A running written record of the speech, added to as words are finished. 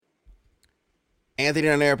Anthony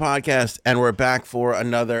on Air podcast, and we're back for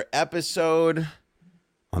another episode.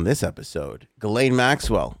 On this episode, Ghislaine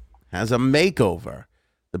Maxwell has a makeover.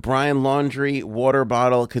 The Brian Laundrie water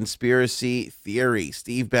bottle conspiracy theory.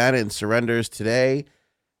 Steve Bannon surrenders today.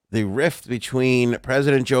 The rift between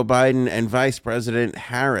President Joe Biden and Vice President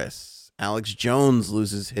Harris. Alex Jones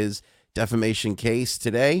loses his defamation case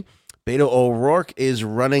today. Beto O'Rourke is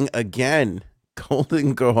running again.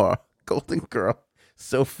 Golden Girl.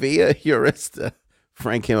 Sophia Eurista.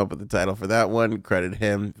 Frank came up with the title for that one. Credit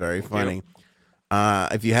him. Very funny.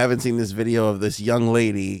 If you haven't seen this video of this young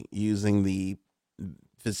lady using the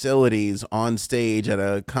facilities on stage at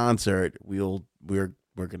a concert, we're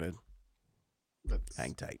gonna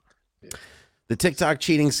hang tight. Yeah. The TikTok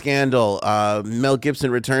cheating scandal. Mel Gibson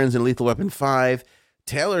returns in Lethal Weapon 5.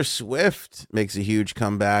 Taylor Swift makes a huge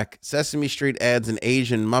comeback. Sesame Street adds an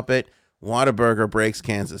Asian Muppet. Whataburger breaks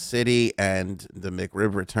Kansas City, and the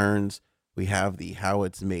McRib returns. We have the How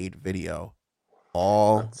It's Made video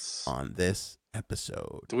all on this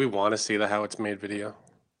episode. Do we want to see the How It's Made video?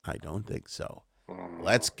 I don't think so.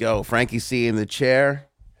 Let's go. Frankie C in the chair.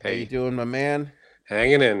 Hey. How you doing, my man?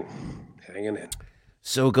 Hanging in.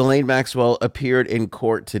 So Ghislaine Maxwell appeared in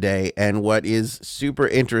court today, and what is super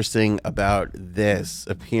interesting about this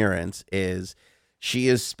appearance is she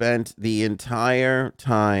has spent the entire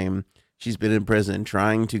time she's been in prison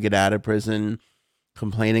trying to get out of prison,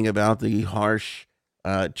 complaining about the harsh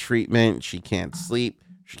treatment. She can't sleep.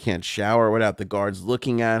 She can't shower without the guards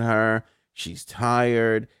looking at her. She's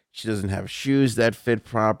tired. She doesn't have shoes that fit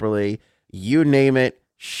properly. You name it,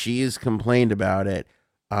 she's complained about it.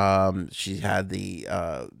 She had the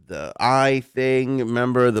eye thing.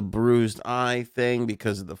 Remember the bruised eye thing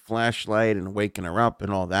because of the flashlight and waking her up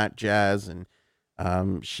and all that jazz. And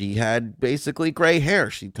she had basically gray hair.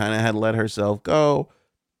 She kind of had let herself go,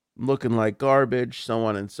 looking like garbage, so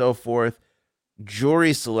on and so forth.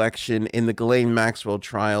 Jury selection in the Ghislaine Maxwell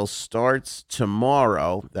trial starts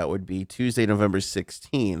tomorrow. That would be Tuesday, November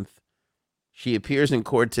 16th. She appears in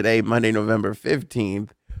court today, Monday, November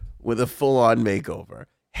 15th, with a full-on makeover.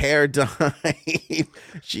 Hair dyed.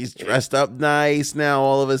 She's dressed up nice now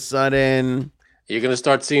all of a sudden. You're going to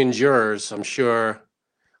start seeing jurors, I'm sure.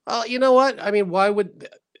 Well, you know what? I mean, why would...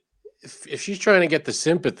 If she's trying to get the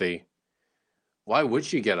sympathy, why would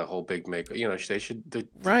she get a whole big makeover? You know, they should...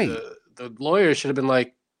 The lawyers should have been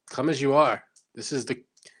like, come as you are. This is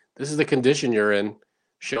the condition you're in.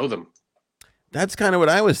 Show them. That's kind of what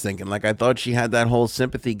I was thinking. Like, I thought she had that whole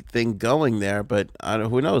sympathy thing going there, but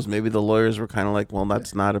who knows? Maybe the lawyers were kind of like, well,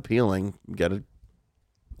 that's not appealing. You got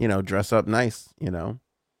to, dress up nice, Yeah,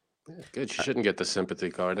 good. She shouldn't get the sympathy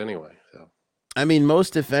card anyway. So. I mean,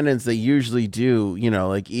 most defendants, they usually do,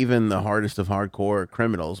 like even the hardest of hardcore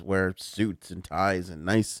criminals wear suits and ties and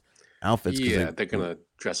nice outfits. Yeah, they're going to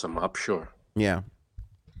dress them up, sure. Yeah.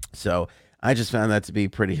 So I just found that to be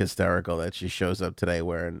pretty hysterical that she shows up today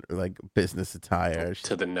wearing like business attire.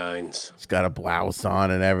 To the nines. She's got a blouse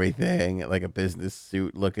on and everything, like a business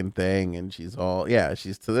suit looking thing. And she's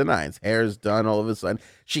she's to the nines. Hair's done all of a sudden.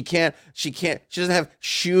 She doesn't have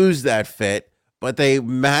shoes that fit, but they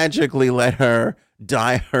magically let her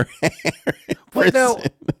dye her hair in prison. Now,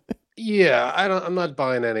 yeah, I'm not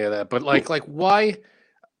buying any of that, but like why,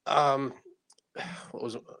 what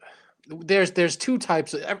was there's two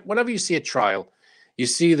types whenever you see a trial, you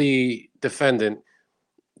see the defendant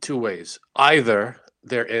two ways. Either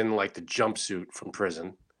they're in like the jumpsuit from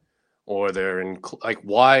prison, or they're in like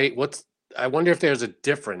I wonder if there's a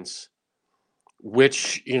difference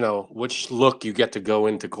which look you get to go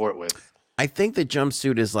into court with. I think the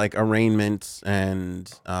jumpsuit is like arraignments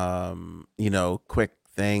and quick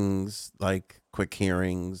things like quick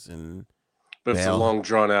hearings and but if it's a long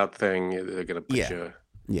drawn out thing, they're gonna put you.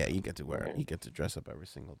 Yeah, you get to wear it. You get to dress up every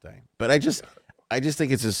single day. But I just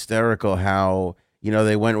think it's hysterical how,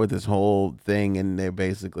 they went with this whole thing and they're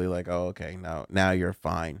basically like, oh, okay, now you're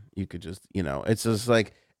fine. You could just, it's just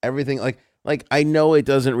like everything like I know it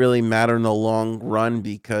doesn't really matter in the long run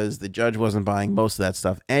because the judge wasn't buying most of that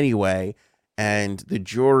stuff anyway. And the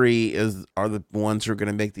jury are the ones who are going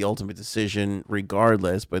to make the ultimate decision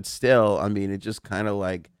regardless. But still, I mean, it just kind of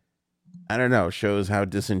like, I don't know, shows how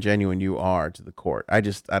disingenuous you are to the court. I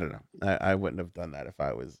don't know. I wouldn't have done that if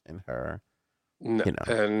I was in her. No,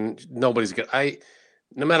 and nobody's gonna.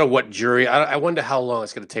 No matter what jury, I wonder how long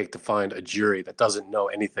it's going to take to find a jury that doesn't know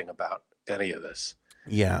anything about any of this.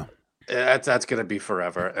 Yeah, that's going to be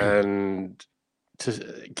forever. And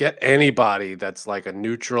to get anybody that's like a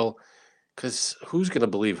neutral, because who's going to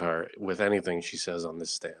believe her with anything she says on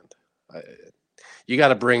this stand? You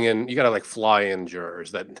got to like fly in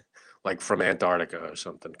jurors that. Like from Antarctica or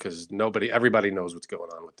something, because everybody knows what's going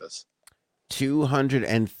on with this.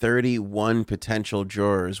 231 potential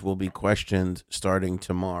jurors will be questioned starting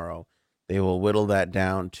tomorrow. They will whittle that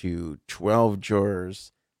down to 12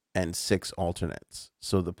 jurors and 6 alternates.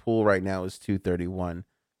 So the pool right now is 231, and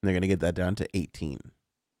they're going to get that down to 18.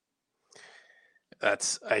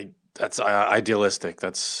 That's idealistic.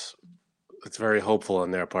 That's very hopeful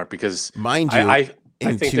on their part because Mind you, I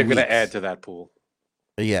in think 2 they're going weeks. to add to that pool.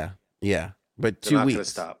 Yeah. But They're 2 not going to weeks.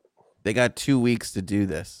 stop. They got 2 weeks to do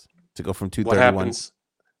this, to go from What 231. happens?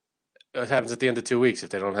 What happens at the end of 2 weeks if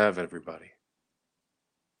they don't have everybody?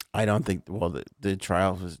 I don't think. Well, the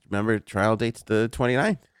trial was. Remember, trial date's the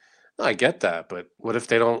 29th. No, I get that, but what if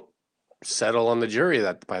they don't settle on the jury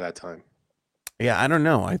by that time? Yeah, I don't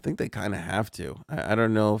know. I think they kind of have to. I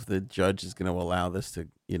don't know if the judge is going to allow this to.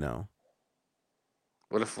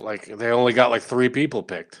 What if like they only got like 3 people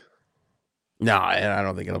picked? No, I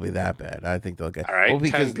don't think it'll be that bad. I think they'll get. All right, Well,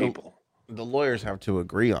 because 10 people. the lawyers have to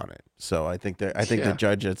agree on it. So I think the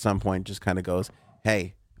judge at some point just kind of goes,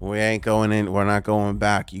 "Hey, we ain't going in. We're not going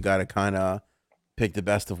back. You got to kind of pick the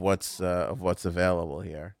best of what's available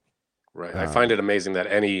here." Right. I find it amazing that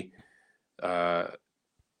any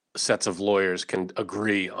sets of lawyers can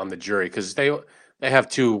agree on the jury because they have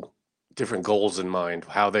 2 different goals in mind.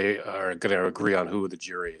 How they are going to agree on who the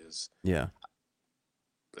jury is. Yeah.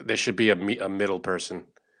 There should be a middle person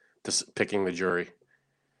picking the jury.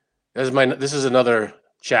 This is another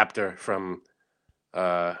chapter from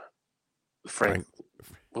Frank.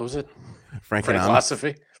 What was it?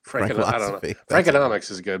 Frankonomics. Frankonomics. I don't know. Frankonomics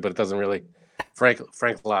is good, but it doesn't really.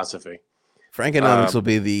 Frankphilosophy. Frankonomics will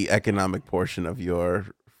be the economic portion of your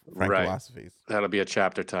Frankphilosophies. Right. That'll be a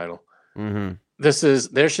chapter title. Mm-hmm.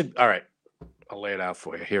 All right. I'll lay it out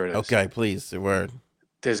for you. Here it is. Okay, please. The word.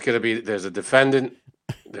 There's a defendant,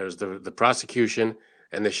 there's the prosecution,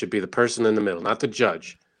 and there should be the person in the middle, not the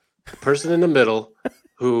judge. The person in the middle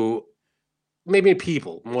who, maybe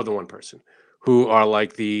people, more than one person, who are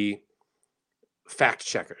like the fact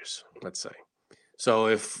checkers, let's say. So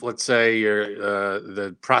if, let's say,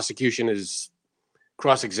 the prosecution is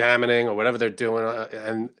cross-examining or whatever they're doing,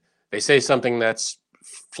 and they say something that's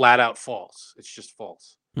flat out false, it's just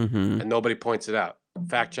false, and nobody points it out.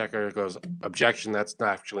 Fact checker goes, objection, that's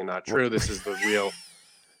actually not true. This is the real.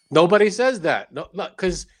 Nobody says that. No,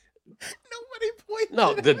 because nobody points.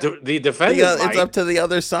 No, the defendant. It's up to the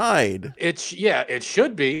other side. It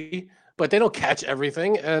should be, but they don't catch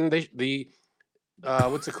everything, and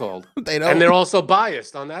what's it called? They don't, and they're also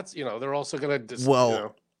biased on that. They're also gonna.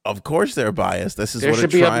 Of course they're biased. This is there what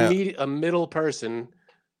should be a middle person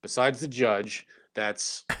besides the judge.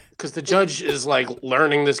 That's because the judge is like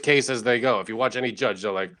learning this case as they go. If you watch any judge,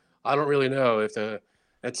 they're like, I don't really know if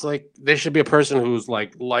it's like there should be a person who's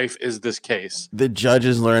like, life is this case. The judge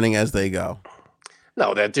is learning as they go.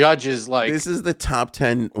 No, that judge is like, this is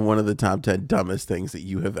one of the top 10 dumbest things that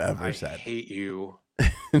you have ever said. I hate you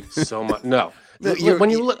so much. No, when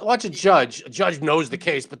you watch a judge knows the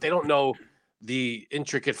case, but they don't know the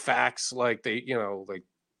intricate facts. Like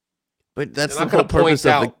But that's the whole purpose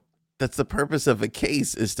of that's the purpose of a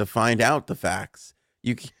case, is to find out the facts.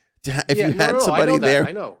 If you had somebody there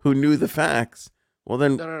who knew the facts, well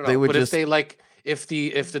then they would. But just if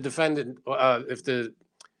the defendant, if the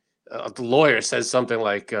lawyer says something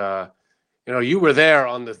like, you were there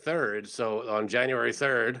on the 3rd, so on January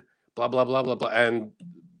 3rd, blah blah blah blah blah, and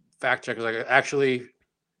fact checkers like, actually,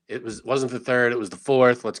 wasn't the 3rd, it was the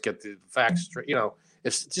 4th. Let's get the facts straight.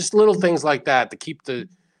 It's just little things like that to keep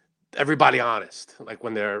everybody honest, like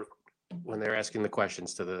when they're asking the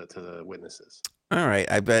questions to the witnesses. All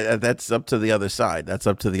right, I bet that's up to the other side. That's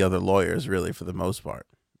up to the other lawyers, really, for the most part.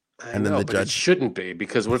 Then the judge. It shouldn't be,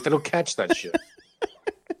 because what if they don't catch that shit?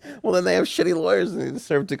 Well, then they have shitty lawyers and they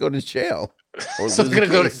deserve to go to jail. So they're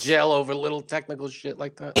gonna go to jail over little technical shit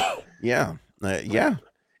like that. Yeah, yeah.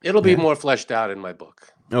 It'll be more fleshed out in my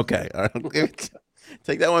book. Okay,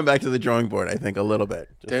 take that one back to the drawing board. I think a little bit.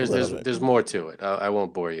 There's more to it. I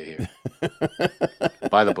won't bore you here.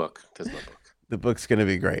 Buy the book. There's my book. The book's gonna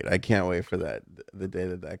be great. I can't wait for that. The day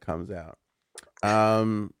that comes out.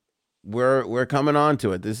 We're coming on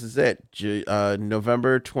to it. This is it.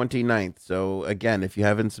 November 29th. So again, if you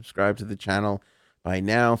haven't subscribed to the channel by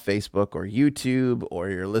now, Facebook or YouTube, or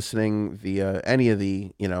you're listening via any of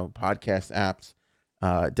the podcast apps,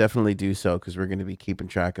 definitely do so, because we're going to be keeping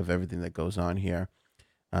track of everything that goes on here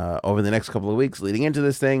over the next couple of weeks leading into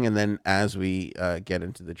this thing, and then as we get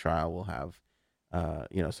into the trial, we'll have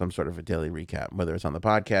some sort of a daily recap, whether it's on the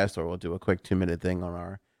podcast or we'll do a quick 2-minute thing on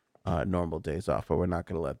our normal days off. But we're not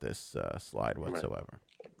going to let this slide whatsoever.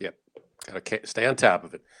 Right. Yep, gotta stay on top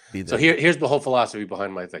of it. So here's the whole philosophy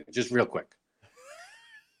behind my thing, just real quick.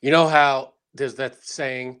 You know how there's that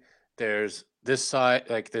saying, there's this side,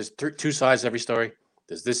 like there's two sides to every story.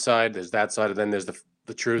 There's this side, there's that side, and then there's the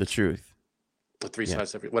The truth. truth. The three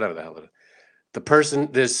sides to every, whatever the hell it is. The person,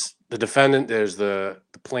 there's the defendant, there's the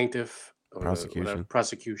plaintiff, or Prosecution.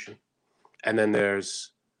 prosecution, and then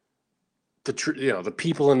there's the the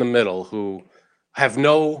people in the middle who have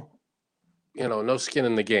no skin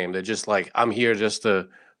in the game. They're just like, I'm here just to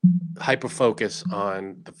hyper focus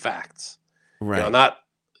on the facts. Right.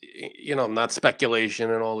 Not speculation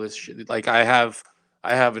and all this shit. Like I have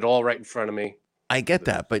it all right in front of me. I get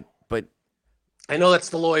that, but I know that's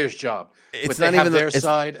the lawyer's job. it's but not they have even their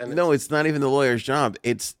side. And no, it's not even the lawyer's job.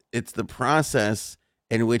 It's the process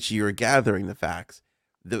in which you're gathering the facts.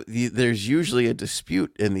 There's usually a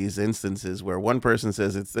dispute in these instances where one person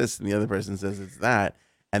says it's this and the other person says it's that,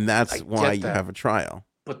 and that's why you have a trial.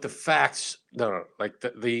 But the facts, no, like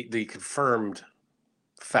the confirmed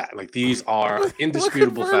fact, like these are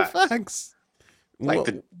indisputable facts.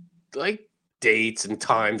 Like dates and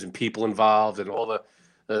times and people involved and all the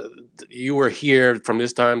you were here from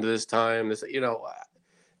this time to this time. This,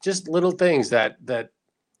 just little things that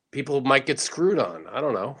people might get screwed on. I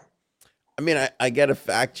don't know. I mean, I get a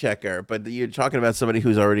fact checker, but you're talking about somebody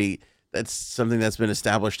who's already, that's something that's been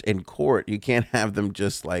established in court. You can't have them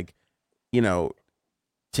just like,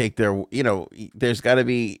 take their, there's got to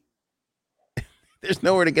be, there's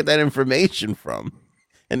nowhere to get that information from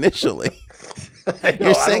initially.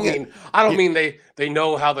 You're saying I don't mean they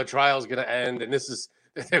know how the trial is going to end and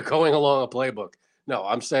they're going along a playbook. No,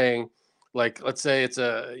 I'm saying, like, let's say it's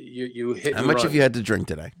you hit. How much have you had to drink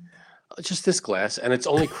today? Just this glass, and it's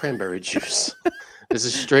only cranberry juice. This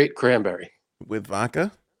is straight cranberry with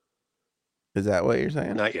vodka. Is that what you're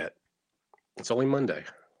saying? Not yet. It's only Monday.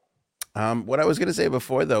 What I was going to say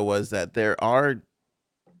before though was that there's a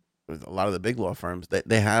lot of the big law firms that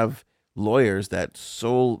they have lawyers that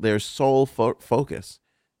their sole focus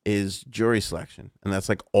is jury selection, and that's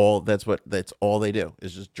all they do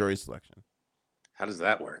is just jury selection. How does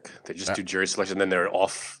that work? They just do jury selection, then they're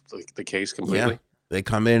off the case completely. Yeah. They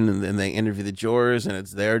come in and they interview the jurors, and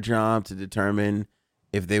it's their job to determine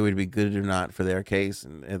if they would be good or not for their case,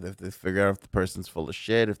 and if they figure out if the person's full of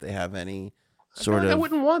shit, if they have any sort of. I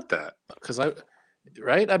wouldn't want that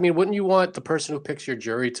right? I mean, wouldn't you want the person who picks your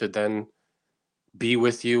jury to then be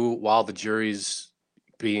with you while the jury's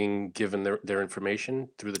being given their information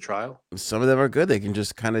through the trial? Some of them are good. They can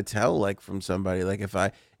just kind of tell, like, from somebody. Like if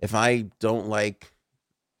I don't like,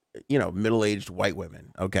 middle-aged white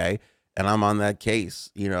women, okay, and I'm on that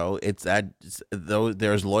case, it's that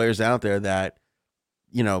there's lawyers out there that,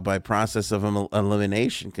 by process of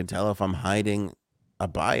elimination can tell if I'm hiding a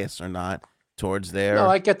bias or not towards their. No,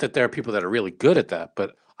 I get that there are people that are really good at that,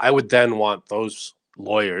 but I would then want those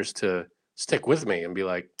lawyers to stick with me and be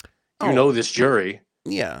like, know this jury.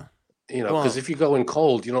 Yeah. Because if you go in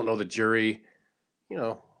cold, you don't know the jury,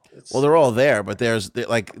 Well, they're all there, but there's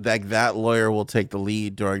like that lawyer will take the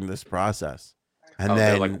lead during this process. And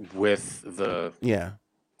then like with the. Yeah.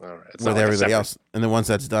 All right. With everybody else. And then once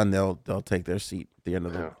that's done, they'll take their seat at the end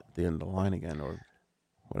of the end of the line again or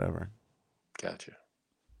whatever. Gotcha.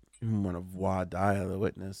 Want to voir dire the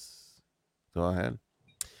witness. Go ahead.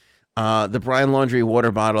 The Brian Laundrie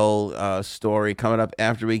water bottle story coming up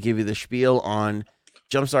after we give you the spiel on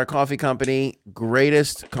Jumpstart Coffee Company.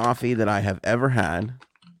 Greatest coffee that I have ever had.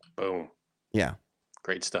 Boom. Yeah.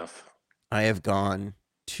 Great stuff. I have gone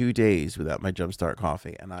 2 days without my Jumpstart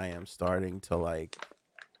coffee, and I am starting to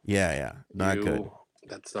not good.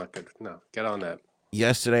 That's not good. No, get on that.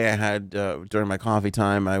 Yesterday I had during my coffee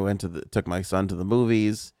time, I took my son to the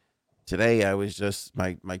movies. Today I was just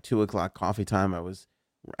my 2:00 coffee time. I was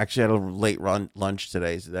actually had a late lunch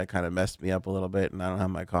today, so that kind of messed me up a little bit, and I don't have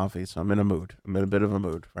my coffee, so I'm in a mood. I'm in a bit of a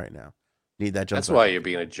mood right now. Need that Jumpstart. That's why you're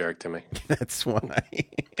being a jerk to me. That's why.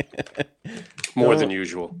 More than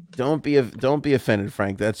usual. Don't be offended,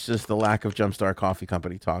 Frank. That's just the lack of Jumpstart Coffee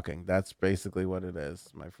Company talking. That's basically what it is,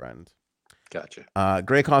 my friend. Gotcha.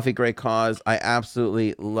 Great coffee, great cause. I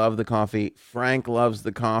absolutely love the coffee. Frank loves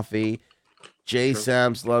the coffee. Jay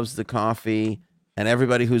Sams loves the coffee. And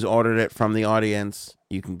everybody who's ordered it from the audience,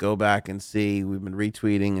 you can go back and see. We've been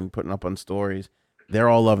retweeting and putting up on stories. They're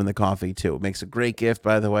all loving the coffee, too. It makes a great gift,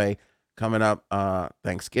 by the way. Coming up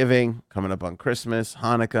Thanksgiving, coming up on Christmas,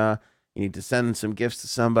 Hanukkah. You need to send some gifts to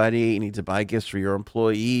somebody. You need to buy gifts for your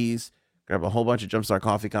employees. Grab a whole bunch of Jumpstart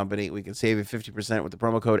Coffee Company. We can save you 50% with the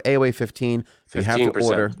promo code AOA15. You have to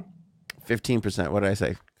order 15%. What did I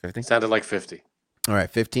say? 50? Sounded like 50. All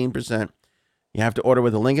right, 15%. You have to order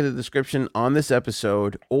with a link in the description on this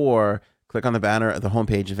episode or click on the banner at the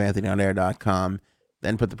homepage of anthonyonair.com.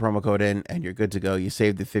 Then put the promo code in and you're good to go. You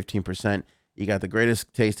saved the 15%. You got the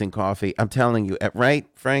greatest tasting coffee. I'm telling you, right,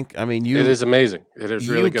 Frank? I mean, It is amazing. It is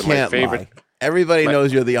really you good. My can't favorite. lie. Everybody My,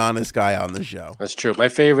 knows you're the honest guy on the show. that's true. My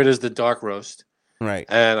favorite is the dark roast. Right.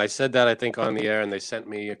 And I said that I think on the air, and they sent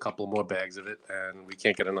me a couple more bags of it, and we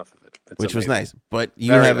can't get enough of it. It's Which was amazing. nice. But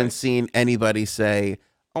you Very haven't nice. seen anybody say,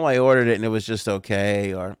 "Oh, I ordered it and it was just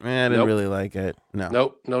okay," or I didn't Nope. really like it. No.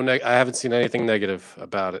 Nope. No. I haven't seen anything negative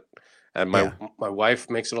about it. And Yeah. my wife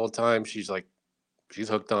makes it all the time. She's like, she's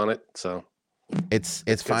hooked on it. So It's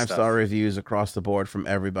it's good 5-star stuff. reviews across the board from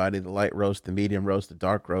everybody. The light roast, the medium roast, the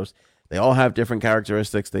dark roast. They all have different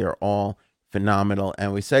characteristics. They are all phenomenal.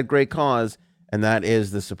 And we said great cause, and that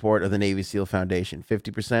is the support of the Navy SEAL Foundation.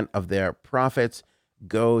 50% of their profits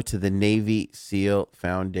go to the Navy SEAL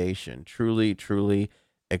Foundation. Truly, truly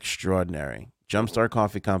extraordinary. Jumpstart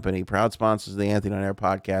Coffee Company, proud sponsors of the Anthony on Air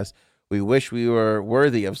podcast. We wish we were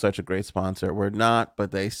worthy of such a great sponsor. We're not,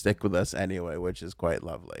 but they stick with us anyway, which is quite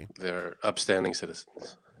lovely. They're upstanding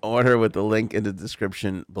citizens. Order with the link in the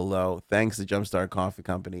description below. Thanks to Jumpstart Coffee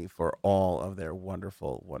Company for all of their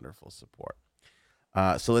wonderful, wonderful support.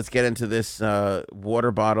 So let's get into this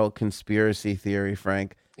water bottle conspiracy theory,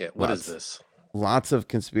 Frank. Yeah. What is this? Lots of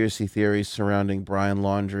conspiracy theories surrounding Brian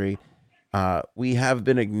Laundrie. We have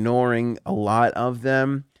been ignoring a lot of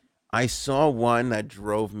them. I saw one that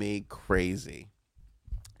drove me crazy.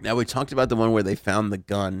 Now, we talked about the one where they found the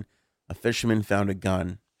gun. A fisherman found a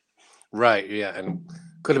gun. Right. Yeah. And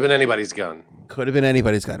could have been anybody's gun. Could have been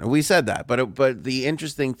anybody's gun. We said that. But the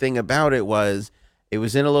interesting thing about it was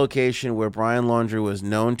in a location where Brian Laundrie was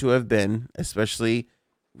known to have been, especially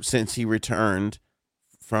since he returned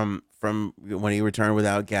from when he returned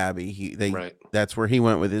without Gabby. Right. That's where he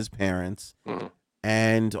went with his parents. Mm-hmm.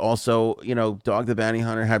 And also, Dog the Bounty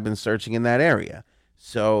Hunter had been searching in that area.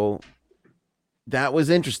 So that was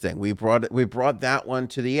interesting. We brought that one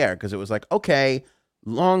to the air because it was like, okay,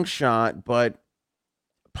 long shot, but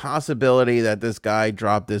possibility that this guy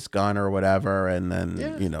dropped this gun or whatever, and then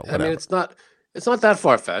whatever. I mean, it's not that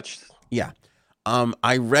far fetched. Yeah.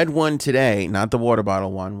 I read one today, not the water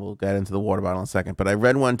bottle one. We'll get into the water bottle in a second, but I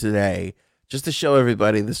read one today just to show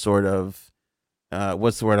everybody the sort of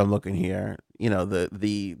what's the word I'm looking here?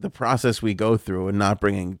 The process we go through and not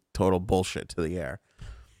bringing total bullshit to the air.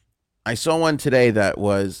 I saw one today that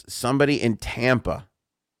was somebody in Tampa,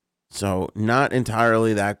 so not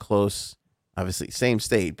entirely that close. Obviously, same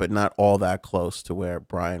state, but not all that close to where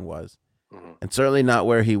Brian was, and certainly not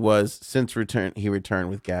where he was since he returned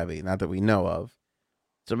with Gabby. Not that we know of.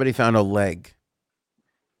 Somebody found a leg.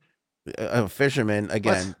 A fisherman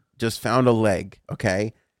again just found a leg.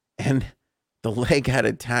 Okay, and the leg had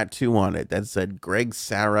a tattoo on it that said Greg,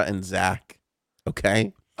 Sarah, and Zach.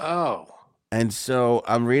 Okay. Oh. And so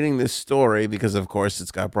I'm reading this story because, of course,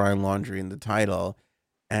 it's got Brian Laundrie in the title.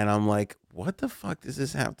 And I'm like, what the fuck does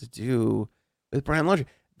this have to do with Brian Laundrie?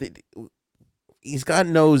 He's got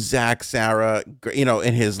no Zach, Sarah,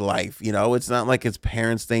 in his life. It's not like his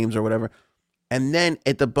parents' names or whatever. And then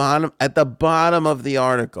at the bottom of the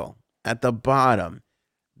article,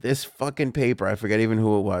 this fucking paper, I forget even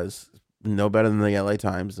who it was. No better than the LA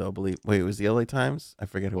Times, though. Wait, it was the LA Times? I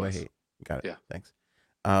forget who I hate. Got it. Yeah. Thanks.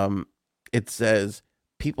 It says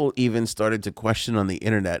people even started to question on the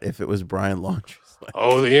internet if it was Brian Laundrie's leg.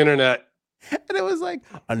 Oh, the internet. And it was like,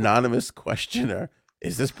 anonymous questioner,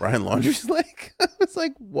 is this Brian Laundrie's leg? I was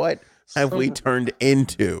like, what have we turned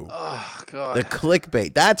into? Oh, God. The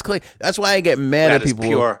clickbait. That's why I get mad at people. That is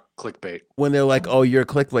pure clickbait. When they're like, oh, you're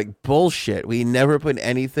clickbait. Bullshit. We never put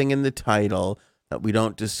anything in the title that we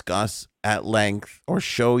don't discuss at length or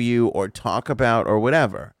show you or talk about or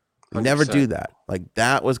whatever. We never do that. Like,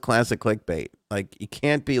 that was classic clickbait. Like, you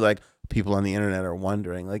can't be like, people on the internet are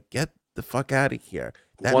wondering. Like, get the fuck out of here.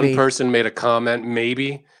 One person made a comment,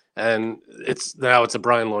 maybe, and now it's a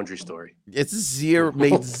Brian Laundrie story. It's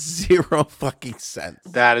made zero fucking sense.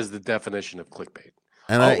 That is the definition of clickbait.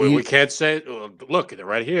 And we can't say, look,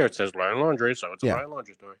 right here, it says Brian Laundrie, so it's a Brian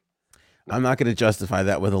Laundrie story. I'm not going to justify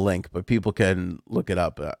that with a link, but people can look it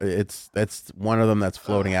up. That's one of them that's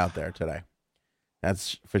floating out there today.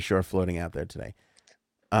 That's for sure floating out there today.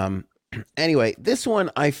 Anyway, this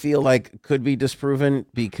one I feel like could be disproven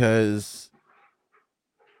because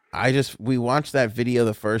we watched that video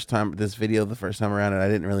the first time around, and I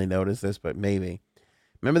didn't really notice this, but maybe.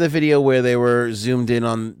 Remember the video where they were zoomed in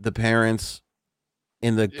on the parents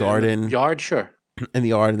in the garden? In the yard, sure. In the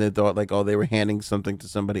yard, and they thought like, oh, they were handing something to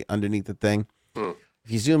somebody underneath the thing. Hmm.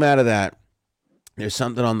 If you zoom out of that, there's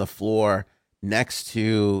something on the floor next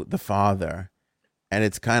to the father, and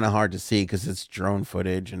it's kind of hard to see because it's drone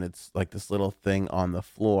footage and it's like this little thing on the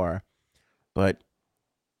floor. But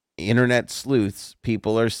internet sleuths,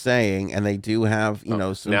 people are saying, and they do have,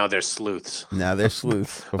 some. Now they're sleuths. Now they're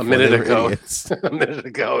sleuths. A Before minute they were ago, idiots. a minute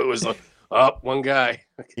ago, it was one guy.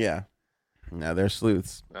 Yeah. Now they're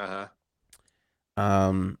sleuths. Uh-huh.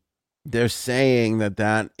 They're saying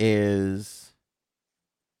that is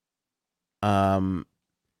the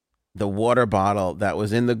water bottle that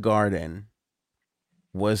was in the garden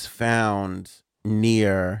was found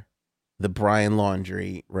near the Brian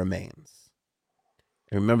Laundrie remains.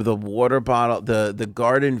 Remember the water bottle, the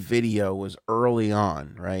garden video was early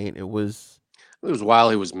on, right? It was while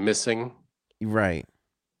he was missing. Right.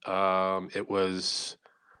 It was,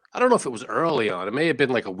 I don't know if it was early on. It may have been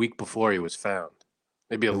like a week before he was found.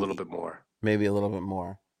 Maybe a little bit more. Maybe a little bit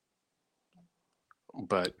more.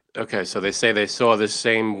 But okay, so they say they saw this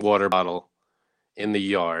same water bottle in the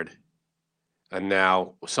yard, and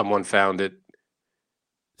now someone found it.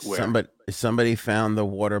 Where? Somebody found the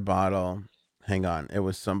water bottle. Hang on, it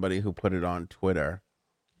was somebody who put it on Twitter.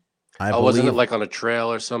 Wasn't it like on a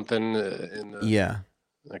trail or something? Yeah.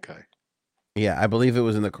 Okay. Yeah, I believe it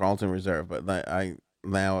was in the Carlton Reserve, but now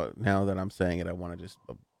that I'm saying it, I want to just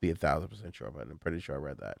be 1,000% sure, but I'm pretty sure I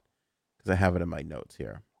read that because I have it in my notes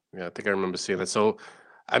here. Yeah, I think I remember seeing that. So,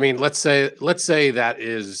 I mean, let's say that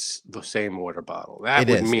is the same water bottle. That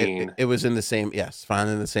would mean it was in the same, yes, found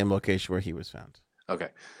in the same location where he was found. Okay,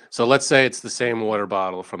 so let's say it's the same water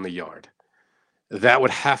bottle from the yard. That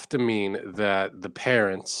would have to mean that the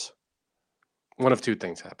parents, one of two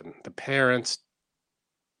things happened. The parents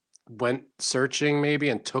went searching maybe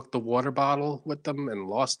and took the water bottle with them and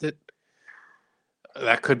lost it.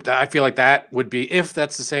 I feel like that would be, if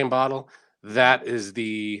that's the same bottle, that is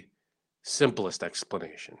the simplest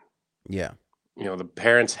explanation. Yeah. The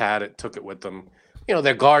parents had it, took it with them.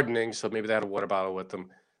 They're gardening, so maybe they had a water bottle with them.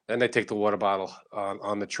 Then they take the water bottle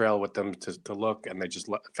on the trail with them to look, and they just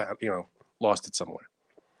lost it somewhere.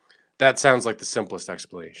 That sounds like the simplest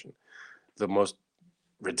explanation. The most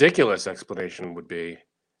ridiculous explanation would be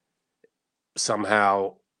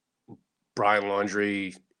somehow Brian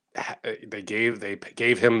Laundrie, they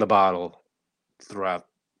gave him the bottle throughout,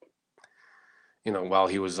 while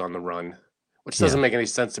he was on the run, which doesn't make any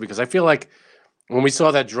sense to me, because I feel like when we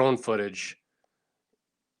saw that drone footage,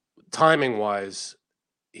 timing wise,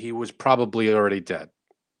 he was probably already dead.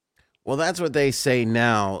 Well, that's what they say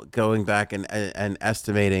now, going back and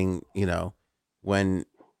estimating, when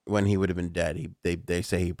he would have been dead. They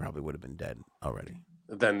say he probably would have been dead already.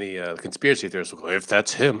 Then the conspiracy theorists will go, if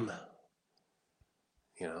that's him,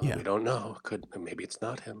 we don't know. Maybe it's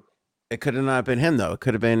not him. It could have not been him, though. It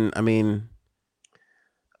could have been, I mean...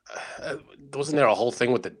 wasn't there a whole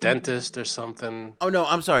thing with the dentist or something? Oh, no,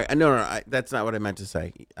 I'm sorry. No, that's not what I meant to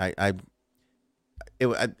say.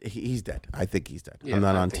 He's dead. I think he's dead. Yeah, I'm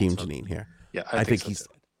not on Team Janine here. Yeah, I think he's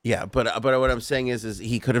dead. Yeah, but what I'm saying is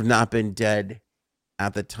he could have not been dead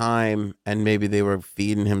at the time, and maybe they were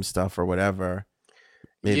feeding him stuff or whatever.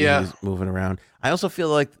 Maybe he was moving around. I also feel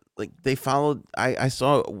like they followed. I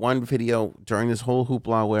saw one video during this whole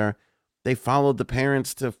hoopla where they followed the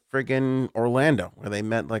parents to friggin' Orlando, where they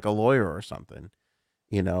met like a lawyer or something.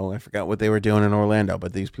 I forgot what they were doing in Orlando,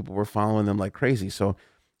 but these people were following them like crazy. So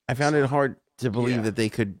I found it hard to believe that they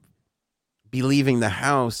could be leaving the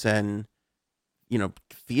house and,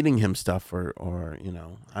 feeding him stuff or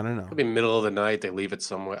I don't know. Could be middle of the night. They leave it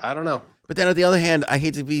somewhere. I don't know. But then on the other hand, I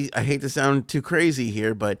hate to sound too crazy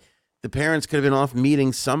here, but the parents could have been off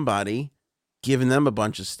meeting somebody, giving them a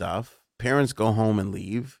bunch of stuff. Parents go home and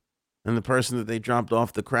leave. And the person that they dropped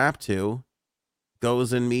off the crap to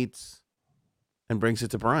goes and meets and brings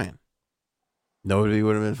it to Brian. Nobody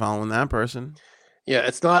would have been following that person. Yeah,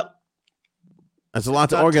 it's not. That's a lot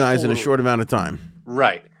to organize in a short amount of time.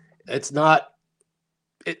 Right. It's not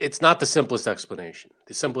the simplest explanation.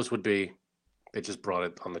 The simplest would be they just brought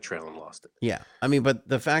it on the trail and lost it. Yeah. I mean, but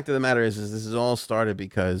the fact of the matter is this is all started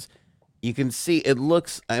because you can see, it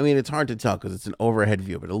looks, I mean, it's hard to tell because it's an overhead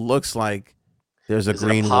view, but it looks like there's a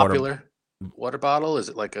green popular water bottle. Is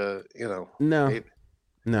it like a, No,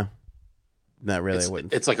 not really.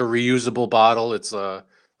 It's like a reusable bottle. It's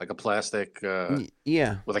like a plastic, with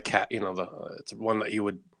a cap, it's one that you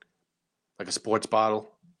would, like a sports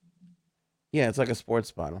bottle. Yeah, it's like a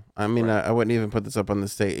sports bottle. I mean, right. I wouldn't even put this up on the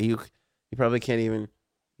stage. You probably can't even.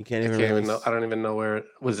 You can't even. Even know. I don't even know where.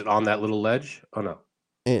 Was it on that little ledge? Oh no,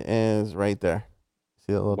 it is right there.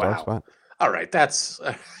 See that little dark spot? All right, that's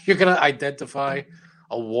you're gonna identify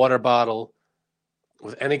a water bottle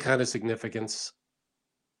with any kind of significance,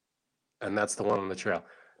 and that's the one on the trail.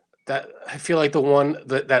 That I feel like the one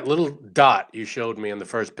that little dot you showed me in the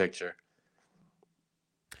first picture.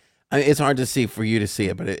 I mean, it's hard to see for you to see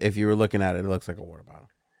it, but if you were looking at it, it looks like a water bottle.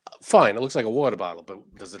 fine. It looks like a water bottle, but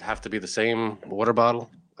does it have to be the same water bottle?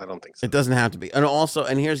 I don't think so. It doesn't have to be. And also,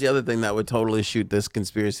 and here's the other thing that would totally shoot this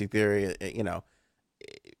conspiracy theory. You know,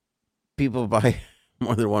 people buy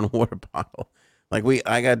more than one water bottle. Like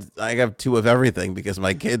I got two of everything because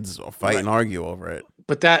my kids fight and argue over it.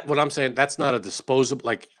 But what I'm saying, that's not a disposable,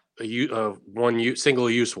 like single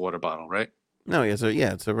use water bottle, right? No,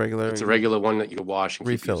 yeah, it's a regular. It's a regular one that you can wash and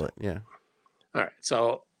refill it. Yeah. All right,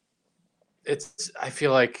 so I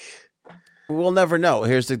feel like we'll never know.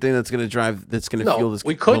 Here's the thing that's going to fuel this.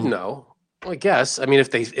 We could know. Well, I guess. I mean,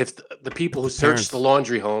 if the people who search the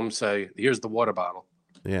laundry home say, "Here's the water bottle,"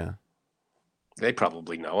 yeah, they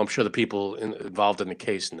probably know. I'm sure the people involved in the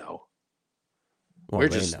case know. Well, we're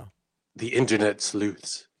just the internet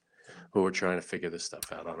sleuths who are trying to figure this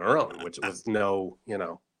stuff out on our own, which with no,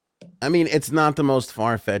 I mean, it's not the most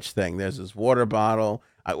far-fetched thing. There's this water bottle.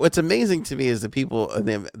 What's amazing to me is the people,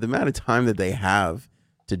 the amount of time that they have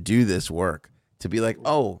to do this work, to be like,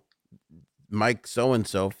 oh, Mike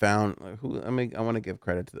so-and-so found who. I mean, I want to give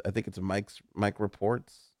credit to. I think it's Mike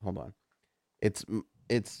Reports. Hold on, it's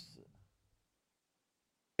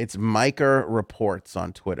Miker Reports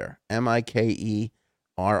on Twitter. MIKERREOPORTS.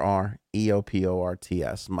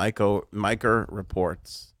 Miker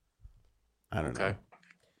Reports. I don't know.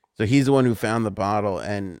 So he's the one who found the bottle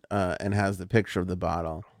and has the picture of the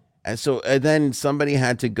bottle. And so then somebody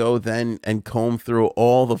had to go then and comb through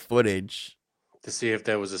all the footage to see if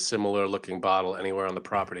there was a similar looking bottle anywhere on the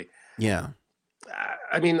property. Yeah.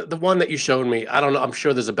 I mean, the one that you showed me, I don't know. I'm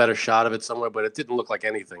sure there's a better shot of it somewhere, but it didn't look like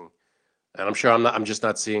anything. And I'm sure I'm just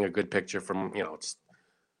not seeing a good picture from,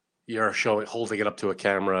 you're holding it up to a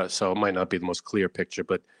camera. So it might not be the most clear picture,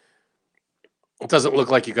 but it doesn't look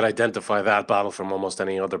like you could identify that bottle from almost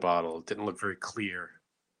any other bottle. It didn't look very clear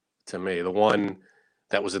to me. The one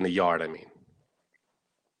that was in the yard, I mean,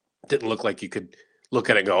 didn't look like you could look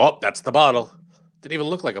at it and go, oh, that's the bottle. Didn't even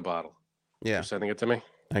look like a bottle. Yeah. You're sending it to me?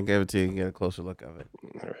 I gave it to you. You can get a closer look of it.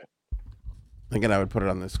 All right. Again, I would put it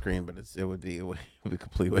on the screen, but it would be a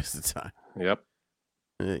complete waste of time. Yep.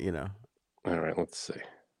 All right, let's see.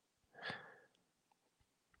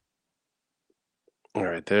 All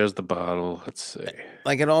right, there's the bottle. Let's see.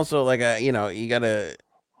 Like it also you gotta.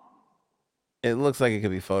 It looks like it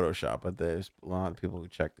could be Photoshop, but there's a lot of people who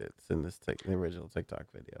checked it. It's in the original TikTok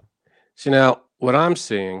video. So now, what I'm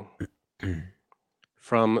seeing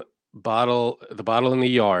from the bottle in the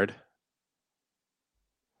yard,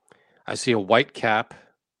 I see a white cap,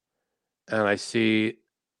 and I see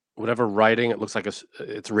whatever writing. It looks like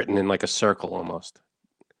it's written in like a circle almost.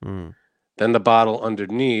 Mm. Then the bottle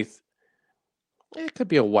underneath, it could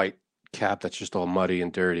be a white cap that's just all muddy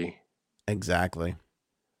and dirty. Exactly.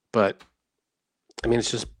 But I mean,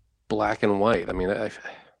 it's just black and white. I mean,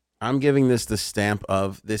 I'm giving this the stamp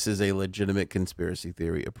of this is a legitimate conspiracy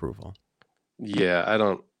theory approval. Yeah, I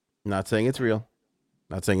don't. Not saying it's real.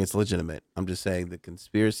 Not saying it's legitimate. I'm just saying the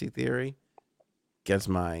conspiracy theory gets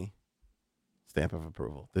my stamp of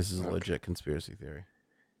approval. This is a legit conspiracy theory.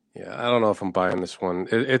 Yeah, I don't know if I'm buying this one.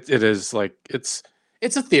 It is like it's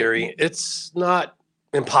a theory. It's not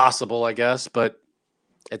impossible, I guess, but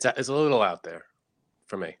it's a little out there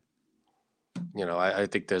for me. I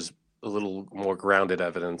think there's a little more grounded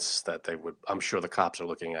evidence that I'm sure the cops are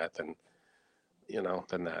looking at than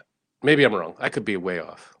that. Maybe I'm wrong. I could be way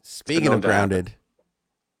off. Speaking of grounded,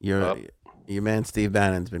 your man Steve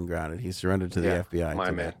Bannon's been grounded. He surrendered to the FBI.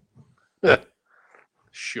 My man.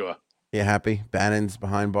 Sure. You happy? Bannon's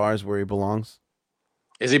behind bars where he belongs.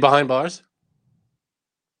 Is he behind bars?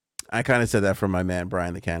 I kind of said that from my man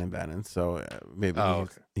Brian the Cannon Bannon, so maybe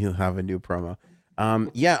he'll have a new promo.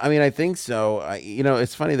 Yeah, I mean, I think so.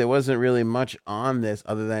 It's funny. There wasn't really much on this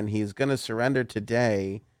other than he's going to surrender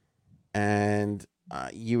today, and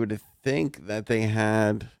you would think that they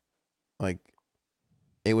had,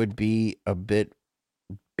 it would be a bit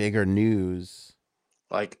bigger news.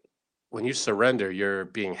 Like when you surrender, you're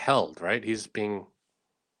being held, right? He's being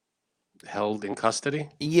held in custody.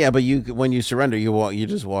 Yeah, but when you surrender, you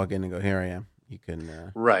just walk in and go, "Here I am." You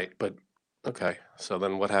can right, but. Okay, so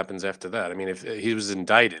then what happens after that? I mean, if he was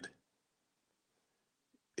indicted,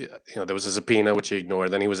 there was a subpoena which he ignored.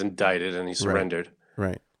 Then he was indicted and he surrendered.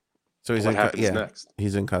 Right. So he's what happens next?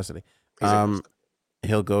 He's in custody.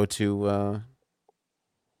 He'll go to.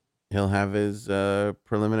 He'll have his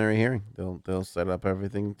preliminary hearing. They'll set up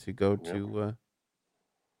everything to go to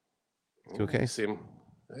a case. See him.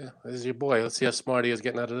 Yeah, this is your boy. Let's see how smart he is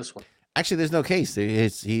getting out of this one. Actually, there's no case.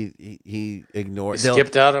 He ignored. He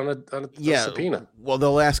skipped out on a subpoena. Well,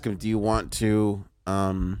 they'll ask him, "Do you want to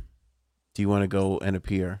go and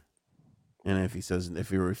appear?" And if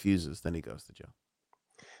he refuses, then he goes to jail.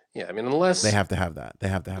 Yeah, I mean, They unless have to have that. They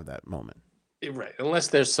have to have that moment. right, unless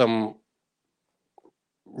there's some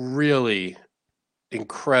really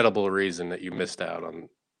incredible reason that you missed out on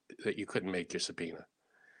that you couldn't make your subpoena.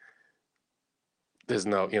 There's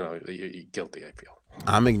no, you're guilty. I feel.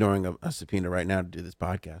 I'm ignoring a subpoena right now to do this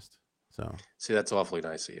podcast. So See, that's awfully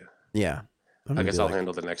nice of you. yeah, I'm I gonna be guess I'll like,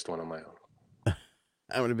 handle the next one on my own.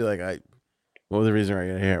 I'm gonna be like, what was the reason I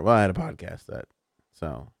got here? Well, I had a podcast that.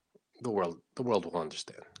 So The world will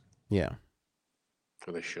understand, yeah,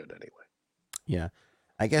 or they should anyway. yeah.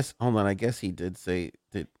 I guess. Hold on. I guess he did say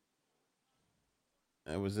that.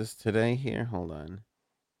 Was this today here? Hold on.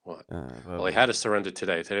 What? Blah, Well, he blah, had to blah. surrender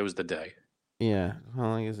today. Today was the day. Yeah. How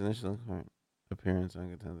long is initial appearance on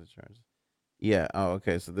contested charges? Yeah. Oh,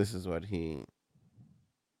 okay. So this is what he.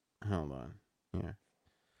 Hold on. Yeah.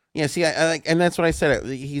 Yeah. See, I like, and that's what I said.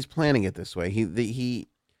 He's planning it this way. He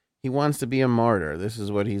wants to be a martyr. This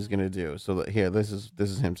is what he's gonna do. So here, this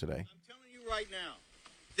is him today. I'm telling you right now,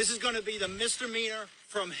 this is going to be the misdemeanor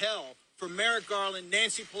from hell for Merrick Garland,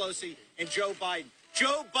 Nancy Pelosi, and Joe Biden.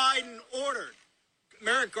 Joe Biden ordered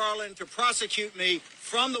Merrick Garland to prosecute me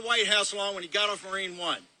from the White House lawn when he got off Marine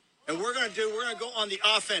One. And we're going to go on the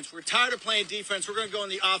offense. We're tired of playing defense. We're going to go on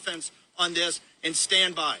the offense on this and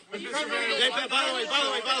stand by. By the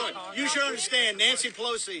way, you should understand Nancy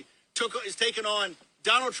Pelosi is taking on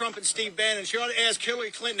Donald Trump and Steve Bannon. She ought to ask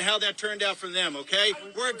Hillary Clinton how that turned out for them, okay?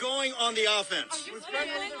 We're going on the offense.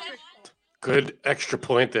 Good extra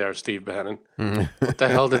point there, Steve Bannon. What the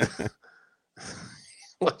hell did?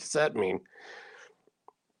 What does that mean?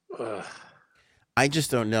 I just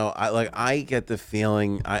don't know. I get the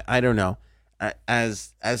feeling. I don't know.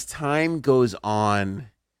 As time goes on,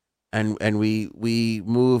 and we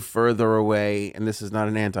move further away, and this is not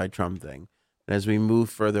an anti-Trump thing, but as we move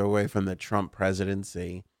further away from the Trump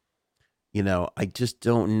presidency, I just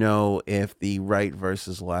don't know if the right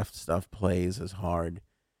versus left stuff plays as hard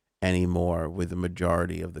anymore with the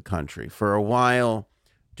majority of the country. For a while,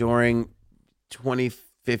 during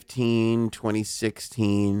 2015,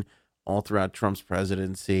 2016, all throughout Trump's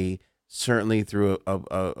presidency, certainly through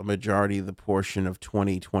a majority of the portion of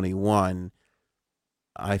 2021,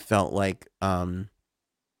 I felt like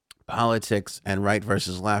politics and right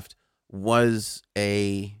versus left was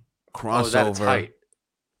a I was at its crossover. height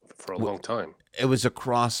for a long time. It was a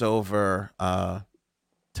crossover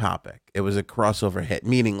topic. It was a crossover hit,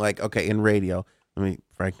 meaning like, okay, in radio,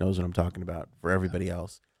 Frank knows what I'm talking about. For everybody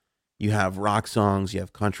else, you have rock songs, you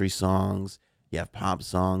have country songs, you have pop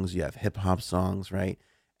songs, you have hip hop songs, right?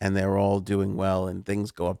 And they're all doing well, and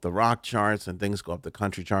things go up the rock charts and things go up the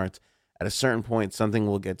country charts. At a certain point, something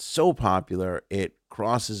will get so popular it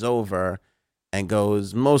crosses over and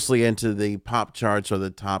goes mostly into the pop charts or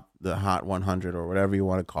the Hot 100 or whatever you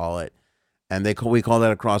want to call it. And we call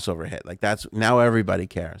that a crossover hit. Like that's now everybody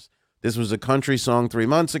cares. This was a country song 3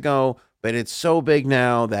 months ago, but it's so big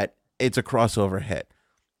now that it's a crossover hit.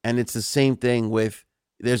 And it's the same thing with,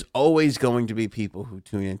 there's always going to be people who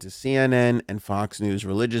tune into CNN and Fox News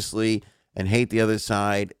religiously and hate the other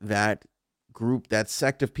side. That group, that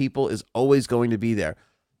sect of people is always going to be there.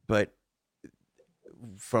 But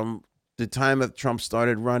from the time that Trump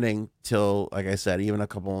started running till, like I said, even a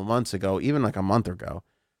couple of months ago, even like a month ago,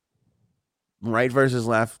 right versus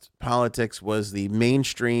left politics was the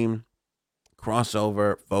mainstream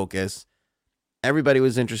crossover focus. Everybody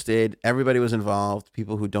was interested. Everybody was involved.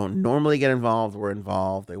 People who don't normally get involved were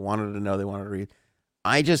involved. They wanted to know. They wanted to read.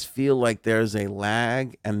 I just feel like there's a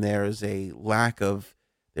lag and there's a lack of,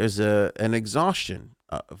 an exhaustion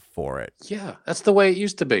for it. Yeah, that's the way it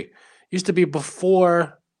used to be. It used to be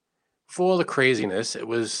before the craziness. It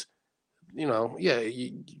was, yeah,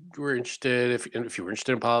 you were interested. If you were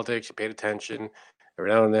interested in politics, you paid attention. Every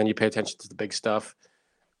now and then you pay attention to the big stuff.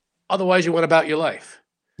 Otherwise, you went about your life.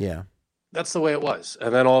 Yeah. That's the way it was.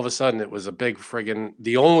 And then all of a sudden it was a big friggin',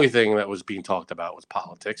 the only thing that was being talked about was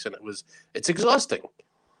politics, and it's exhausting.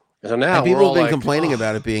 And so now And people we're all have been like, complaining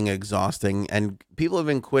about it being exhausting, and people have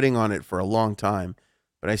been quitting on it for a long time,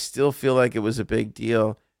 but I still feel like it was a big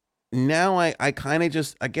deal. Now I kind of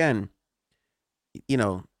just, again,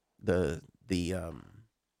 the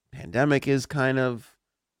pandemic is kind of,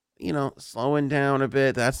 slowing down a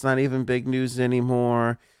bit. That's not even big news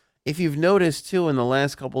anymore. If you've noticed too, in the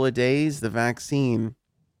last couple of days, the vaccine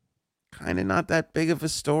kind of not that big of a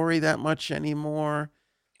story that much anymore.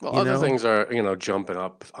 well, other things are, jumping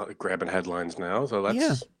up, grabbing headlines now. So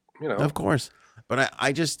that's, Of course. But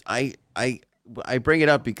I bring it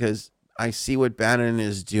up because I see what Bannon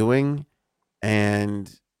is doing,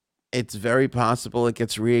 and it's very possible it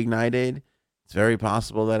gets reignited. It's very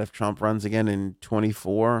possible that if Trump runs again in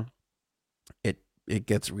 24, it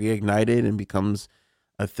gets reignited and becomes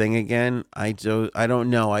a thing again. I don't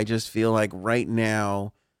know. I just feel like right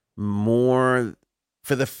now more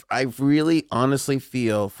I really honestly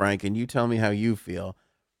feel, Frank, and you tell me how you feel.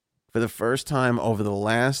 For the first time over the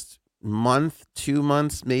last month, 2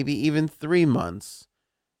 months, maybe even 3 months,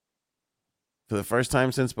 for the first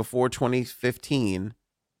time since before 2015,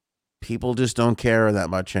 people just don't care that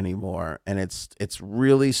much anymore, and it's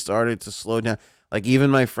really started to slow down. Like even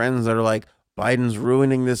my friends that are like Biden's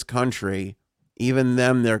ruining this country, even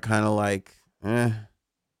them they're kind of like, Yeah.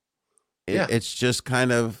 it's just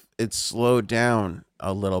kind of it's slowed down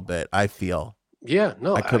a little bit. I feel Yeah,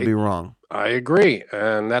 no, I could be wrong. I agree,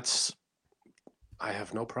 and I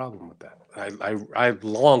have no problem with that. I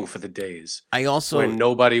long for the days I also when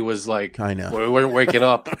nobody was like, I know. we weren't waking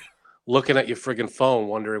up, looking at your friggin' phone,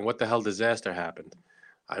 wondering what the hell disaster happened.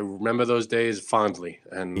 I remember those days fondly,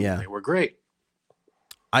 and Yeah. they were great.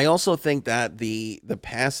 I also think that the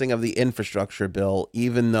passing of the infrastructure bill,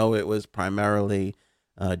 even though it was primarily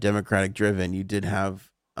Democratic driven, you did have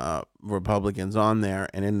Republicans on there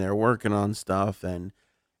and in there working on stuff, and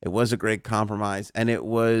it was a great compromise, and it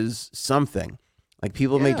was something. Like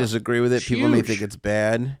people may Yeah, disagree with it, it's people may think huge. it's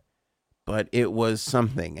bad, but it was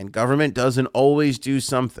something. And government doesn't always do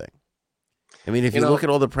something. I mean, if You you look know,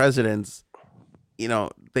 at all the presidents,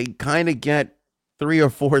 they kind of get 3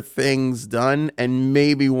 or 4 things done, and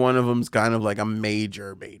maybe one of them's kind of like a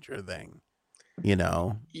major thing.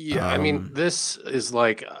 yeah, I mean, this is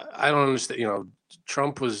like, I don't understand.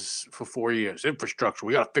 Trump was for 4 years, infrastructure.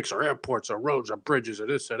 We got to fix our airports, our roads, our bridges, or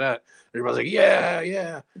this or that. Everybody's like, yeah,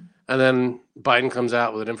 yeah. And then Biden comes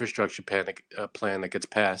out with an infrastructure plan that gets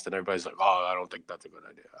passed, and everybody's like, oh, I don't think that's a good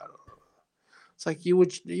idea. I don't know. It's like you were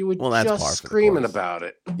Well, that's just par for the screaming course. about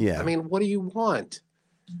it. Yeah. I mean, what do you want?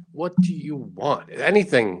 What do you want?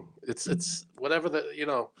 Anything. It's whatever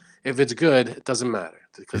if it's good, it doesn't matter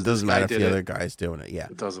because It this doesn't guy matter if did the it. other guy's doing it. Yeah.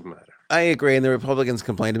 It doesn't matter. I agree, and the Republicans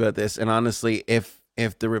complained about this. And honestly, if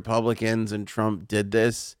the Republicans and Trump did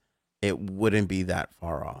this, it wouldn't be that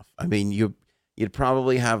far off. I mean, you'd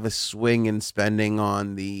probably have a swing in spending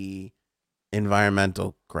on the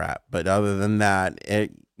environmental crap, but other than that,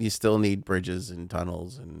 you still need bridges and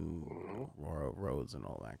tunnels and roads and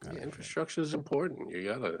all that kind of Infrastructure is important.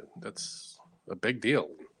 That's a big deal.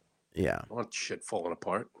 Yeah. I don't want shit falling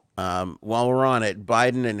apart. While we're on it,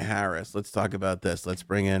 Biden and Harris. Let's talk about this. Let's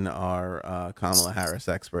bring in our Kamala Harris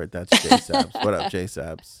expert. That's Jay Sabs. What up, Jay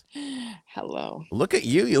Sabs? Hello. Look at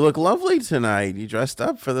you. You look lovely tonight. You dressed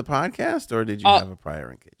up for the podcast, or did you have a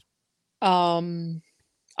prior engagement?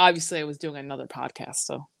 Obviously I was doing another podcast,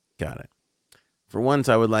 so. Got it. For once,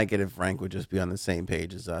 I would like it if Frank would just be on the same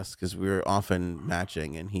page as us, because we're often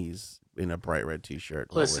matching, and he's in a bright red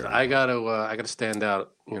T-shirt. Listen, I gotta stand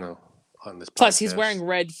out, on this podcast. Plus, he's wearing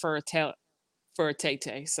red for a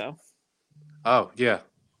Tay-Tay, so. Oh yeah,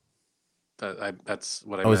 that's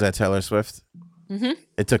what I. Oh, is that Taylor Swift? Mm-hmm.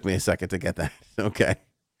 It took me a second to get that. Okay.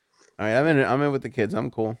 All right, I'm in with the kids.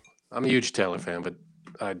 I'm cool. I'm a huge Taylor fan, but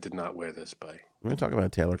I did not wear this by. We're gonna talk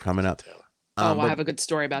about Taylor coming up. Taylor. I have a good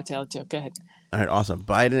story about Taylor too. Go ahead. All right, awesome.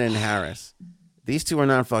 Biden and Harris. These two are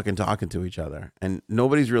not fucking talking to each other, and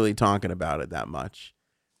nobody's really talking about it that much.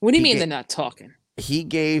 What do you mean they're not talking? He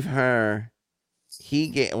gave her.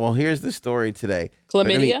 Well, here's the story today.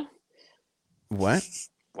 Chlamydia? What?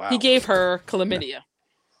 Wow. He gave her chlamydia.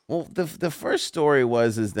 Well, the first story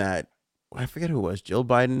is that I forget who it was. Jill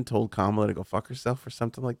Biden told Kamala to go fuck herself or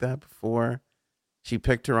something like that before she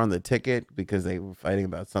picked her on the ticket because they were fighting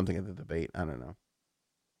about something at the debate. I don't know.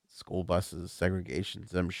 School buses, segregation,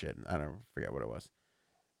 some shit. I don't forget what it was.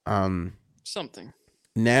 Something.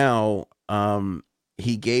 Now,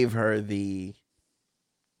 he gave her the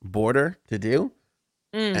border to do,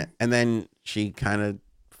 and then she kind of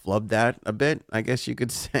flubbed that a bit, I guess you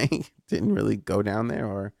could say. Didn't really go down there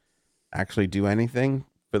or actually do anything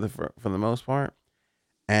for the most part.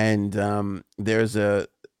 And there's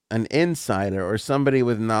an insider or somebody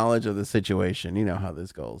with knowledge of the situation. You know how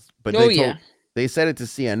this goes. But they said it to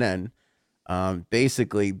CNN.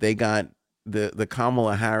 Basically, they got the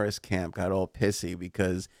Kamala Harris camp got all pissy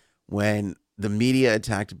because when the media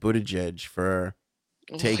attacked Buttigieg for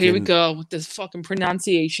taking... Here we go with this fucking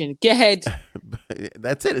pronunciation. Go ahead.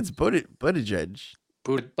 That's it. It's Buttigieg. Buttigieg.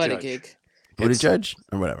 Buttigieg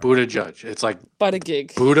or whatever. Buttigieg. It's like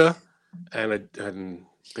Buttigieg. Buddha and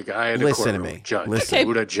the guy in the Listen to courtroom, me. Judge. Listen. Okay,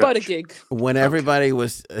 Buttigieg. Buttigieg. When everybody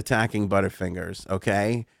was attacking Butterfingers,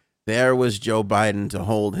 okay, there was Joe Biden to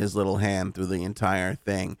hold his little hand through the entire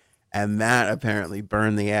thing. And that apparently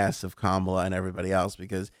burned the ass of Kamala and everybody else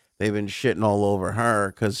because they've been shitting all over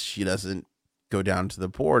her because she doesn't go down to the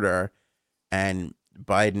border. And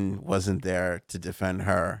Biden wasn't there to defend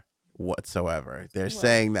her whatsoever. They're Right.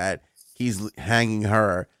 saying that he's hanging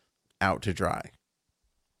her out to dry,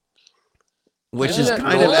 which Isn't is that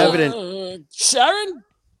kind of normal? evident. Sharon.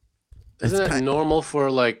 It's Isn't that kind- normal for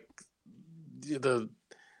like the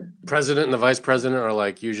president and the vice president are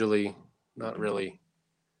like usually not really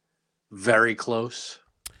very close?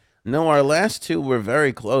 No, our last two were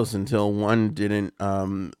very close until one didn't.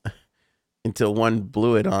 Until one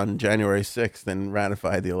blew it on January 6th and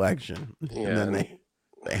ratified the election, Yeah, and then and-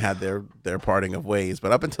 they had their parting of ways.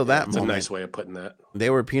 But up until that That's a moment, nice way of putting that. they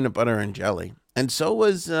were peanut butter and jelly, and so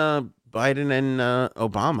was Biden and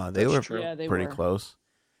Obama. They That's were true. Yeah, they pretty were. close,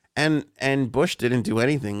 and Bush didn't do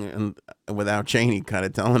anything without Cheney kind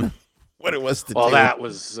of telling him what it was to Well, do. that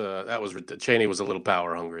was Cheney was a little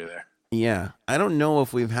power hungry there. Yeah, I don't know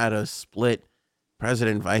if we've had a split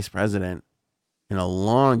president vice president in a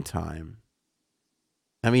long time.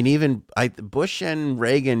 I mean, even Bush and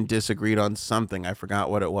Reagan disagreed on something. I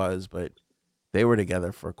forgot what it was, but they were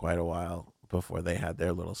together for quite a while before they had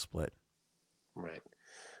their little split. Right.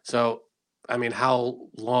 So, I mean, how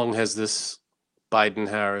long has this Biden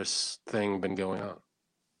Harris thing been going on?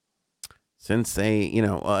 Since they,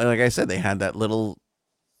 like I said, they had that little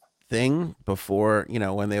thing before,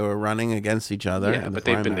 when they were running against each other. Yeah, in the but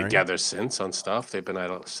they've been primary. together since on stuff. They've been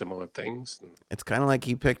at similar things. It's kind of like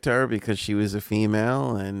he picked her because she was a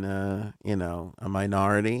female and, a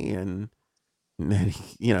minority. And then,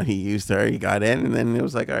 he used her, he got in, and then it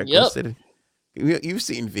was like, all right, go Yep. sit. You've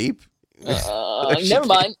seen Veep. She Never can't-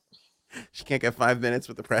 mind. She can't get 5 minutes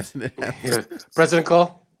with the president. President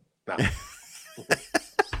call? No.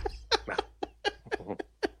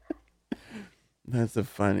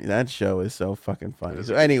 That show is so fucking funny.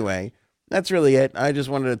 So anyway, that's really it. I just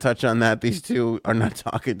wanted to touch on that. These two are not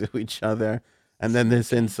talking to each other. And then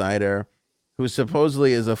this insider, who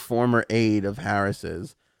supposedly is a former aide of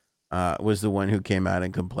Harris's, was the one who came out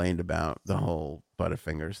and complained about the whole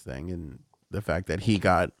Butterfingers thing and the fact that he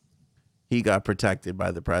got protected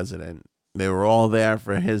by the president. They were all there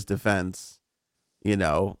for his defense,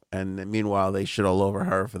 and meanwhile they shit all over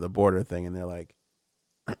her for the border thing, and they're like,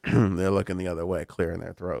 they're looking the other way, clearing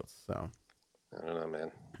their throats. So, I don't know,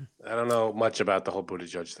 man. I don't know much about the whole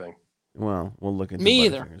Buttigieg thing. well, we'll look into Me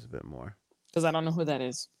either. Butterfingers a bit more. Because I don't know who that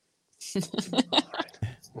is.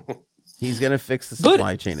 He's gonna fix the But-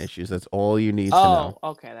 supply chain issues. That's all you need to Oh, know.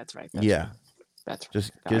 okay, that's right. That's Yeah, right. That's right.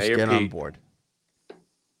 just Mayor get on Pete. board.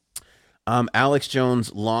 Alex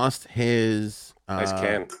Jones lost his Nice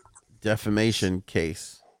can. defamation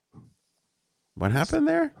case. What happened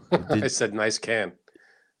there? I said nice can.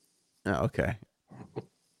 Oh, okay.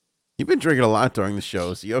 You've been drinking a lot during the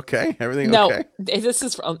shows. You okay? Everything No, okay? this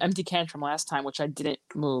is an empty can from last time, which I didn't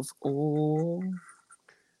move. Oh,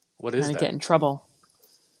 What I'm is gonna that? get in trouble.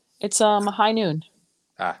 It's high noon.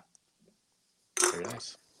 Ah, very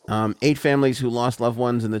nice. 8 families who lost loved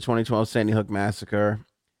ones in the 2012 Sandy Hook massacre,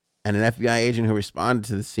 and an FBI agent who responded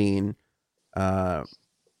to the scene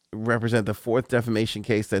represent the 4th defamation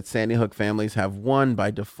case that Sandy Hook families have won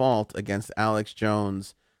by default against Alex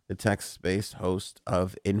Jones, the Texas-based host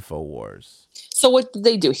of InfoWars. So what did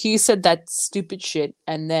they do? He said that stupid shit,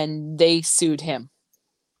 and then they sued him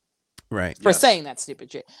Right. for Yes. saying that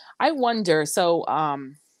stupid shit. I wonder. So,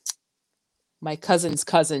 my cousin's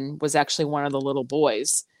cousin was actually one of the little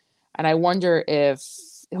boys, and I wonder if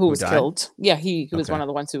who was died? killed. Yeah, he was Okay. one of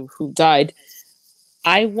the ones who died.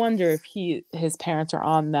 I wonder if his parents are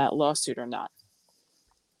on that lawsuit or not.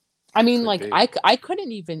 I mean, Could like be. I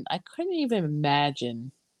couldn't even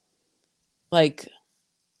imagine, like,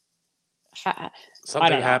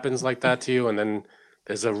 Something know. happens like that to you, and then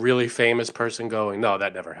there's a really famous person going, "No,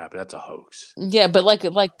 that never happened. That's a hoax." yeah, but like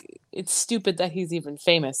it's stupid that he's even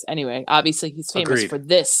famous. Anyway, obviously he's famous Agreed. for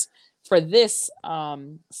this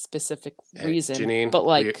specific Hey, reason. Janine, but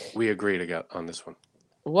like, we agree to get on this one.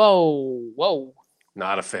 whoa.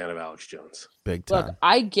 Not a fan of Alex Jones. Big time. Look,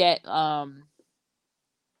 I get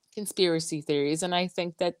conspiracy theories, and I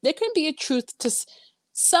think that there can be a truth to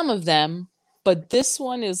some of them, but this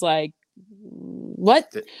one is like, what?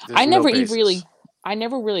 There's I no never basis. I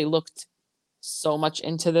never really looked so much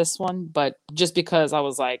into this one, but just because I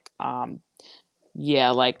was like,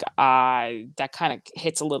 yeah, like that kind of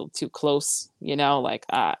hits a little too close, like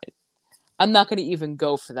I'm not going to even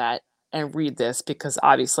go for that and read this because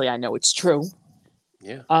obviously I know it's true.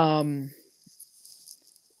 Yeah. And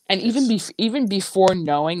even before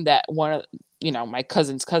knowing that one of my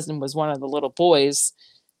cousin's cousin was one of the little boys,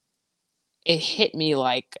 it hit me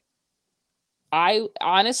like I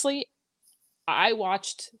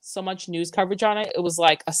watched so much news coverage on it. It was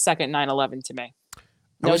like a second 9/11 to me.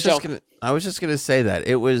 No joke. I was just gonna say that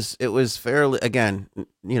it was fairly, again,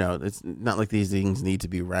 it's not like these things need to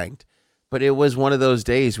be ranked, but it was one of those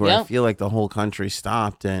days where I Yep. feel like the whole country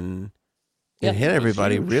stopped and it Yep. hit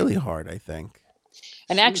everybody huge. really hard, I think.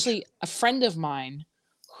 And Huge. actually, a friend of mine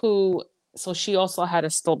so she also had a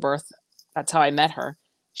stillbirth. That's how I met her.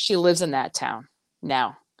 She lives in that town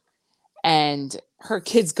now. And her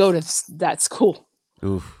kids go to that school.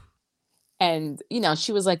 Oof. And,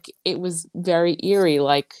 she was like, it was very eerie.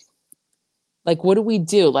 Like, what do we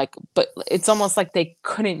do? Like, but it's almost like they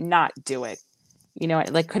couldn't not do it.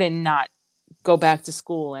 Like couldn't not go back to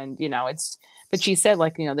school. And, but she said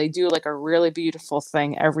like, they do like a really beautiful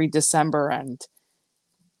thing every December. And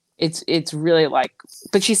it's really like,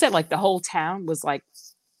 but she said like the whole town was like,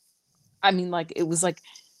 I mean, like, it was like,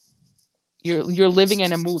 you're living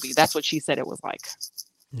in a movie. That's what she said it was like.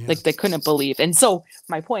 Yeah. Like they couldn't believe. And so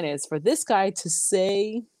my point is for this guy to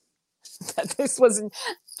say that this wasn't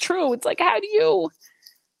true, it's like, how do you,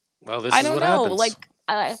 Well, this I is don't what know.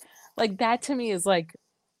 happens. Like that to me is like,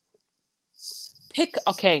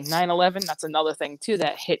 okay, 9/11, that's another thing too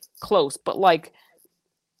that hit close, but like,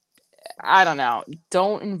 I don't know,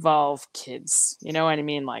 don't involve kids. You know what I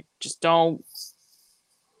mean? Like, just don't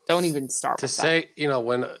even start To with say,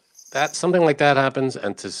 when that something like that happens,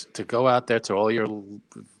 and to go out there to all your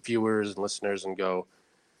viewers and listeners and go,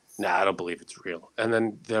 nah, I don't believe it's real. And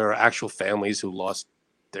then there are actual families who lost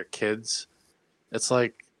their kids. It's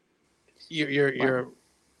like you're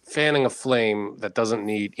fanning a flame that doesn't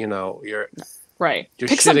need, you're right. you're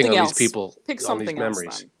Pick shitting something on else. these people, Pick on these something else,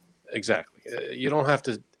 memories. then. Exactly. You don't have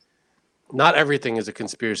to. Not everything is a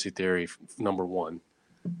conspiracy theory. Number one,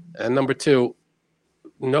 and number two,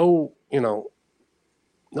 know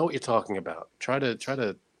what you're talking about. Try to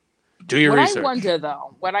do your research.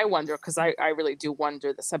 What I wonder, because I really do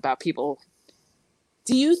wonder this about people.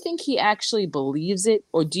 Do you think he actually believes it,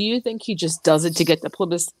 or do you think he just does it to get the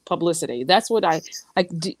publicity? That's what I like.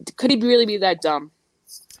 Could he really be that dumb?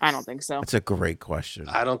 I don't think so. That's a great question.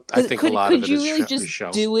 I think a lot of it is really just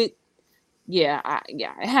show. do it? Yeah,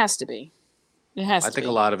 it has to be. It has. I think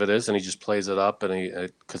a lot of it is, and he just plays it up, and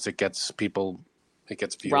because it gets people, it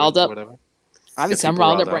gets viewers riled up. or whatever. Obviously, I'm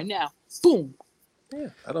riled up right now. Boom. Yeah,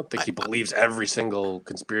 I don't think he believes every single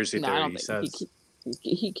conspiracy theory I don't he think says.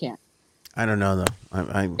 he can't. I don't know though.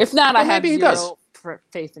 If not, I have maybe he zero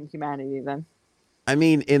faith in humanity. Then. I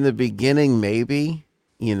mean, in the beginning, maybe,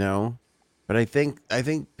 but I think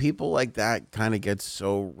people like that kind of get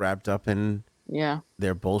so wrapped up in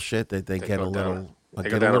their bullshit that they get a little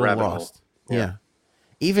lost. Yeah.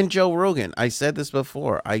 Even Joe Rogan, I said this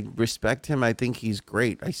before. I respect him. I think he's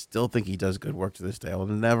great. I still think he does good work to this day. I will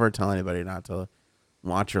never tell anybody not to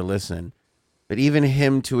watch or listen. But even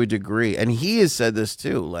him to a degree, and he has said this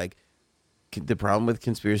too, like, the problem with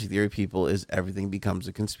conspiracy theory people is everything becomes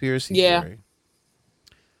a conspiracy theory.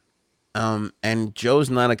 And Joe's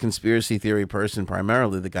not a conspiracy theory person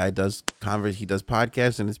primarily. The guy does he does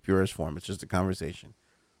podcasts in its purest form. It's just a conversation.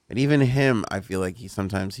 But even him, I feel like he's a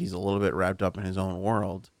little bit wrapped up in his own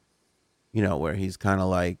world, where he's kind of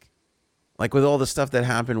like with all the stuff that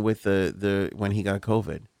happened with the when he got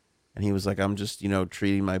COVID, and he was like, I'm just,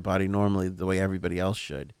 treating my body normally the way everybody else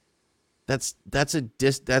should. That's a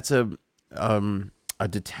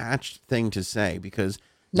detached thing to say, because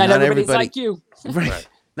not everybody's like you. Right.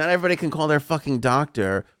 Not everybody can call their fucking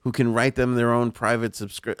doctor who can write them their own private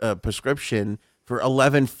prescription for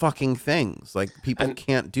 11 fucking things. Like, people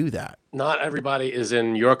can't do that. Not everybody is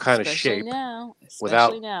in your kind of shape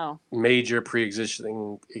without major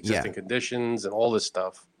pre-existing conditions and all this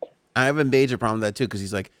stuff. I have a major problem with that too, because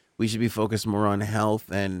he's like, we should be focused more on health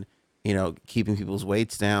and, keeping people's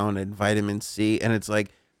weights down and vitamin C. And it's like,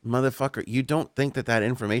 motherfucker, you don't think that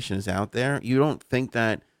information is out there? You don't think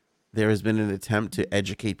that there has been an attempt to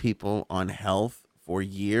educate people on health for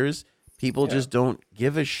years? People just don't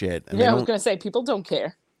give a shit. And I was going to say, people don't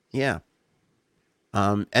care. Yeah.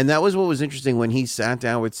 And that was what was interesting when he sat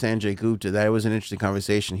down with Sanjay Gupta. That was an interesting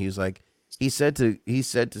conversation. He was like, he said to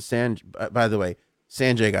Sanjay, by the way,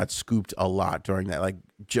 Sanjay got scooped a lot during that. Like,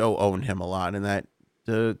 Joe owned him a lot in that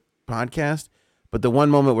podcast. But the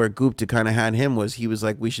one moment where Gupta kind of had him was, he was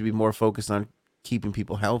like, we should be more focused on keeping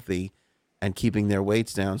people healthy and keeping their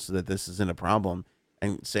weights down so that this isn't a problem.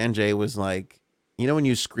 And Sanjay was like, when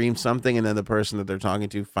you scream something and then the person that they're talking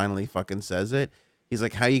to finally fucking says it, he's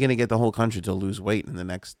like, how are you going to get the whole country to lose weight in the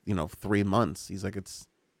next, 3 months? He's like, it's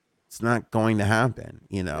not going to happen,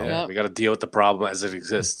 Yeah, we got to deal with the problem as it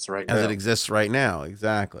exists right now. As it exists right now,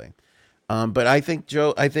 exactly. But I think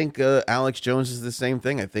Alex Jones is the same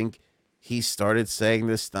thing. I think he started saying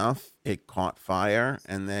this stuff, it caught fire,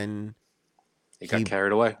 and then he got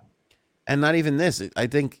carried away. And not even this. I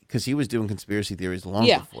think because he was doing conspiracy theories long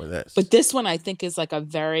Yeah, before this. but this one I think is like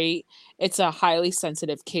it's a highly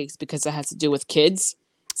sensitive case because it has to do with kids.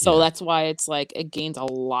 So Yeah. that's why it's like it gained a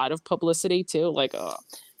lot of publicity too. Like,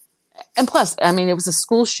 and plus, I mean, it was a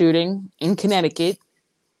school shooting in Connecticut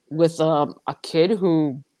with a kid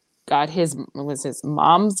who got his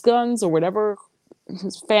mom's guns or whatever,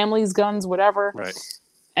 his family's guns, whatever. Right.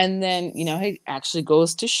 And then he actually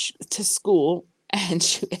goes to school and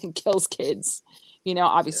kills kids.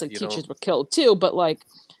 Obviously teachers were killed too, but like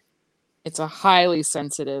it's a highly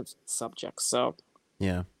sensitive subject. So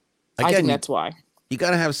yeah, I think that's why. You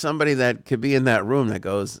got to have somebody that could be in that room that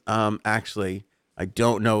goes, actually, I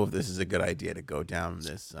don't know if this is a good idea to go down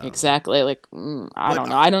this. Exactly. Like, I don't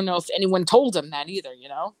know. I don't know if anyone told him that either,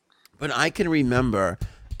 But I can remember,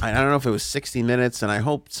 I don't know if it was 60 Minutes, and I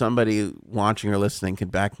hope somebody watching or listening can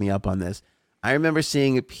back me up on this. I remember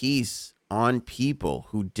seeing a piece on people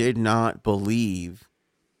who did not believe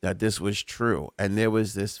that this was true. And there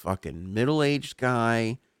was this fucking middle-aged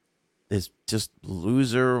guy, this just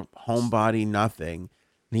loser, homebody, nothing.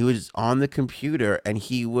 And he was on the computer and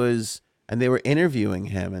they were interviewing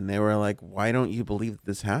him and they were like, why don't you believe that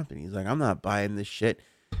this happened? He's like, I'm not buying this shit.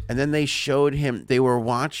 And then they showed him, they were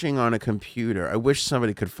watching on a computer. I wish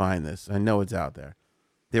somebody could find this. I know it's out there.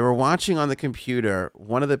 They were watching on the computer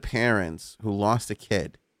one of the parents who lost a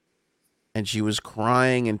kid. And she was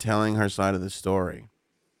crying and telling her side of the story.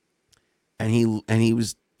 And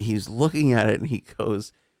he's looking at it and he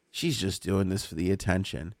goes, she's just doing this for the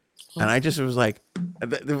attention. And I just was like,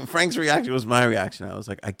 Frank's reaction was my reaction. I was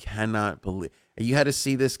like, I cannot believe. You had to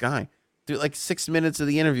see this guy. Dude, like 6 minutes of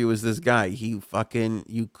the interview was this guy. You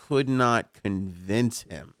could not convince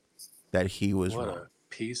him that he was wrong. A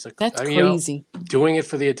piece of... That's crazy. Doing it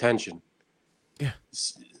for the attention. Yeah.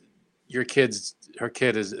 Her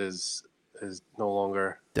kid is no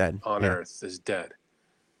longer Dead. On Earth, is dead.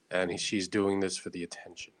 And she's doing this for the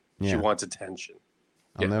attention. Yeah. She wants attention.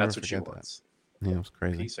 That's what she wants. Yeah, it was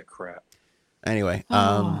crazy. Piece of crap. Anyway,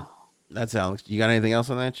 that's Alex. You got anything else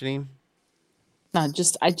on that, Janine? No,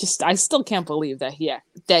 I still can't believe that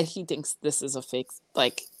he thinks this is a fake,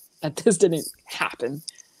 like that this didn't happen.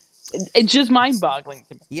 It's just mind-boggling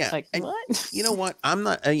to me. Yeah, like what? You know what? I'm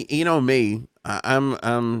not. You know me. I'm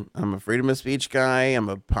a freedom of speech guy. I'm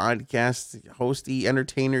a podcast hosty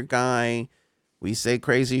entertainer guy. We say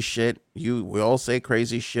crazy shit. We all say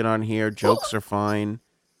crazy shit on here. Jokes are fine,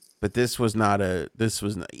 but this was not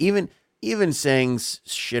even saying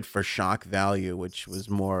shit for shock value, which was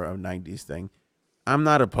more a 90s thing. I'm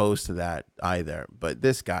not opposed to that either, but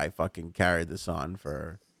this guy fucking carried this on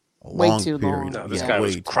for a long period. No, this guy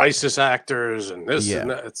was crisis actors and this and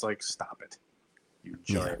that. It's like, stop it, you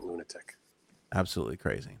giant lunatic. Absolutely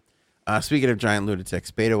crazy. Speaking of giant lunatics,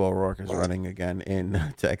 Beto O'Rourke is running again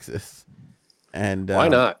in Texas. And why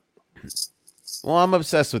not? Well, I'm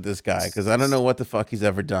obsessed with this guy because I don't know what the fuck he's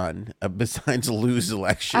ever done besides lose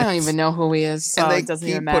elections. I don't even know who he is, so and they it doesn't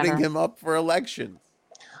keep even matter. putting him up for elections.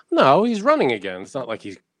 No, he's running again. It's not like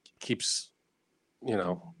he keeps,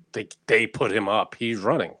 they put him up. He's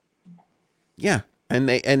running. Yeah,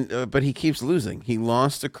 but he keeps losing. He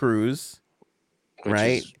lost to Cruz, which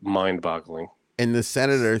is mind-boggling. In the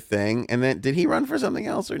senator thing, and then did he run for something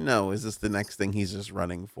else or no? Is this the next thing he's just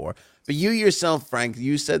running for? But you yourself, Frank,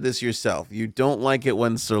 you said this yourself. You don't like it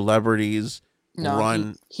when celebrities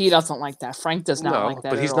run. He doesn't like that. Frank does not like that.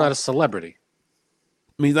 But he's not a celebrity.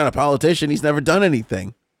 I mean, he's not a politician. He's never done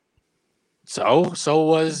anything. So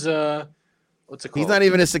was what's it called? He's not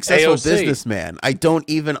even a successful AOC. businessman. I don't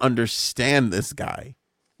even understand this guy.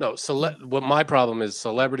 No, what my problem is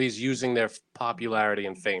celebrities using their popularity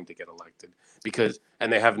and fame to get elected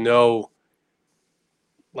and they have no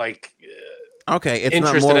okay, it's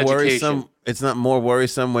not more worrisome. It's not more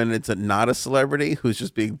worrisome when it's not a celebrity who's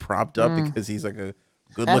just being propped up because he's like a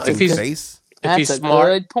good-looking face. That's he's a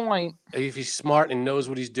smart, good point. If he's smart and knows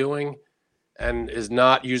what he's doing and is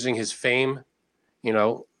not using his fame,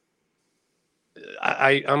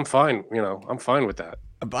 I'm fine. I'm fine with that.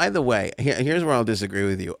 By the way, here's where I'll disagree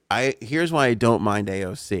with you. Here's why I don't mind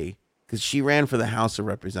AOC, because she ran for the House of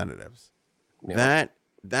Representatives. Yeah.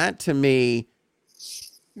 That to me,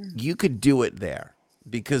 you could do it there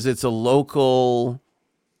because it's a local,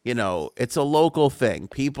 it's a local thing.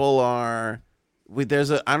 People are. I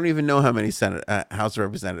don't even know how many House of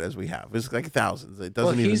Representatives we have. It's like thousands. It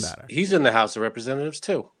doesn't even matter. He's in the House of Representatives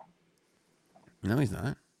too. No, he's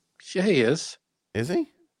not. Yeah, he is. Is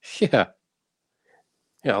he? Yeah.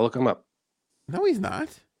 Yeah, I'll look him up. No, he's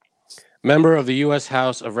not. Member of the U.S.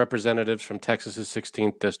 House of Representatives from Texas's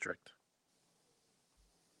 16th District.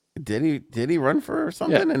 Did he run for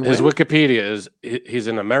something? Yeah, And his win? Wikipedia is he's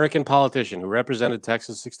an American politician who represented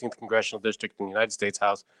Texas 16th congressional district in the United States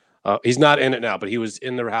House. He's not in it now, but he was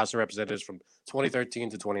in the House of Representatives from 2013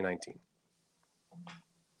 to 2019.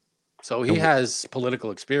 So he has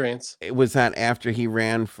political experience. Was that after he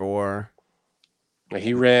ran for?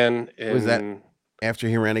 He ran in Was that after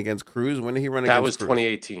he ran against Cruz? When did he run that against was Cruz?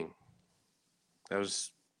 2018. That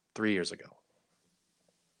was 3 years ago.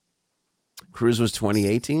 Cruz was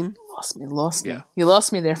 2018. Lost me. Yeah. You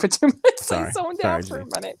lost me there for 2 minutes. Sorry. Like someone down Sorry, for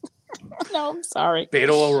a minute. No, I'm sorry. Beto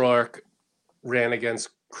O'Rourke ran against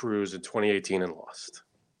Cruz in 2018 and lost.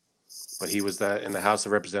 But he was in the House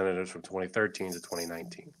of Representatives from 2013 to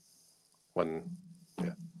 2019.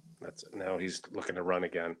 That's it. Now he's looking to run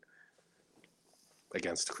again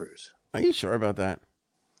against Cruz. Are you sure about that?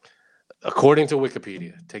 According to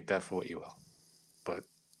Wikipedia, take that for what you will. But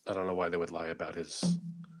I don't know why they would lie about his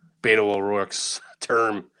Beto O'Rourke's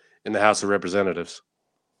term in the House of Representatives.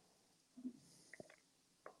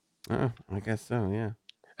 Oh, I guess so. Yeah.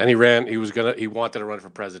 And he wanted to run for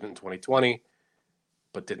president in 2020,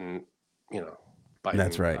 but didn't, Biden,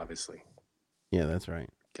 That's right. obviously Yeah, that's right.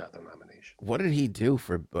 got the nomination. What did he do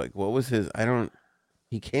for what was his?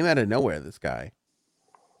 He came out of nowhere. This guy.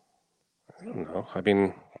 I don't know. I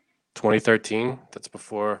mean, 2013. That's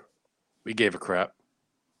before we gave a crap.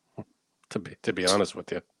 To be honest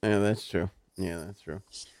with you. Yeah, that's true. Yeah, that's true.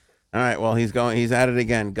 All right. Well, he's at it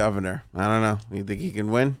again, governor. I don't know. You think he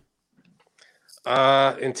can win?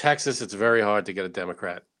 In Texas, it's very hard to get a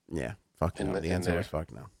Democrat. Yeah. Fuck no. The answer was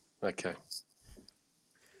fuck no. Okay.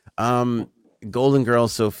 Golden Girl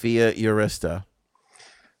Sophia Urista.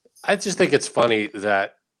 I just think it's funny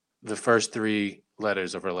that the first 3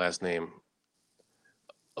 letters of her last name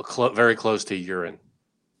are very close to urine.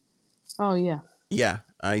 Oh yeah. Yeah,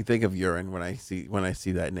 I think of urine when I see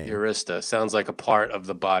that name. Urista sounds like a part of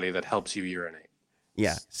the body that helps you urinate.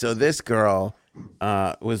 Yeah. So this girl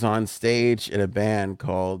was on stage in a band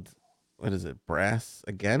called, what is it, Brass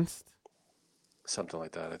Against? Something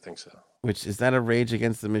like that. I think so. Which is that a Rage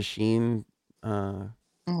Against the Machine? Oh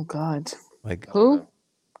God. Like Who?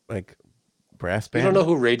 Like brass You band? don't know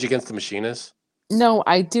who Rage Against the Machine is? No,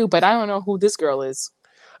 I do, but I don't know who this girl is.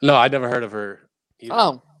 No, I never heard of her either.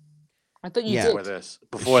 Oh, I thought you Yeah. did.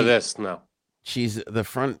 Before this, no. She's the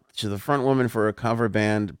front woman for a cover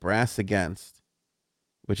band, Brass Against,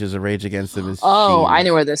 which is a Rage Against the Machine. Oh, I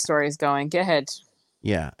know where this story is going. Go ahead.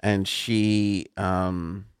 Yeah, and she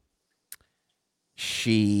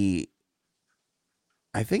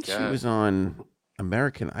I think she was on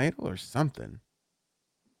American Idol or something.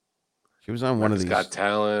 She was on one of these. Got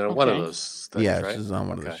Talent, or one of those things, Yeah, right? she was on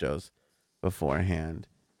one of the shows beforehand.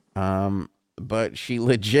 But she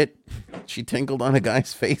tinkled on a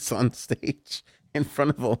guy's face on stage in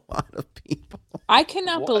front of a lot of people. I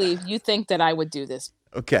cannot believe you think that I would do this.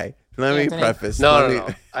 Okay, let me Anthony. preface.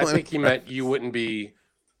 No. I think he meant you wouldn't be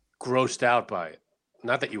grossed out by it.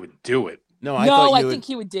 Not that you would do it. No, I think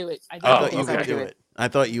he would do it. I thought think you would do it. I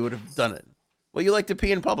thought you would have done it. Well, you like to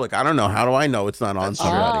pee in public. I don't know. How do I know it's not on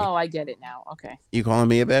somebody? Oh, I get it now. Okay. You calling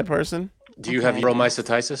me a bad person? Do you have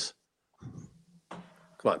uromycetitis?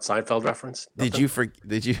 Come on, Seinfeld reference. Did you?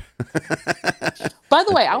 By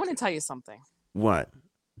the way, I want to tell you something. What?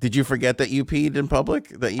 Did you forget that you peed in public?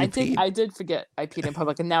 That you peed? I did forget I peed in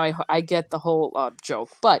public, and now I get the whole joke.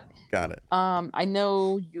 But got it. I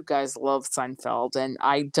know you guys love Seinfeld, and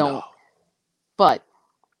I don't. No. But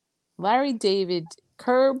Larry David,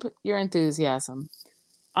 curb your enthusiasm.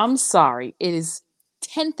 I'm sorry, it is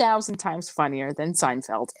 10,000 times funnier than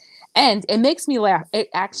Seinfeld, and it makes me laugh. It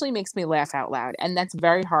actually makes me laugh out loud, and that's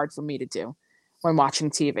very hard for me to do when watching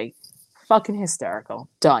TV. Fucking hysterical.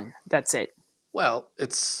 Done. That's it. Well,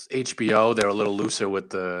 it's HBO. They're a little looser with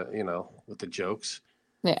the jokes,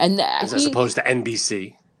 Yeah, and as opposed to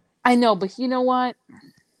NBC. I know, but you know what,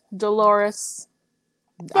 Dolores.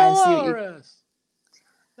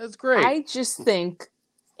 That's great. I just think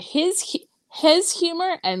his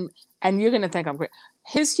humor and you're gonna think I'm great.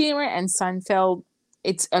 His humor and Seinfeld,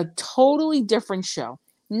 it's a totally different show.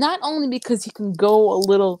 Not only because he can go a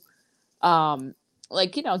little,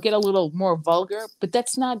 get a little more vulgar, but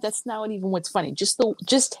that's not even what's funny. Just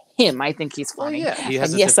him, I think he's funny. Well, yeah, he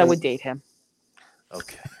has. And yes, I would date him.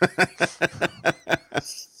 Okay.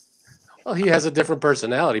 Well, he has a different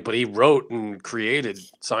personality, but he wrote and created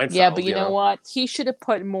Seinfeld. Yeah, but you know what? He should have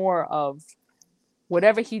put more of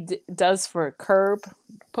whatever he does for Curb.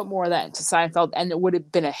 Put more of that into Seinfeld, and it would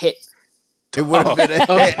have been a hit. It would have been a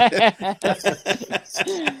hit.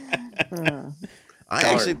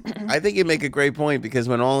 I think you make a great point, because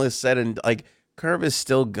when all is said and Curb is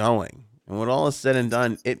still going, and when all is said and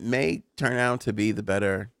done, it may turn out to be the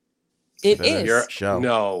better It for the is. You're show.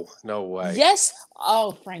 no way. Yes.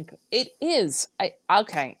 Oh, Frank, it is.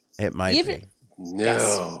 Okay. It might Even- be.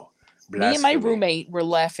 No. Me and my Blasphemy. roommate were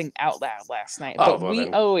laughing out loud last night, Oh, but well we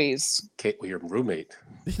then. always, Kate, well, your roommate.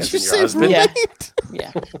 Did As you in your say husband? roommate?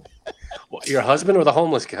 yeah. What, your husband or the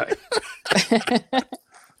homeless guy?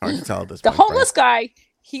 Hard to tell at this The point, Frank. homeless guy,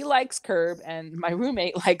 he likes Curb, and my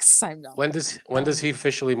roommate likes Simon. When does he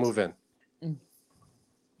officially move in?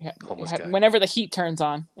 Homeless guy. Whenever the heat turns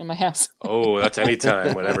on in my house. Oh, that's any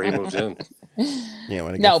time. Whenever he moves in. Yeah,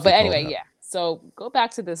 when it No, gets too but cold anyway, out. yeah. So go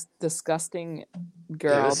back to this disgusting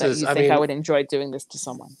girl this that is- you I think I mean- would enjoy doing this to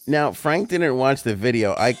someone. Now, Frank didn't watch the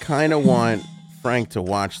video. I kind of want Frank to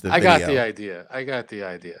watch the I video. got the idea. I I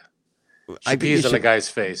She think you pees on the should- guy's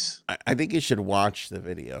face. I think you should watch the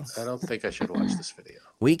video. I don't think I should watch this video.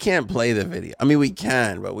 We can't play the video. I mean, we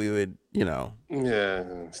can, but we would, Yeah.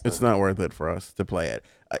 it's not worth it for us to play it.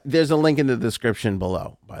 There's a link in the description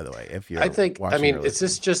below, by the way, if you're I think. I watching mean, or is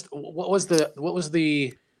this just what was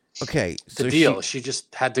the okay, so deal? She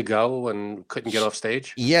just had to go and couldn't get off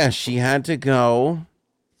stage. Yeah, she had to go.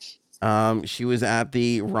 She was at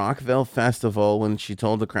the Rockville Festival when she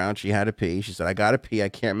told the crowd she had to pee. She said, I gotta pee. I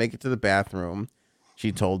can't make it to the bathroom.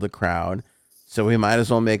 She told the crowd. So we might as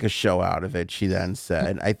well make a show out of it, she then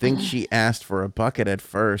said. I think she asked for a bucket at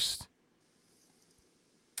first.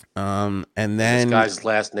 And This then guy's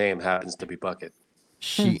last name happens to be Bucket.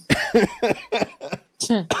 she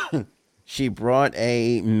she brought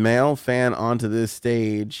a male fan onto this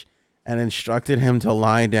stage and instructed him to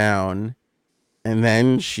lie down. And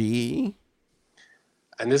then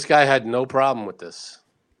And this guy had no problem with this.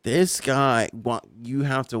 this guy, you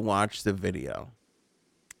have to watch the video.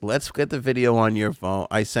 Let's get the video on your phone.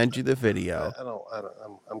 I sent you the video. I don't.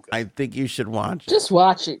 I'm good. I think you should watch it. Just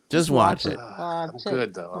watch it. Just watch it. I'm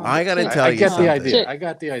good though. I gotta tell I you get something. the idea. I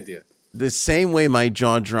got the idea. The same way my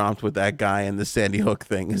jaw dropped with that guy and the Sandy Hook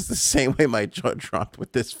thing is the same way my jaw dropped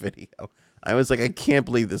with this video. I was like, I can't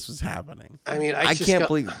believe this was happening. I mean, I can't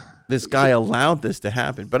believe this guy allowed this to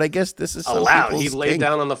happen. But I guess this is some allowed. He people's laid kink.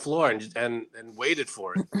 down on the floor and waited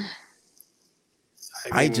for it.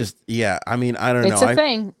 I mean, I don't It's know. a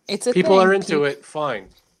thing. It's a People thing. are into it. Fine,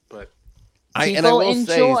 but People will enjoy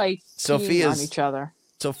say, peeing on Sophia's each other.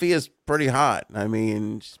 Sophia's pretty hot. I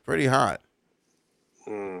mean, she's pretty hot.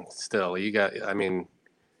 still, you got. I mean,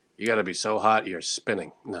 you got to be so hot you're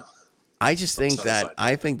spinning. No. I just think so that fun.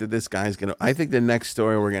 I think that this guy's gonna. I think the next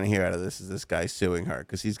story we're gonna hear out of this is this guy suing her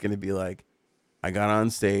because he's gonna be like, I got on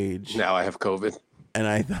stage Now I have COVID. and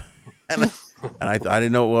I thought and I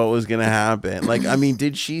didn't know what was gonna happen. Like, I mean,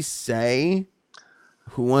 did she say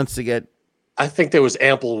who wants to get? I think there was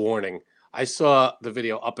ample warning. I saw the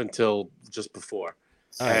video up until just before,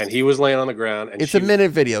 All right. and he was laying on the ground. And It's she, a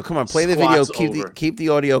minute video. Come on, play the video. squats over. Keep the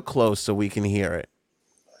audio close so we can hear it.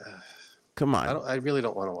 Come on. I really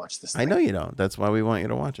don't want to watch this. I know you don't. That's why we want you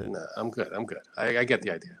to watch it. No, I'm good. I get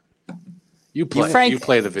the idea. You play. Frank, you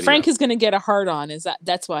play the video. Frank is going to get a hard on.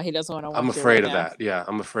 That's why he doesn't want to watch I'm it afraid right of now. that. Yeah,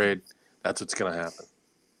 I'm afraid that's what's gonna happen.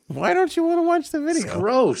 Why don't you want to watch the It's video?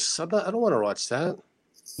 gross. I don't want to watch that.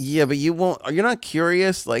 Yeah, but you won't. You're not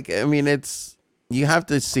curious. Like, I mean, you have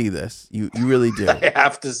to see this. You really do. I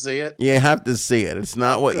have to see it. You have to see it. It's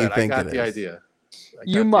not what you Good, think I got it the is. idea. I got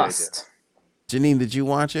You the idea. must. Janine, did you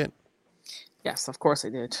watch it? Yes, of course I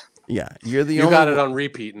did. Yeah, you're the You only. got it on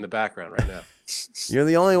repeat in the background right now. You're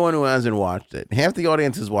the only one who hasn't watched it. Half the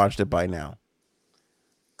audience has watched it by now.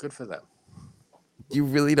 Good for them. You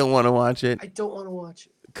really don't want to watch it? I don't want to watch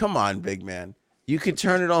it. Come on, big man. You can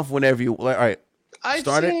turn it off whenever you. All right, I've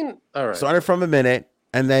Start it. seen. All right. start it from a minute,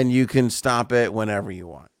 and then you can stop it whenever you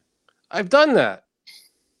want. I've done that.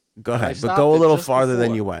 Go I ahead, but stopped go a it little just farther than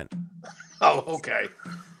before. you went. Oh, okay.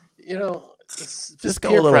 You know, it's Just go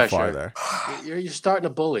peer a little pressure. farther. You're starting to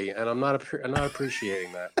bully, and I'm not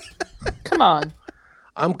appreciating that. Come on.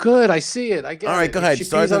 I'm good. I see it. I get All right, it. go If ahead. She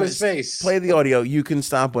Start pees on the- his face. Play the audio. You can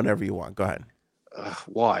stop whenever you want. Go ahead.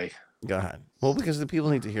 Why? Go ahead. Well, because the people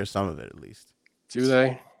need to hear some of it at least. Do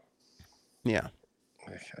they? Yeah.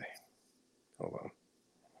 Okay. Hold on.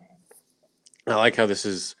 I like how this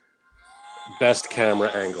is best camera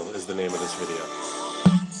angle is the name of this video.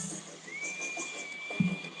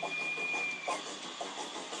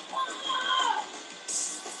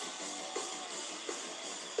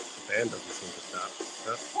 The band doesn't seem to stop.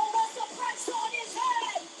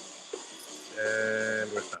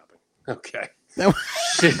 And we're stopping. Okay.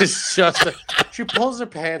 She pulls her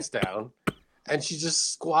pants down and she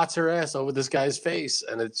just squats her ass over this guy's face,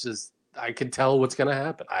 and it's just I can tell what's gonna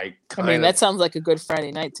happen. I mean, that sounds like a good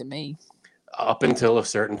Friday night to me. up until a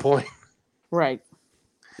certain point. Right.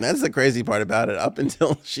 That's the crazy part about it. Up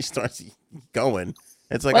until she starts going,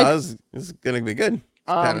 It's like, Like- oh, this is gonna be good.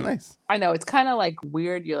 Kind of nice. I know it's kind of like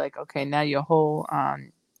weird. You're like, okay, now your whole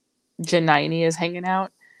Janine is hanging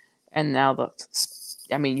out, and now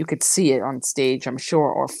I mean, you could see it on stage, I'm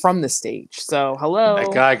sure, or from the stage. So hello,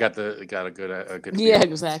 That guy got a good yeah, feel.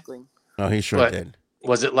 exactly. Oh, he sure But- did.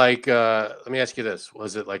 Was it like let me ask you this.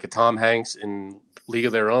 Was it like a Tom Hanks in League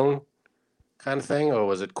of Their Own kind of thing, or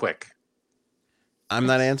was it quick? I'm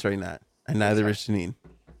not answering that, and neither Okay. is Janine.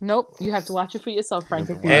 Nope, you have to watch it for yourself, Frank.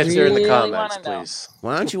 If you Answer in the really comments, wanna know. please.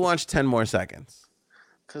 Why don't you watch 10 more seconds?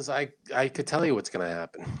 Because I could tell you what's gonna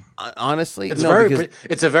happen. Honestly, It's no, because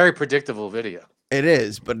it's a very predictable video. it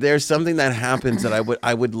is. But there's something that happens that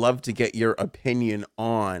I would love to get your opinion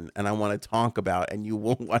on, and I want to talk about, and you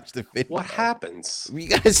won't watch the video. What happens? You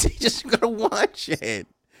guys just gotta watch it.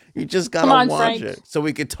 You just gotta Come on, watch Frank. it, so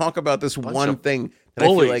we could talk about this Bunch one of thing that I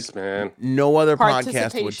feel Bullies, like man. no other podcast would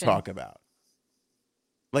Participation. talk about.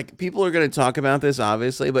 Like, people are going to talk about this,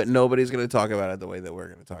 obviously, but nobody's going to talk about it the way that we're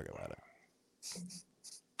going to talk about it.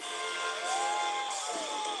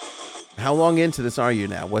 How long into this are you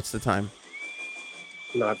now? What's the time?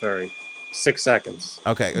 Not very. 6 seconds.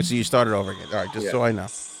 Okay, so you started over again. All right, just Yeah. so I know.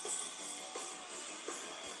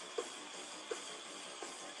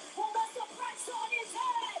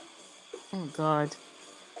 Oh God.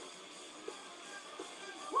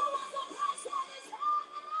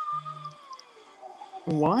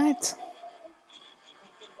 What?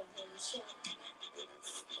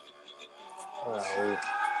 Oh.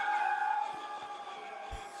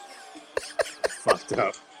 Fucked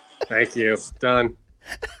up. Thank you. Done.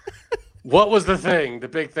 What was the thing? The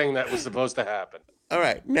big thing that was supposed to happen? All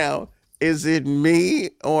right, now, is it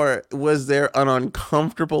me, or was there an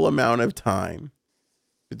uncomfortable amount of time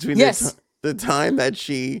between Yes. the time that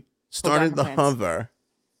she started the her pants. hover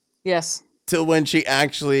Yes. till when she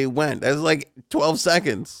actually went? That's like 12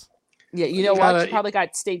 seconds. Yeah. You know You what? gotta- She probably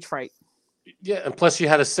got stage fright. Yeah, and plus you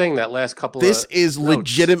had to sing that last couple This of is notes.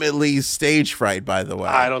 legitimately stage fright, by the way.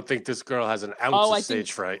 I don't think this girl has an ounce Oh, of I stage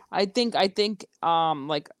think- fright. I think,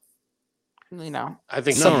 like, you know, I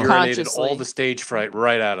think No. she urinated all Subconsciously. the stage fright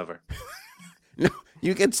right out of her.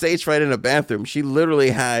 You get stage fright in a bathroom. She literally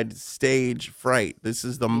had stage fright. This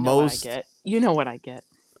is the you know most. what I get. You know what I get.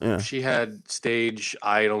 Yeah. She had stage,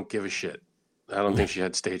 I don't give a shit. I don't think she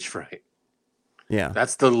had stage fright. Yeah.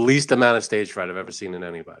 That's the least amount of stage fright I've ever seen in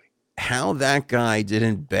anybody. How that guy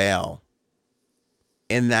didn't bail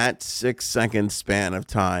in that 6 second span of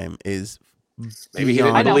time is Maybe he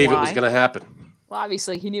beyond- I didn't know believe it was why. going to happen. Well,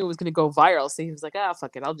 obviously he knew it was going to go viral, so he was like, "Ah,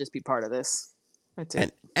 fuck it, I'll just be part of this." That's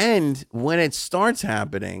it. And when it starts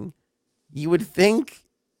happening, you would think,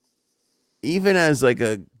 even as like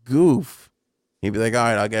a goof, he'd be like, all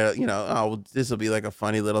right, I'll get, oh, this will be like a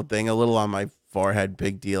funny little thing, a little on my forehead,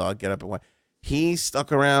 big deal. I'll get up and watch. He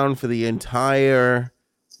stuck around for the entire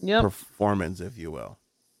Yep. performance, if you will.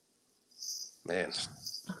 Man,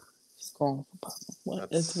 Cool. What?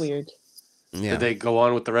 It's That's- weird. Yeah, did they go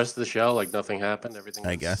on with the rest of the show? Like nothing happened? Everything I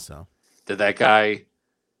was- guess so. Did that guy,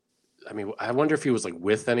 I mean, I wonder if he was like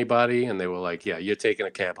with anybody and they were like, yeah, you're taking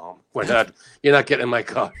a cab home. You're not getting in my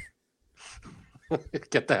car.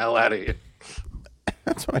 Get the hell out of here.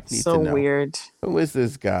 That's what I need So to know. weird. Who is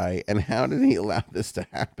this guy, and how did he allow this to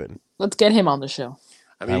happen? Let's get him on the show.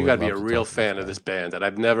 I mean, I you would got to be a love to real talk to this fan guy. of this band. And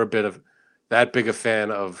I've never been that big a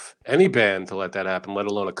fan of any band to let that happen, let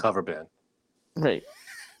alone a cover band. Right.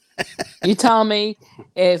 You tell me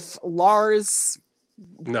if Lars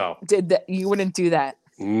No, did that, you wouldn't do that.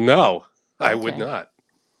 no, I would Okay. not.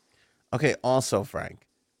 Okay, also, Frank,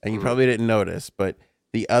 and you Mhm. probably didn't notice, but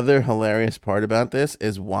the other hilarious part about this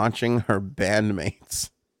is watching her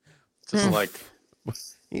bandmates. Just Hmm. like,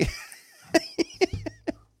 Yeah. Is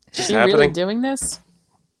just she really happening. doing this?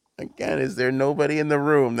 Again, is there nobody in the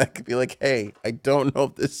room that could be like, hey, I don't know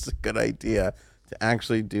if this is a good idea to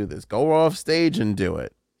actually do this. Go off stage and do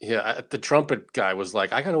it. Yeah, the trumpet guy was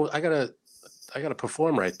like, I gotta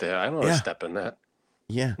perform right there. I don't want to Yeah. step in that.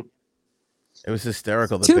 Yeah. It was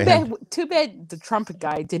hysterical. The Too band. bad. Too bad the trumpet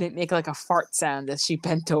guy didn't make like a fart sound as she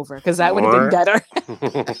bent over, because that would have been better,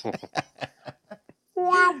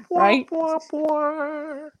 right?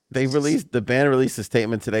 The band released a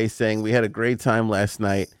statement today saying, we had a great time last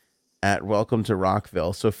night at Welcome to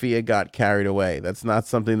Rockville. Sophia got carried away. That's not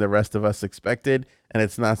something the rest of us expected, and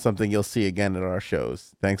it's not something you'll see again at our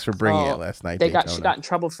shows. Thanks for bringing Oh, it last night. She Daytona. got in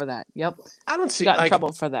trouble for that. Yep. I don't She see got in like,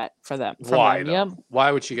 trouble for that. For them. why. Yep. Though?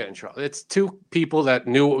 Why would she get in trouble? It's two people that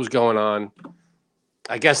knew what was going on.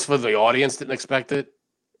 I guess for the audience didn't expect it.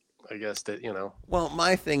 I guess that Well,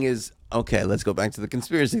 my thing is, okay, let's go back to the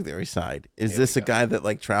conspiracy theory side. Is Here this we a go. guy that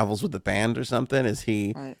like travels with the band or something? Is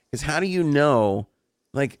he? Right. Because how do you know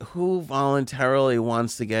Like, who voluntarily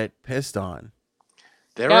wants to get pissed on?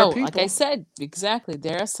 There No, are people. like I said, exactly.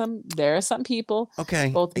 There are some people, Okay,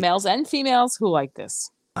 both males and females, who like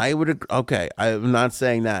this. I would agree. Okay, I'm not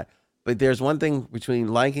saying that, but there's one thing between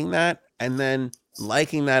liking that and then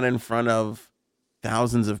liking that in front of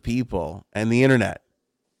thousands of people and the internet,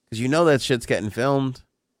 because you know that shit's getting filmed.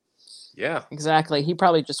 Yeah. Exactly. He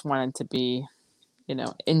probably just wanted to be,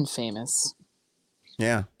 infamous.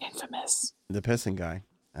 Yeah, Infamous. the pissing guy.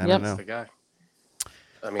 I Yep. don't That's know. the guy.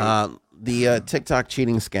 I mean, The TikTok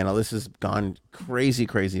cheating scandal. This has gone crazy,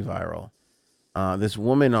 crazy viral. This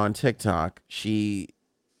woman on TikTok, she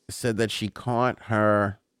said that she caught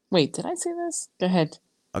her. Wait, did I see this? Go ahead.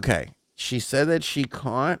 Okay, she said that she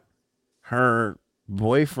caught her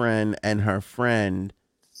boyfriend and her friend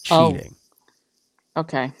Oh. cheating.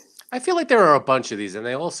 Okay. I feel like there are a bunch of these, and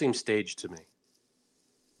they all seem staged to me.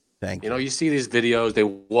 Thank You you. know, you see these videos, they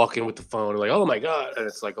walk in with the phone, like, oh my God. And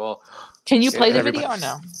it's like all. Can you Yeah, play the everybody- video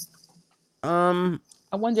or no?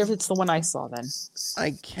 I wonder if it's the one I saw then.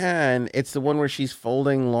 I can. It's the one where she's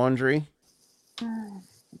folding laundry.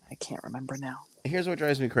 I can't remember now. Here's what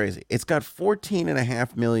drives me crazy. It's got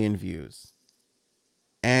 14.5 million views.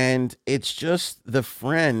 And it's just the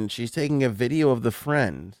friend. She's taking a video of the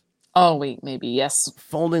friend Oh, wait, maybe. Yes.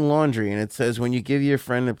 folding laundry. And it says, when you give your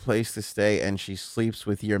friend a place to stay and she sleeps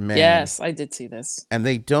with your man. Yes, I did see this. And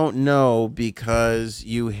they don't know because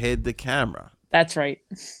you hid the camera. That's right.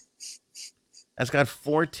 That's got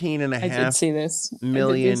 14 and a I did half see this.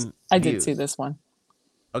 million I did views. see this one.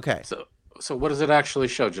 Okay. So what does it actually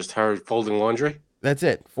show? Just her folding laundry? That's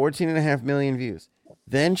it. 14.5 million views.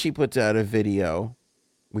 Then she puts out a video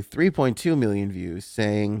with 3.2 million views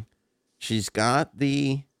saying she's got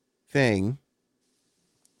the thing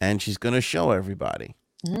and she's going to show everybody.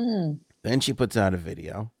 Then she puts out a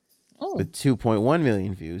video with 2.1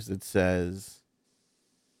 million views that says,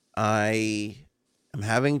 I am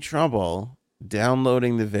having trouble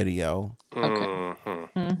downloading the video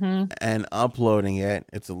and uploading it.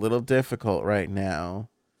 It's a little difficult right now.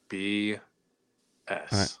 BS.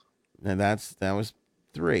 Right. And that was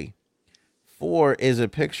 3. 4 is a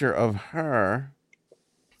picture of her.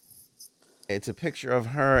 It's a picture of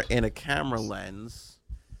her in a camera lens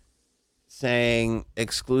saying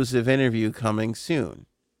exclusive interview coming soon.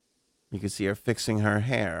 You can see her fixing her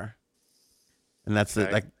hair. And that's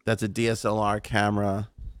Okay. that's a DSLR camera,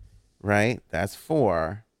 right? That's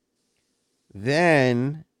 4.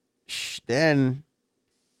 Then she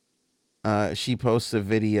posts a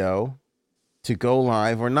video to go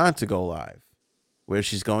live or not to go live, where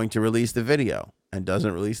she's going to release the video and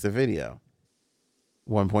doesn't release the video.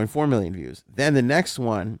 1.4 million views. Then the next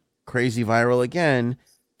one, crazy viral again,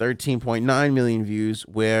 13.9 million views,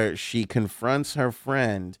 where she confronts her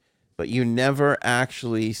friend, but you never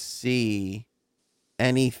actually see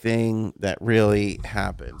anything that really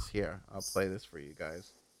happens. Here, I'll play this for you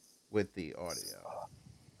guys with the audio. So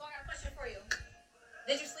I got a question for you.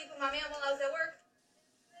 Did you sleep with my man while I was at work?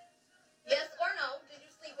 Yes or no? Did you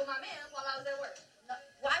sleep with my man while I was at work? No.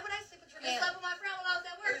 Why would I sleep with your man? You slept with my friend while I was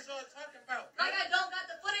at work. What is y'all talking about? Like I don't got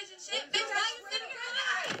the footage and shit. Bitch, why you sitting here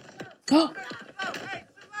lying? Hey,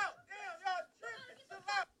 chill out. Damn, y'all tripping. Chill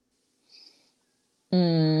out.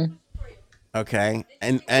 Okay,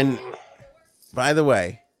 and by the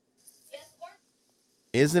way,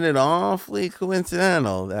 isn't it awfully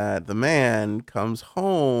coincidental that the man comes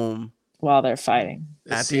home While they're fighting.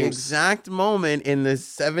 at the exact moment in the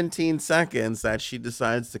 17 seconds that she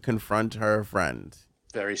decides to confront her friend?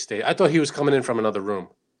 Very staged. I thought he was coming in from another room.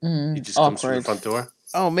 He just comes through the front door.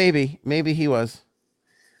 Oh, maybe he was.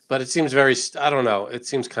 But it seems very, I don't know. It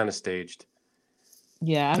seems kind of staged.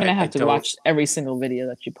 Yeah, I'm gonna have to watch every single video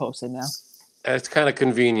that you posted now. And it's kind of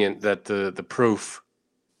convenient that the proof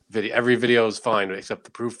video, every video is fine except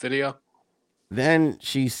the proof video. Then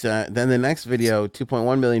she said, then the next video,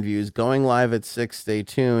 2.1 million views, going live at 6. Stay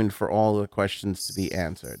tuned for all the questions to be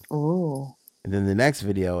answered. Ooh. And then the next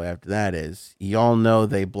video after that is, y'all know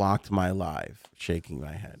they blocked my live, shaking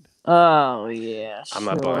my head. Oh yeah. I'm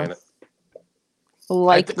not buying it.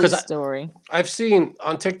 Likely story. I've seen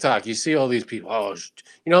on TikTok, you see all these people. Oh,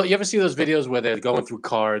 you ever see those videos where they're going through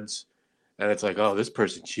cards, and it's like, oh, this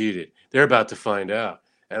person cheated. They're about to find out,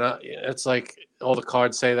 and it's like all the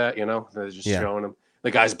cards say that. They're just showing them.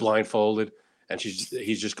 The guy's blindfolded, and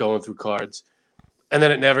he's just going through cards, and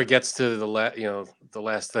then it never gets to the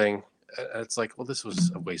last thing. It's like, well, this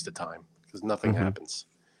was a waste of time because nothing happens.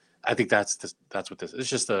 I think that's what this is. It's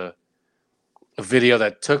just a video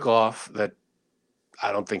that took off that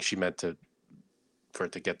I don't think she meant for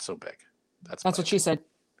it to get so big. That's what she said.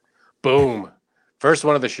 Boom. First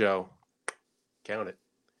one of the show. Count it.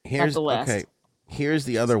 Here's the last. okay. here's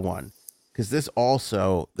the other one, because this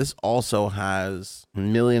also has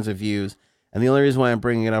millions of views, and the only reason why I'm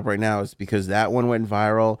bringing it up right now is because that one went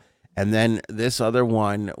viral, and then this other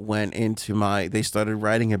one went into they started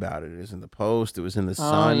writing about it. It was in the Post. It was in the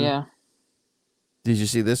Sun. Oh yeah. Did you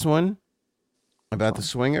see this one about the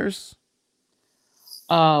swingers?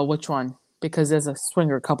 Which one? Because there's a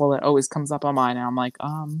swinger couple that always comes up on mine, and I'm like,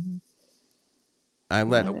 Well,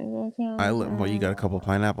 you got a couple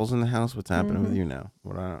pineapples in the house. What's happening with you now?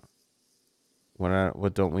 What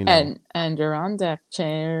don't we know? And Adirondack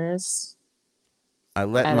chairs. I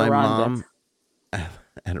let my mom.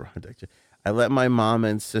 Adirondack chair. I let my mom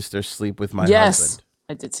and sister sleep with my husband.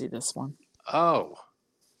 I did see this one. Oh,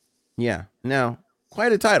 yeah. Now,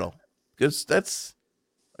 quite a title. Because that's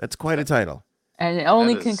quite a title. And it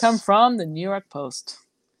only can come from the New York Post.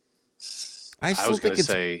 I was going to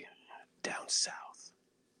say down south.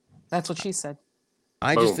 That's what she said.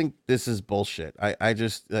 I just think this is bullshit. I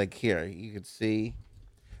just, like, here, you can see.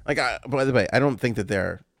 Like, by the way, I don't think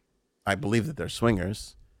that I believe that they're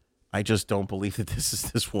swingers. I just don't believe that this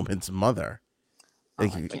is this woman's mother.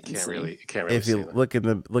 Like, you can't really if you look at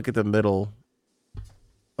the middle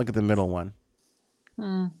one.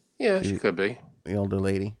 Yeah, she could be. The older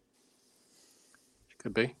lady.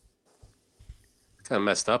 Could be. Kind of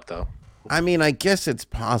messed up, though. I mean, I guess it's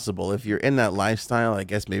possible. If you're in that lifestyle, I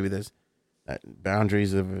guess maybe there's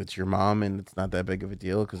boundaries of it's your mom and it's not that big of a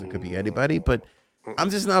deal because it could be anybody. But I'm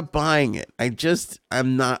just not buying it.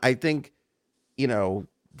 I'm not. I think,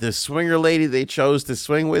 the swinger lady they chose to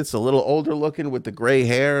swing with is a little older looking with the gray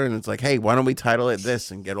hair. And it's like, hey, why don't we title it this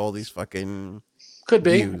and get all these fucking Could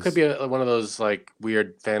be. views. Could be one of those, like,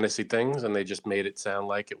 weird fantasy things, and they just made it sound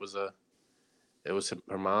like it was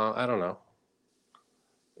her mom. I don't know.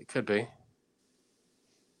 It could be.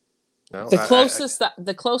 No, The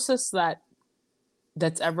closest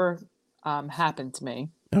that's ever happened to me.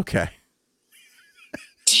 Okay.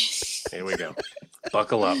 Here we go.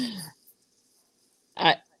 Buckle up.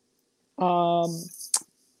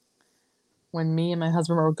 When me and my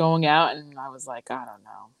husband were going out, and I was like, I don't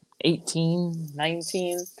know, 18,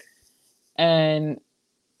 19, and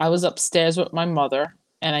I was upstairs with my mother,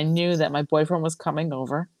 and I knew that my boyfriend was coming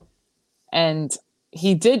over, and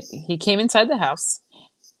he came inside the house,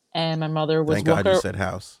 and my mother was Thank God you said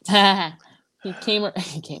house. he came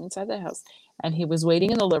inside the house, and he was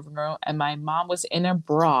waiting in the living room, and my mom was in a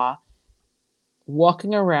bra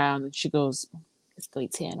walking around, and she goes, "Is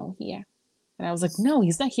Gaetano here?" And I was like, "No,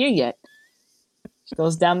 he's not here yet." She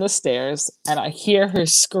goes down the stairs, and I hear her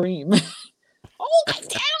scream, "Oh,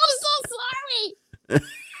 Gaetano, I'm so sorry!"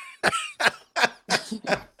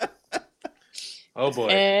 Oh boy.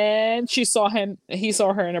 And he saw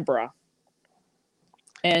her in a bra.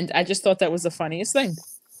 And I just thought that was the funniest thing.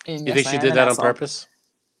 And You think she did that on purpose?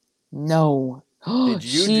 No. Did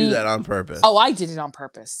you do that on purpose? Oh, I did it on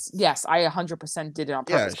purpose. Yes, I 100% did it on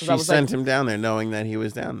purpose. Yeah, she sent him down there knowing that he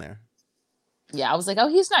was down there. Yeah, I was like, oh,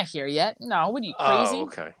 he's not here yet. No, what are you, crazy? Oh,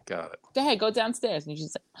 okay. Got it. Go ahead, go downstairs. And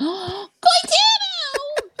she's like, oh,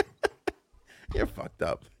 Gaetano! You're fucked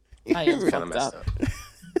up. I am fucked up.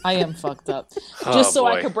 I am fucked up. Oh, Just so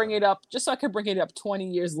boy. I could bring it up. 20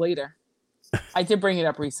 years later. I did bring it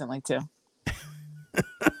up recently, too.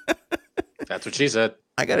 That's what she said.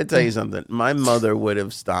 I got to tell you something. My mother would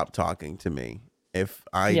have stopped talking to me if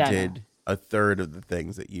I did a third of the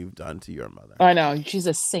things that you've done to your mother. I know. She's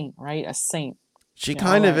a saint, right? A saint. She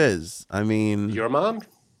kind of is. I mean... Your mom?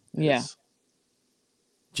 Yeah. Yes.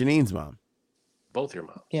 Janine's mom. Both your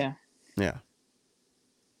moms. Yeah. Yeah.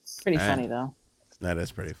 Pretty funny, though. That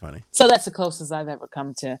is pretty funny. So that's the closest I've ever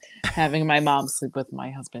come to having my mom sleep with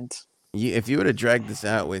my husband. If you would have dragged this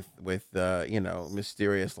out with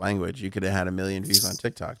mysterious language, you could have had 1 million views on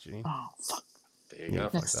TikTok, Janine. Oh, fuck. There you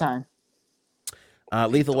go. Next time.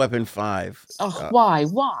 Lethal Weapon 5. Oh, why?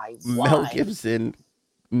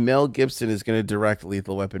 Mel Gibson is going to direct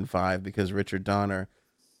Lethal Weapon 5 because Richard Donner,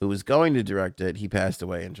 who was going to direct it, he passed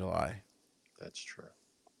away in July. That's true.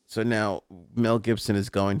 So now Mel Gibson is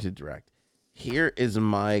going to direct. Here is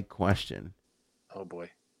my question. Oh,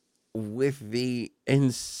 boy. With the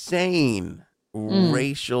insane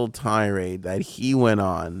racial tirade that he went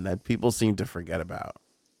on that people seem to forget about.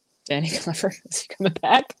 Danny Glover, is he coming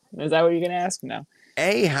back? Is that what you're going to ask? No.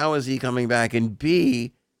 A, how is he coming back? And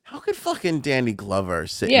B, how could fucking Danny Glover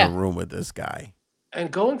sit in a room with this guy?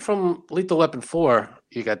 And going from Lethal Weapon 4,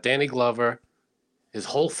 you got Danny Glover, his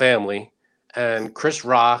whole family, and Chris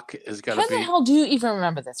Rock is going to be... How the hell do you even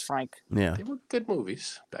remember this, Frank? Yeah. They were good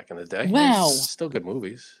movies back in the day. Wow. Still good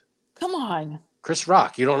movies. Come on. Chris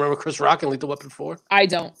Rock. You don't remember Chris Rock in Lethal Weapon 4? I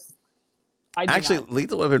don't. Actually,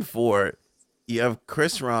 Lethal Weapon 4, you have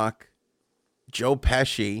Chris Rock, Joe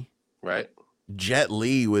Pesci, right? Jet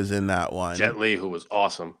Li was in that one. Jet Li, who was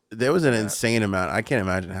awesome. There was an insane amount. I can't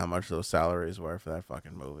imagine how much those salaries were for that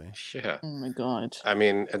fucking movie. Yeah. Oh my god. I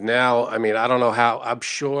mean, and now, I mean, I don't know how. I'm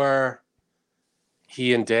sure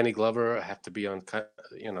he and Danny Glover have to be on,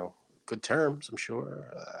 good terms. I'm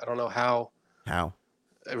sure. I don't know how. How?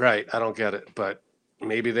 Right. I don't get it, but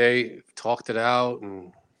maybe they talked it out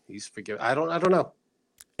and he's forgiven. I don't know.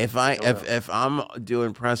 If I'm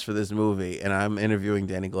doing press for this movie and I'm interviewing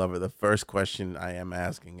Danny Glover, the first question I am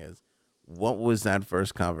asking is, what was that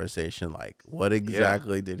first conversation like? What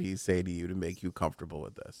exactly did he say to you to make you comfortable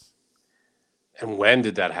with this? And when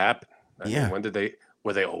did that happen? I Yeah. mean,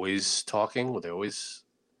 were they always talking? Were they always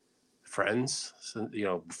friends?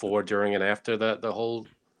 Before, during, and after the whole.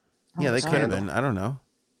 Yeah, they could have scandal? been. I don't know.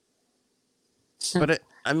 But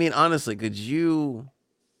I mean, honestly, could you,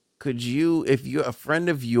 if you a friend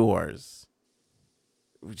of yours,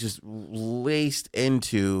 just laced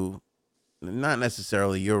into, not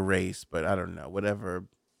necessarily your race, but I don't know, whatever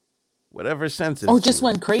sense. Or just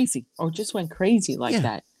went crazy. Like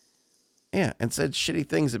that. Yeah, and said shitty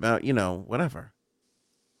things about whatever,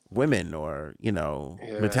 women or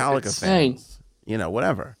Metallica fans,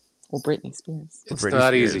 whatever. Or Britney Spears. It's Britney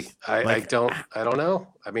not Spears. easy. I Like, don't know.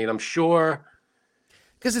 I mean, I'm sure.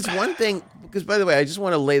 Because it's one thing, because by the way, I just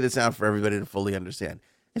want to lay this out for everybody to fully understand.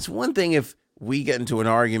 It's one thing if we get into an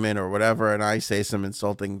argument or whatever and I say some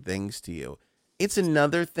insulting things to you. It's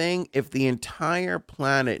another thing if the entire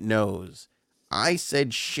planet knows I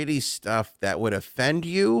said shitty stuff that would offend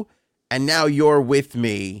you and now you're with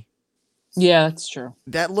me. Yeah, that's true.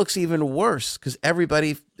 That looks even worse because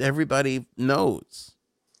everybody knows.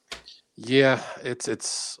 Yeah,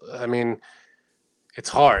 it's. I mean, it's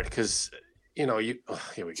hard because here we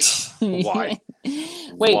go. Why?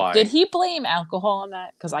 Wait, Why? did he blame alcohol on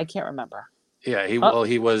that? Because I can't remember. Yeah, he Oh.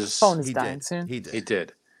 was. Phone is He dying did. soon. He did. He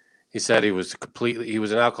did. He said he was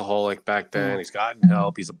an alcoholic back then. Mm. He's gotten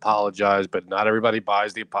help. He's apologized, but not everybody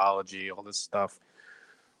buys the apology. All this stuff.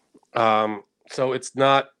 So it's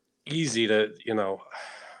not easy to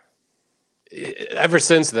Ever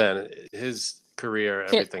since then, his career,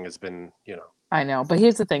 everything has been I know, but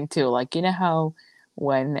here's the thing too. Like, you know how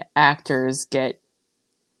when actors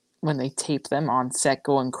when they tape them on set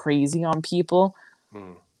going crazy on people,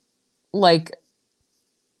 like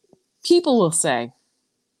people will say,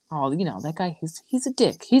 "Oh, that guy, he's a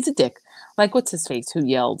dick. He's a dick." Like, what's his face? Who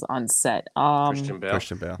yelled on set? Christian Bale.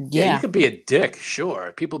 Christian Bale. Yeah, you could be a dick,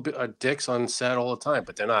 sure. People are dicks on set all the time,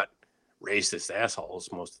 but they're not racist assholes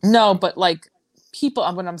most of the No, time. but like people,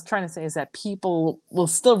 what I'm trying to say is that people will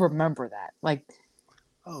still remember that. Like,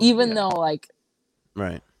 even though like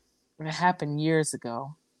Right. it happened years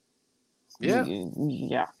ago. Yeah.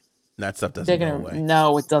 Yeah. That stuff They're doesn't go gonna away.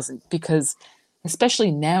 no, it doesn't, because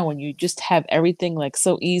especially now when you just have everything like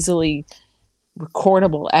so easily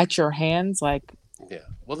recordable at your hands, like Yeah.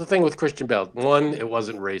 Well, the thing with Christian Bale, one, it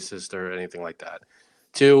wasn't racist or anything like that.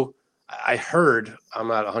 Two, I heard, I'm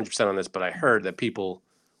not 100% on this, but I heard that people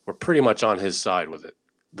were pretty much on his side with it.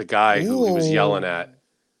 The guy who he was yelling at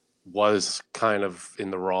was kind of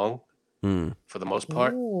in the wrong for the most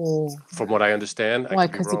part, ooh. from what I understand. Why? I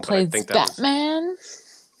could be Because he wrong, but I plays think that was Batman.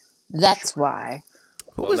 That's why.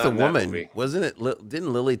 Who Well, was not the in that woman? movie. Wasn't it?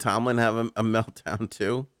 Didn't Lily Tomlin have a meltdown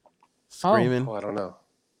too? Screaming Oh, I don't know.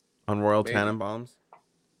 on Royal Maybe. Tannenbaums?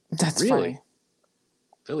 That's Really? funny.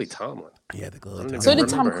 Lily Tomlin. Yeah, the I Lily don't Tomlin. So even did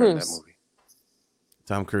Tom remember her in that Cruise. movie.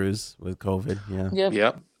 Tom Cruise with COVID. Yeah. Yep.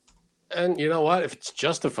 Yep. And you know what? If it's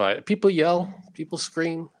justified, people yell, people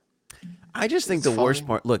scream. I just think It's the worst fine.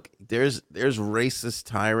 part. Look, there's racist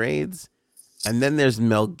tirades, and then there's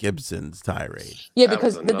Mel Gibson's tirade. Yeah, That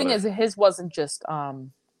because was the thing another- is, his wasn't just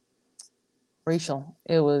racial.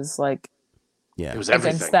 It was like Yeah. It was against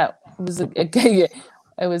everything. that. It was yeah,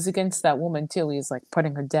 it was against that woman too. He's like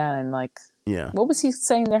putting her down and like, Yeah. what was he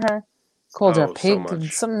saying to her? Called her a Oh, so pig and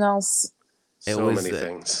much. something else. It So was many that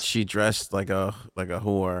things. she dressed like a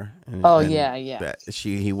whore. And, Oh, and yeah, yeah. That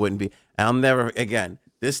he wouldn't be. I'll never again.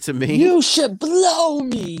 This to me. You should blow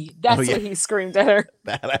me. That's yeah. what he screamed at her.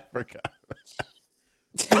 That I forgot.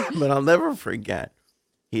 But I'll never forget.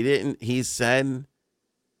 He said,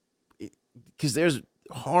 because there's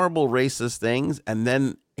horrible racist things, and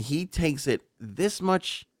then he takes it this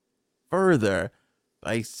much further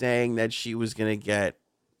by saying that she was going to get,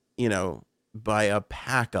 by a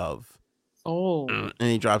pack of, Oh, and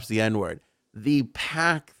he drops the N-word. The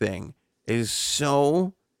pack thing is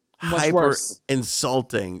so Much hyper worse.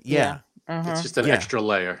 insulting. Yeah. Uh-huh. It's just an Yeah. extra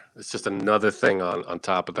layer. It's just another thing on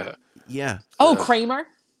top of that. Yeah. Oh, Kramer.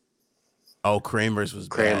 Oh, Kramer's was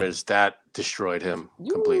bad. Kramer's, that destroyed him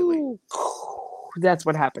completely. Ooh. that's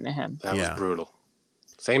what happened to him. That was Yeah. brutal.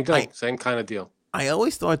 Same thing, same kind of deal. I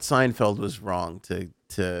always thought Seinfeld was wrong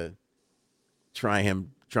to try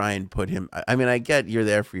and put him. I mean, I get you're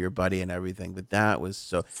there for your buddy and everything, but that was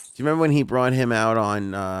so. Do you remember when he brought him out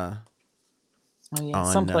on Oh yeah,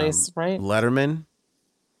 on someplace, right? Letterman,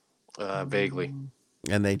 Vaguely.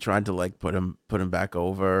 and they tried to like put him back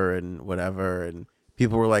over and whatever, and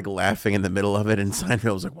people were like laughing in the middle of it, and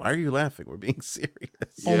Seinfeld was like, "Why are you laughing? We're being serious."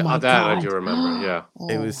 Oh Yeah, my that I God. do remember. Yeah.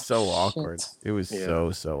 It Oh, was so shit. awkward. It was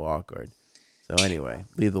Yeah. so awkward. So anyway,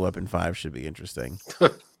 Lethal Weapon 5 should be interesting.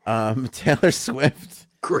 Taylor Swift.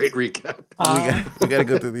 Great recap. We got to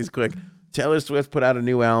go through these quick. Taylor Swift put out a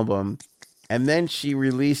new album, and then she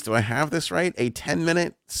released, do I have this right? A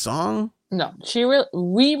 10-minute song? No, she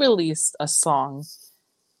re-released a song,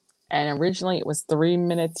 and originally it was 3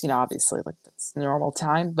 minutes. You know, obviously, like that's normal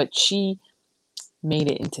time, but she made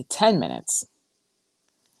it into 10 minutes.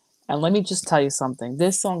 And let me just tell you something.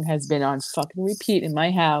 This song has been on fucking repeat in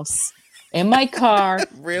my house, in my car,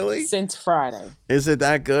 Really? since Friday. Is it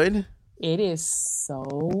that good? It is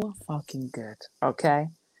so fucking good. Okay.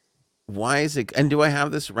 Why is it? And do I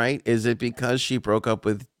have this right? Is it because she broke up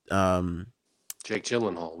with Jake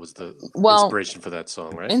Gyllenhaal was the Well, inspiration for that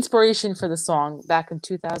song, right? Inspiration for the song back in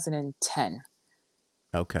 2010.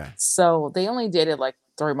 Okay. So they only dated like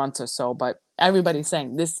 3 months or so, but everybody's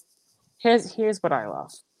saying this. Here's what I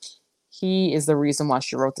love. He is the reason why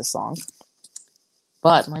she wrote the song.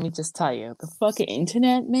 But let me just tell you, the fucking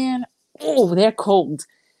internet, man, oh, they're cold.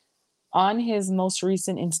 On his most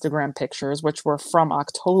recent Instagram pictures, which were from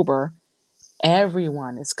October,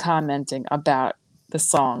 everyone is commenting about the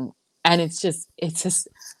song. And it's just,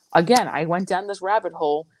 again, I went down this rabbit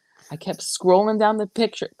hole. I kept scrolling down the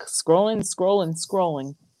picture,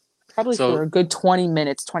 scrolling. Probably So- for a good 20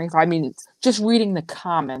 minutes, 25 minutes, just reading the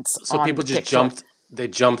comments. So on people the just picture. jumped. They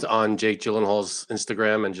jumped on Jake Gyllenhaal's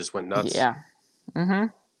Instagram and just went nuts. Yeah. Mm-hmm.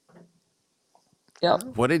 Yep.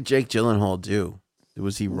 What did Jake Gyllenhaal do?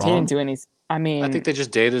 Was he He wrong? didn't do anything. I mean, I think they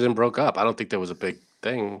just dated and broke up. I don't think there was a big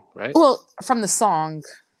thing, right? well, from the song,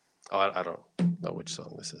 Oh, I don't know which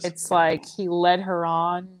song this is. it's like he led her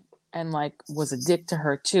on and like was a dick to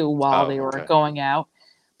her too while Oh, they were okay. going out.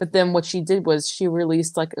 But then what she did was she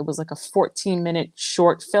released like it was like a 14-minute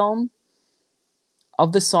short film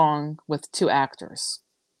of the song with 2 actors.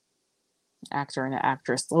 Actor and an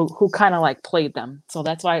actress who kind of like played them. So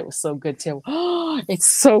that's why it was so good too. It's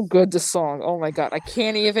so good, the song. Oh my God. I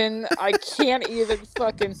can't even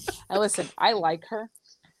fucking. And listen, I like her.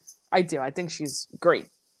 I do. I think she's great.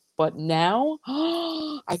 But now,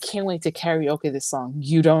 I can't wait to karaoke this song.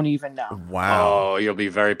 You don't even know. Wow. Oh, you'll be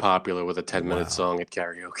very popular with a 10-minute Wow. song at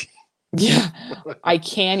karaoke. Yeah. I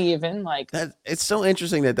can't even like. That it's so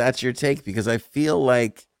interesting that that's your take, because I feel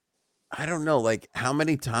like, I don't know, like how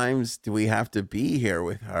many times do we have to be here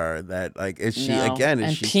with her? That like, is she No. again? Is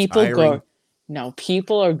And she people tiring? go. No,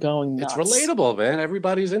 people are going nuts. It's relatable, man.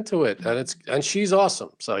 Everybody's into it, and she's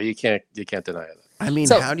awesome. So you can't deny it. I mean,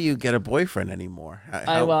 So- how do you get a boyfriend anymore?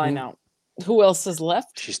 I know. Who else is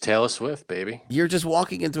left? She's Taylor Swift, baby. You're just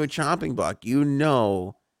walking into a chopping block. You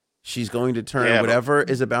know, she's going to turn Yeah, but- whatever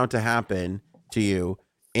is about to happen to you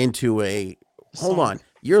into a. Hold Song. on,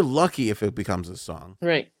 you're lucky if it becomes a song.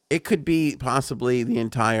 Right. It could be possibly the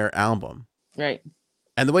entire album. Right.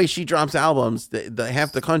 And the way she drops albums, the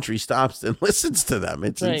half the country stops and listens to them.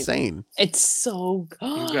 It's Right. insane. It's so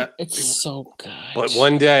good. got- It's so good. But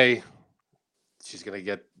one day, she's gonna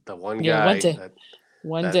get the one Yeah, guy one day. that,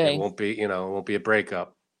 One that day. it won't be, it won't be a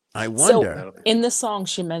breakup. I So wonder. That'll be- in the song,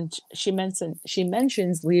 she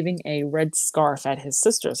mentions leaving a red scarf at his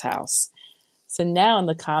sister's house. So now in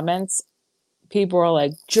the comments, people are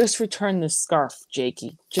like, "Just return the scarf,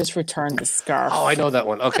 Jakey. Just return the scarf." Oh, I know that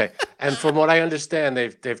one. Okay, and from what I understand,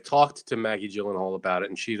 they've talked to Maggie Gyllenhaal about it,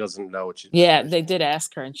 and she doesn't know what she. Yeah, they did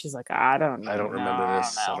ask her, and she's like, "I don't know. I don't remember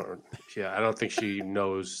this. know." I don't think she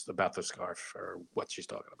knows about the scarf or what she's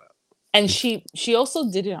talking about. And she also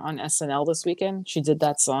did it on SNL this weekend. She did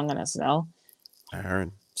that song on SNL. I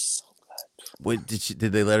heard. So good. What did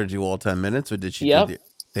they let her do all 10 minutes, or did she? Yep.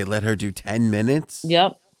 They let her do 10 minutes.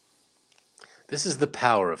 Yep. This is the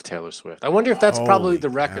power of Taylor Swift. I wonder if that's probably Holy the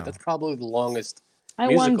record. cow. That's probably the longest I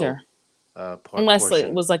musical, wonder. Unless Unless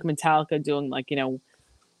it was like Metallica doing like,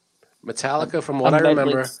 Metallica, from what I a remember,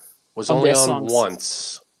 medley was of only their on songs.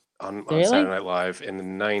 once on Really? Saturday Night Live in the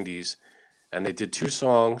 90s. And they did 2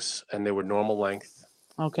 songs, and they were normal length.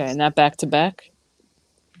 okay, and that back to back.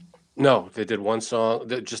 No, they did 1 song,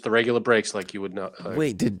 just the regular breaks like you would know.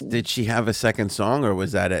 Wait, did she have a second song, or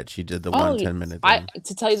was that it? She did the one 10-minute thing.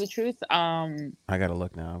 To tell you the truth, I I gotta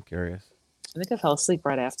look now. I'm curious. think I fell asleep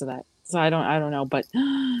right after that. So I don't know, but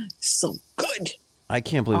so good. I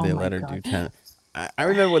can't believe Oh they my let her do God. 10. I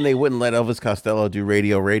remember when they wouldn't let Elvis Costello do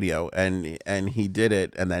Radio, and he did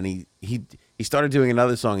it, and then he started doing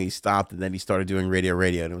another song. He stopped, and then he started doing Radio,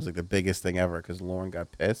 and it was like the biggest thing ever because Lauren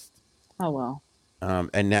got pissed. Oh well.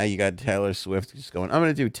 And now you got Taylor Swift just going. I'm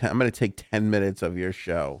gonna take 10 minutes of your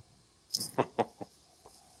show.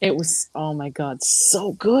 It was, oh my God,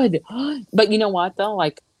 so good. But you know what though?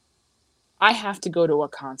 Like, I have to go to a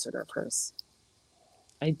concert of hers.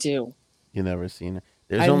 I do. You never seen her.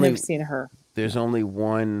 I've never seen her. There's only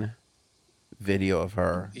one video of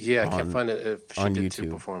her. Yeah, I can't find it if she on did 2 YouTube.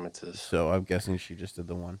 performances. So I'm guessing she just did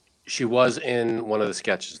the one. She was in one of the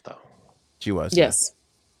sketches, though. She was. Yes.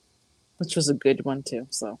 Which was a good one too.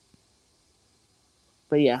 So,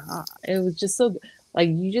 but yeah, it was just so like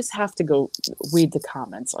you just have to go read the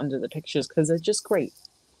comments under the pictures because they're just great.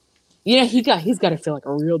 You know, he's got to feel like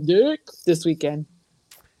a real dick this weekend.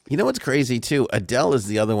 You know what's crazy too? Adele is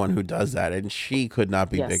the other one who does that, and she could not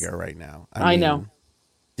be Yes. bigger right now. I know.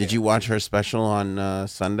 Did you watch her special on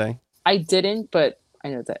Sunday? I didn't, but I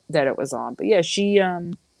know that it was on. But yeah, she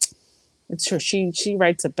it's true. She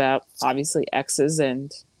writes about obviously exes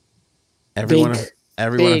and Every one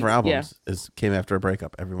of big, her albums came after a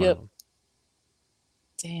breakup. Every one Yep. of them.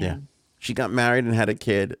 damn. Yeah. She got married and had a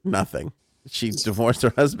kid. Nothing. She divorced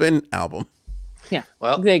her husband. Album. Yeah.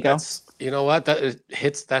 Well, There you go. You know what? That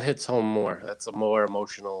hits home more. That's a more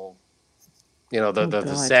emotional. You know, the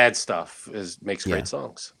God. sad stuff makes Yeah. great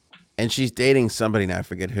songs. And she's dating somebody now. I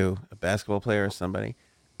forget who. A basketball player or somebody.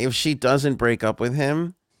 If she doesn't break up with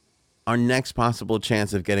him, our next possible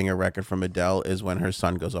chance of getting a record from Adele is when her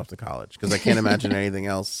son goes off to college. Because I can't imagine anything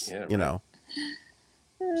else. Yeah, You right. know.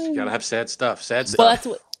 You gotta have sad stuff. Sad Well,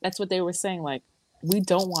 stuff. that's what they were saying. Like, we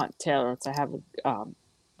don't want Taylor to have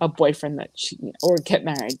a boyfriend that or get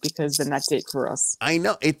married because then that's it for us. I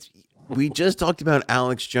know it's. We just talked about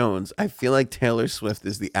Alex Jones. I feel like Taylor Swift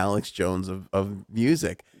is the Alex Jones of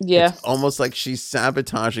music. Yeah. It's almost like she's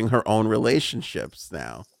sabotaging her own relationships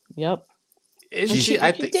now. Yep. Isn't She- she?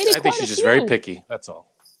 I she think dated quite she's a just very few. picky. That's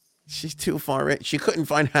all. She's too far in. She couldn't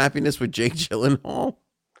find happiness with Jake Gyllenhaal.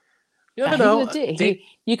 You never He know. was a dick.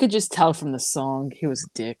 You could just tell from the song he was a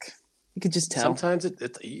dick. You could just tell. Sometimes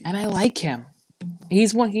And I like him.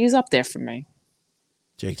 He's up there for me.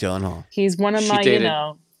 Jake Gyllenhaal. He's one of She my, dated- you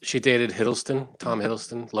know. she dated Hiddleston, Tom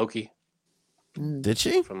Hiddleston, Loki Did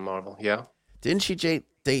she? from Marvel. Yeah. Didn't she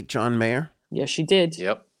date John Mayer? Yeah, she did.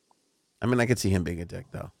 Yep. I mean, I could see him being a dick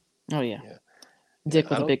though. Oh yeah. Yeah. Dick I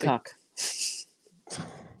with a don't big think- cock.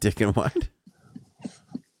 Dick and what?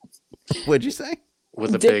 What'd you say?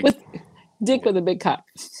 With a Dick big. with a big cock.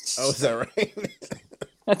 Oh, is that right?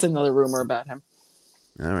 That's another rumor about him.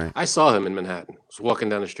 All right. I saw him in Manhattan. I was walking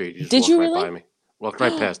down the street. He just Did walked you right really? by me. Walked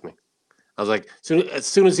right past me. I was like, as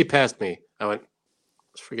soon as he passed me, I went,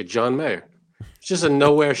 it's freaking John Mayer. It's just a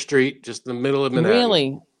nowhere street, just in the middle of Manhattan.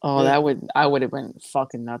 Really? Oh, Yeah. I would have been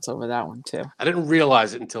fucking nuts over that one too. I didn't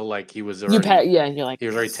realize it until like he was already, You're like, he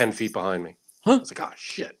was already 10 feet behind me. Huh? I was like, oh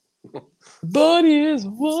shit. Buddy is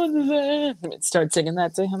wonderland. Start singing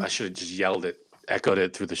that to him. I should have just yelled it, echoed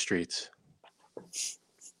it through the streets.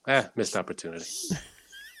 Missed opportunity.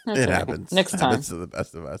 It happens. Next time. Happens to the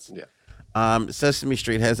best of us. Yeah. Sesame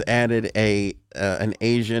Street has added an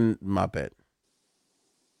Asian Muppet.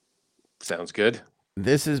 Sounds good.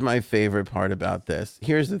 This is my favorite part about this.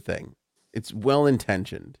 Here's the thing. It's well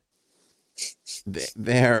intentioned.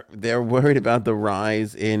 They're worried about the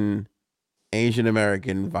rise in Asian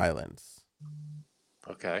American violence.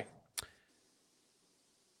 Okay.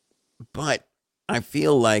 But I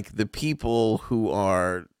feel like the people who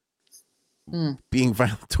are being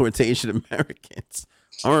violent towards Asian Americans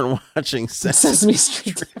aren't watching Sesame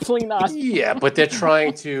Street, definitely not. Yeah, but they're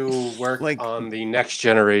trying to work Like- on the next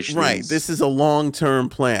generation. Right. This is a long-term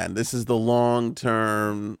plan. This is the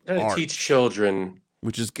long-term to art, teach children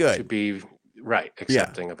which is to good. be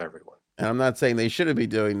accepting of everyone. And I'm not saying they shouldn't be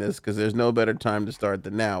doing this because there's no better time to start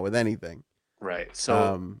than now with anything. Right.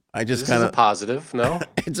 So I just this kind is a of positive, no?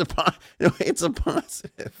 it's a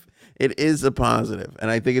positive. It is a positive, and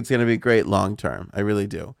I think it's going to be great long term. I really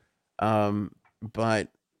do. But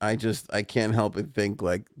I can't help but think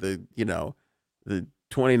like the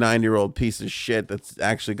 29-year-old piece of shit that's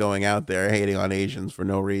actually going out there hating on Asians for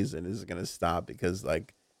no reason is going to stop because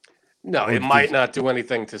No, Or it might just- not do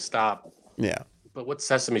anything to stop. yeah. But what's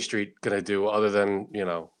Sesame Street gonna do other than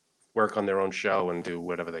work on their own show and do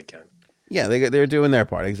whatever they can? Yeah, they're doing their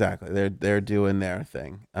part exactly. They're doing their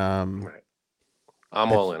thing. Right.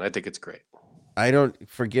 I'm all in. I think it's great. I don't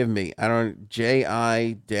forgive me. I don't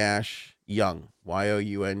J.I. Young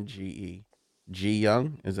YOUNGE G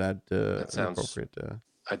Young is that sounds- appropriate?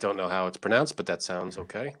 I don't know how it's pronounced, but that sounds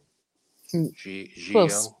okay. Hmm. Ji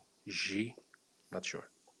Close. Young. Ji. Not sure.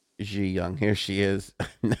 Ji Young. Here she is.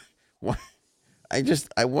 Why-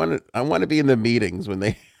 I want to be in the meetings when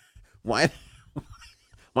they why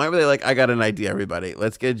were they like, I got an idea, everybody.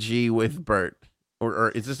 Let's get G with Bert. Or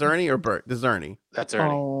is this Ernie or Bert? This is Ernie. That's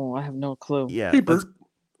Ernie. Oh, I have no clue. Yeah. Hey, Bert.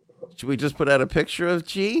 Should we just put out a picture of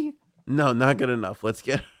G? No, not good enough. Let's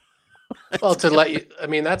get Well, to let you, I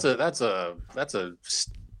mean, that's a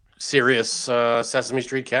serious Sesame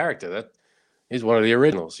Street character. That he's one of the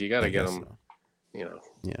originals. You got I to get guess him. so. You know,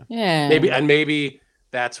 Yeah. maybe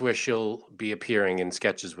that's where she'll be appearing in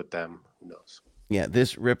sketches with them. Who knows? Yeah,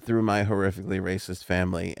 this ripped through my horrifically racist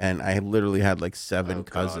family, and I literally had like 7 Oh,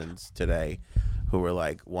 God. cousins today who were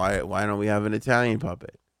like, "Why don't we have an Italian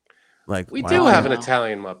puppet?" Like, We why do can't- have an Wow.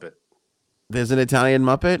 Italian Muppet, There's an Italian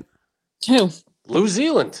Muppet, Two. Lou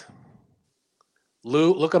Zealand.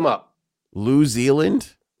 Lou, look him up. New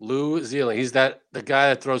Zealand. Lou Zealand. He's the guy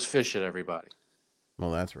that throws fish at everybody.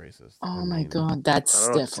 Well, that's racist. Oh I my mean, God, that's I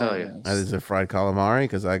don't know what to tell definitely. you. Is it fried calamari?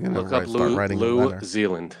 Because I can Look up start writing a Lou letter.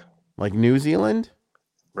 Zealand. Like New Zealand.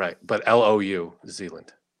 Right, but Lou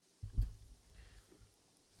Zealand.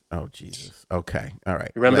 Oh Jesus. Okay. All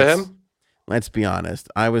right. You remember him? Let's be honest.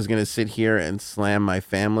 I was gonna sit here and slam my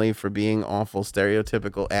family for being awful,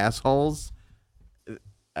 stereotypical assholes.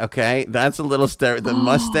 Okay, that's a little the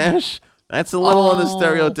mustache. That's a little on the Oh,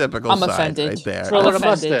 stereotypical I'm side offended. right there. Thrill What a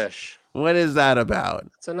offended. mustache. What is that about?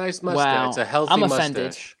 It's a nice mustache. Wow. It's a healthy I'm offended.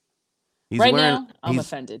 mustache. He's Right wearing, now, I'm he's,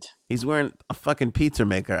 offended. he's wearing a fucking pizza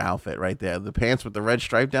maker outfit right there. The pants with the red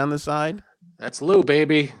stripe down the side. That's Lou,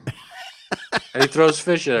 baby. And he throws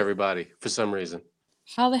fish at everybody for some reason.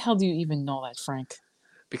 How the hell do you even know that, Frank?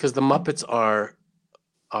 Because the Muppets are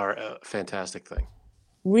a fantastic thing.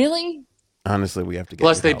 Really? Honestly, we have to get.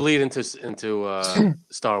 Plus, you they help. bleed into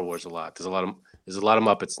Star Wars a lot. There's a lot of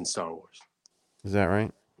Muppets in Star Wars. Is that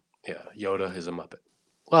right? Yeah, Yoda is a Muppet.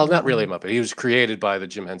 Well, not really a Muppet. He was created by the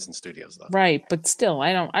Jim Henson Studios, though. Right, but still,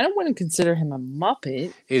 I don't want to consider him a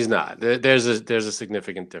Muppet. He's not. There's a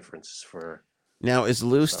significant difference for. Now, is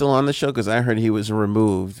Lou still on the show? Because I heard he was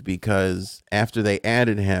removed because after they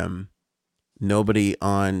added him, nobody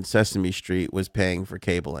on Sesame Street was paying for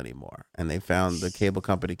cable anymore. And they found the cable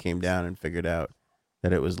company came down and figured out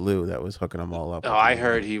that it was Lou that was hooking them all up. Oh, I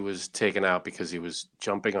heard he was taken out because he was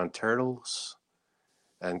jumping on turtles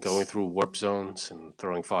and going through warp zones and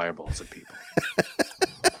throwing fireballs at people.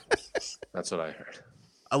 That's what I heard.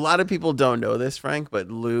 A lot of people don't know this, Frank, but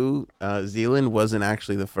Lou Zealand wasn't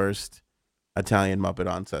actually the first Italian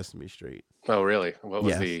Muppet on Sesame Street. Oh, really? What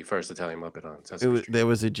was Yes. the first Italian Muppet on Sesame Street? There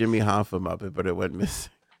was a Jimmy Hoffa Muppet, but it went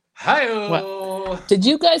missing. Hi-oh! Did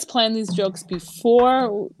you guys plan these jokes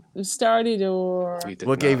before we started, or? We did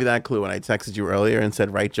What gave you not. that clue when I texted you earlier and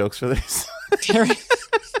said write jokes for this?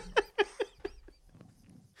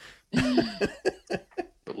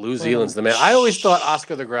 But Lou Zealand's the man. I always thought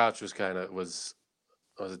Oscar the Grouch was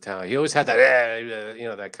Italian. He always had that,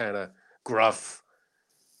 that kind of gruff.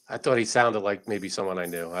 I thought he sounded like maybe someone I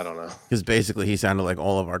knew. I don't know. Because basically he sounded like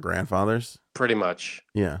all of our grandfathers. Pretty much.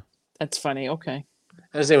 Yeah. That's funny. Okay.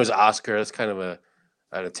 And his name was Oscar. That's kind of an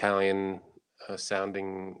Italian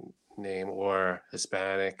sounding name, or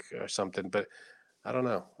Hispanic or something. But I don't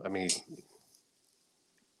know. I mean,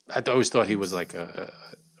 I always thought he was like a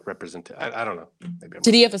representative. I don't know. Maybe I'm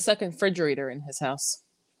Did he have a second refrigerator in his house?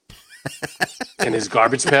 in his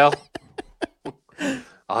garbage pail.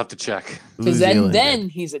 I'll have to check. Lou Because Zealand then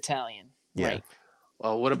did. he's Italian. Yeah. Right.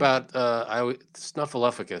 Well, what about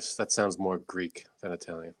Snuffleupagus? That sounds more Greek than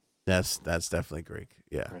Italian. That's definitely Greek.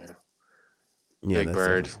 Yeah. Yeah. Yeah. Big that's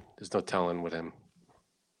Bird. definitely- There's no telling with him.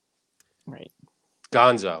 Right.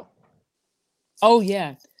 Gonzo. Oh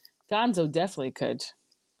yeah, Gonzo definitely could.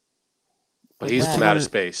 But he's Wow. from outer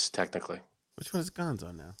space, technically. Which one is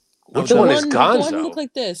Gonzo now? Which The one is The one who Gonzo? looked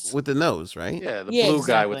like this With the nose, right? Yeah, the Yeah, blue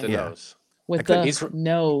guy with the exactly. Yeah. nose. with couldn't- the he's from-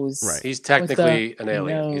 nose. Right. He's technically the an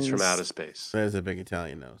alien. He's from nose. outer space. There's a big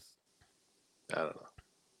Italian nose. I don't know.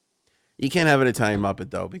 You can't have an Italian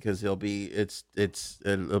Muppet though, because it'll be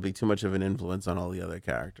too much of an influence on all the other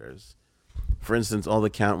characters. For instance, all the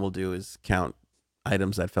Count will do is count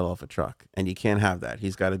items that fell off a truck, and you can't have that.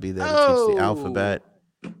 He's got to be there to teach the alphabet.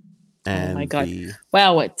 And my God. the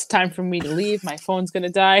Wow, it's time for me to leave. My phone's gonna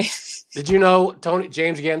die. Did you know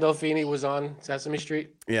James Gandolfini was on Sesame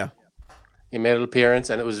Street? yeah, He made an appearance,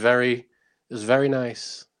 and it was very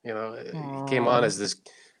nice. You know, he came on Aw. as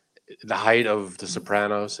the height of The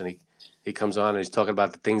Sopranos, and he comes on and he's talking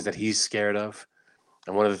about the things that he's scared of,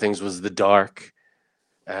 and one of the things was the dark,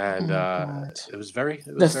 and God. it was very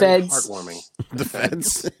The very feds. heartwarming. The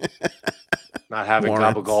feds. Not having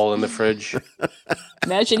Warrants. gabagool in the fridge.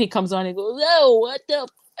 Imagine he comes on and goes, "Oh, what the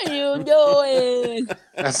f- are you doing?"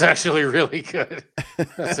 That's actually really good.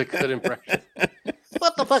 That's a good impression.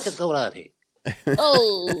 What the fuck is going on here?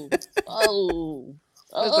 Oh, oh,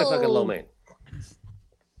 Where's my fucking lo oh. mein?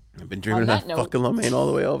 I've been drinking On that that note- fucking lo mein all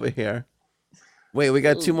the way over here. Wait, we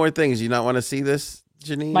got two Ooh. more things. You not want to see this,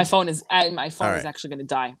 Janine? My phone is All is right. actually going to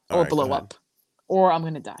die All or right, go blow ahead. up, or I'm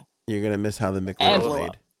going to die. You're gonna miss how the And McRib is blow made.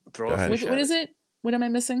 up. Throw Go a ahead. fish What at is it? What am I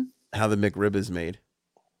missing? How the McRib is made.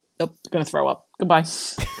 Nope, going to throw up. Goodbye.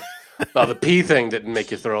 Well, the pee thing didn't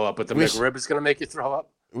make you throw up, but the We sh- McRib is going to make you throw up.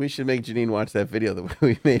 We should make Janine watch that video that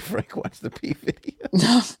we made Frank watch the pee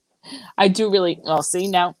video. I do really well. See,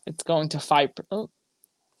 now it's going to 5. Oh,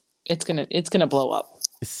 it's gonna blow up.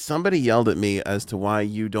 Somebody yelled at me as to why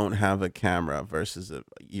you don't have a camera versus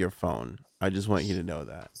your phone. I just want you to know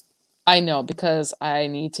that. I know, because I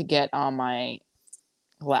need to get on my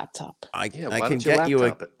laptop. I Yeah, I why can don't you get you a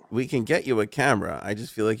laptop it? we can get you a camera. I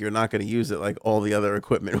just feel like you're not going to use it like all the other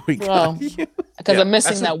equipment we Well, got you. Because Yeah, I'm missing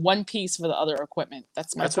that's that one piece for the other equipment.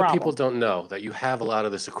 That's my That's what problem. people don't know, that you have a lot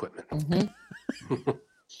of this equipment. Mhm.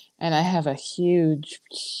 And I have a huge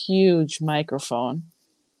microphone.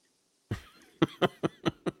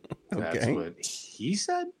 That's Okay. what he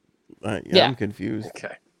said? Yeah, I'm Yeah. confused.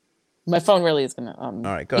 Okay. My phone really is gonna All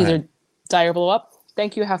right, go either ahead. die or blow up.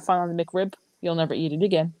 Thank you. Have fun on the McRib. You'll never eat it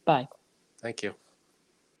again. Bye. Thank you.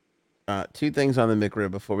 Two things on the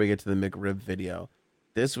McRib before we get to the McRib video.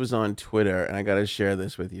 This was on Twitter, and I got to share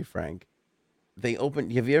this with you, Frank. They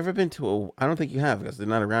opened. Have you ever been to a? I don't think you have because they're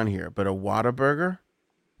not around here. But a Whataburger.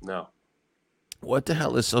 No. What the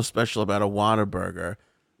hell is so special about a Whataburger?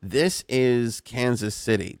 This is Kansas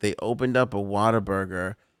City. They opened up a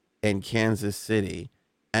Whataburger in Kansas City,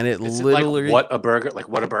 and it Is it literally like what a burger? Like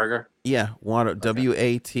what a burger? yeah, Whata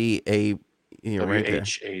WATA. You're right there.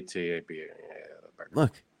 WHATAB. Yeah, burger.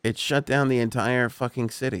 Look, it shut down the entire fucking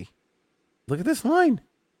city. Look at this line.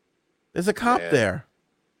 There's a cop Man. there.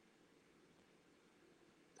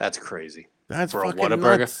 That's crazy. That's For a fucking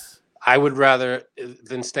Whataburger? nuts. I would rather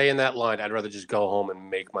than stay in that line. I'd rather just go home and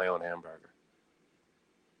make my own hamburger.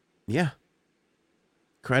 Yeah.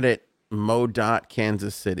 Credit Mo Dot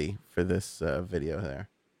Kansas City for this video there.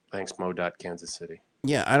 Thanks, Mo. Kansas City.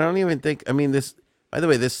 Yeah, I don't even think. I mean, this. By the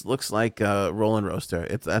way, this looks like a Rollin' Roaster.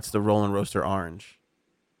 That's the Rollin' Roaster orange.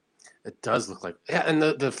 It does look like and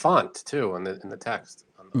the font too in the text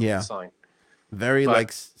on Yeah. the sign. Very But-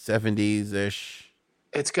 like 70s ish.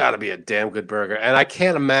 It's got to be a damn good burger, and I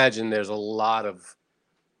can't imagine there's a lot of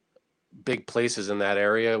big places in that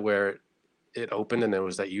area where it opened and there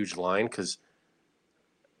was that huge line. Because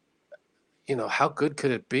how good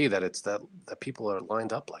could it be that it's that people are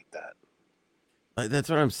lined up like that? That's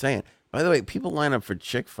what I'm saying. By the way, people line up for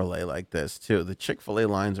Chick-fil-A like this too. The Chick-fil-A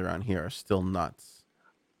lines around here are still nuts.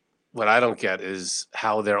 What I don't get is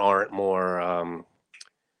how there aren't more.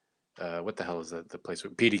 What the hell is the place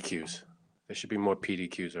with PDQs? There should be more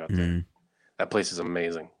PDQs out there. That place is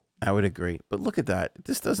amazing. I would agree. But look at that.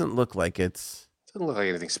 This doesn't look like it's. Doesn't look like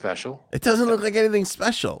anything special. It doesn't look like anything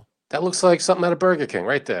special. That looks like something out of Burger King,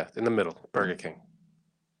 right there in the middle. Burger King,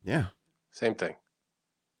 Yeah. same thing.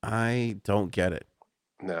 I don't get it.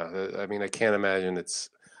 No, I mean I can't imagine it's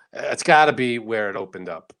got to be where it opened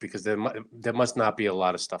up because there must not be a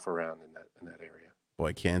lot of stuff around in that area.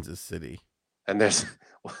 Boy, Kansas City. And there's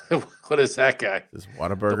what is that guy? This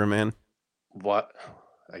Whataburger man. What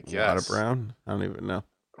I guess Brown. I don't even know.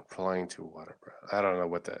 applying to water. I don't know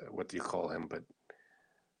what you call him, but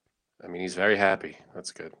I mean he's very happy.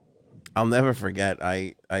 That's good. I'll never forget.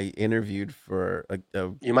 I interviewed for a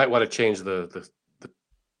You might want to change the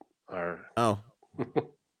our. oh There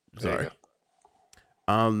you sorry.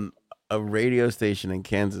 go. A radio station in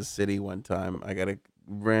Kansas City one time. I got a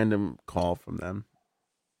random call from them.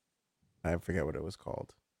 I forget what it was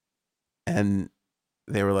called. And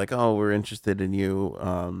they were like, "Oh, we're interested in you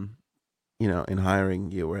in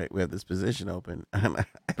hiring you, right? We have this position open." And I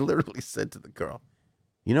literally said to the girl,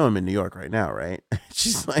 I'm in New York right now, right?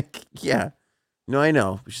 She's like, "Yeah. No, I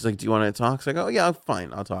know." She's like, "Do you want to talk?" So I go, "Yeah,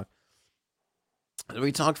 fine, I'll talk."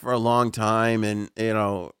 We talked for a long time, and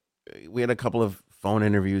we had a couple of phone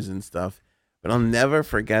interviews and stuff, but I'll never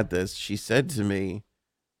forget this. She said to me,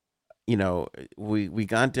 we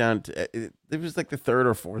got down to it was like the third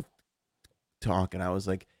or fourth talk, and I was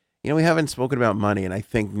like, we haven't spoken about money, and I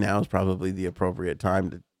think now is probably the appropriate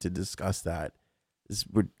time to discuss that.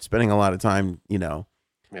 We're spending a lot of time, Yeah.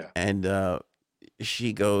 and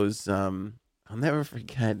she goes, I'll never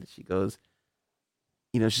forget. She goes,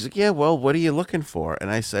 she's like, yeah, well, what are you looking for? And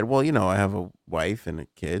I said, well, I have a wife and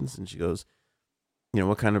kids. And she goes,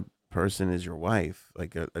 what kind of person is your wife?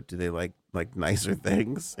 Like, do they like nicer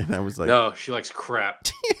things? And I was like, No, she likes crap.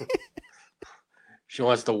 She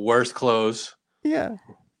wants the worst clothes. yeah.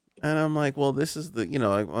 And I'm like, well, this is the,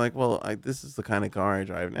 I'm like, well, this is the kind of car I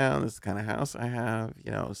drive now. This is the kind of house I have,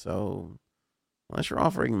 so unless you're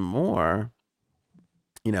offering more,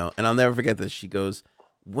 and I'll never forget this. She goes,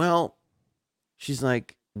 well, she's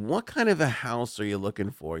like, what kind of a house are you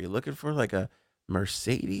looking for? You looking for like a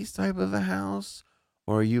Mercedes type of a house?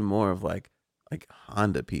 Or are you more of like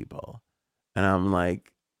Honda people? And I'm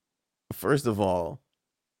like, first of all,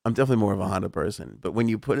 I'm definitely more of a Honda person. But when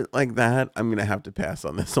you put it like that, I'm going to have to pass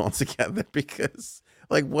on this altogether because,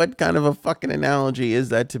 like, what kind of a fucking analogy is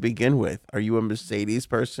that to begin with? Are you a Mercedes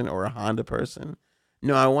person or a Honda person?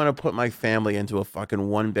 No, I want to put my family into a fucking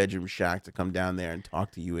 1-bedroom shack to come down there and talk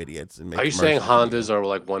to you idiots. And make Are you saying commercials for you. Hondas are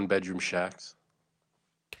like 1-bedroom shacks?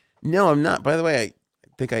 No, I'm not. By the way, I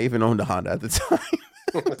think I even owned a Honda at the time.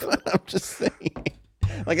 But I'm just saying.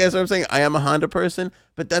 Like, that's what I'm saying. I am a Honda person,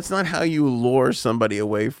 but that's not how you lure somebody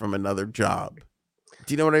away from another job.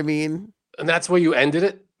 Do you know what I mean? And that's where you ended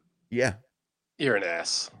it? Yeah, You're an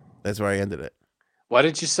ass. that's where I ended it. Why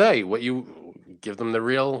did you say what you give them the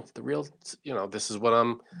real, this is what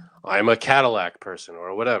I'm a Cadillac person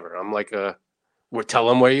or whatever. I'm like tell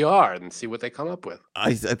them where you are and see what they come up with.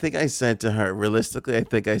 I think I said to her, realistically, I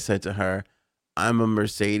think I said to her, I'm a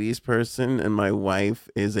Mercedes person and my wife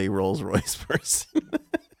is a Rolls Royce person.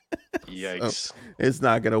 Yikes. So it's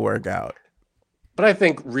not going to work out. But I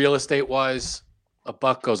think real estate wise, a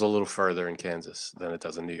buck goes a little further in Kansas than it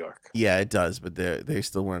does in New York. Yeah, it does, but they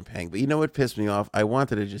still weren't paying. But you know what pissed me off? I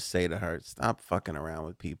wanted to just say to her, stop fucking around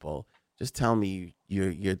with people. Just tell me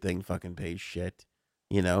your thing fucking pays shit.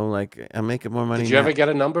 Like I'm making more money. Did you ever get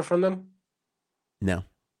a number from them? No.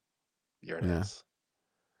 You're an No. ass.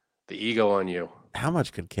 The ego on you. How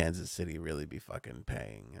much could Kansas City really be fucking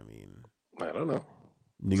paying? I mean, I don't know.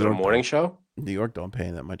 New Is it a York morning show? New York don't pay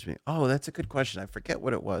that much. Oh, that's a good question. I forget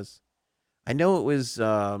what it was. I know it was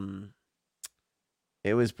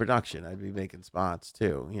production. I'd be making spots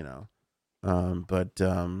too, but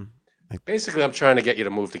Basically, I'm trying to get you to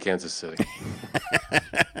move to Kansas City.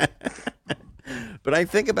 but I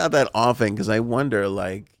think about that often because I wonder,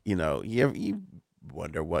 like, you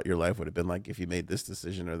wonder what your life would have been like if you made this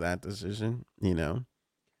decision or that decision,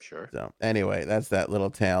 Sure. So anyway, that's that little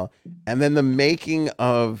tale. And then the making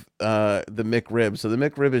of the McRib. So the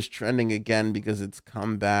McRib is trending again because it's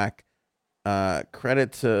come back.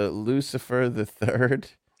 Credit to Lucifer the Third.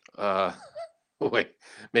 Wait,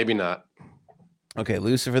 maybe not. Okay,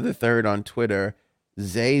 Lucifer the Third on Twitter,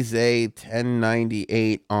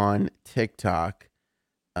 Zay1098 on TikTok.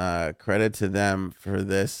 Credit to them for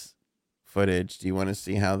this footage. Do you want to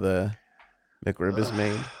see how the McRib is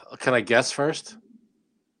made? Can I guess first?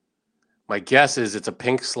 My guess is it's a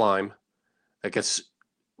pink slime that gets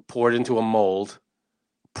poured into a mold,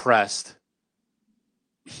 pressed,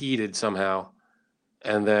 heated somehow,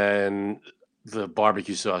 and then the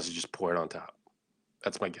barbecue sauce is just poured on top.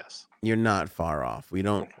 That's my guess. You're not far off. We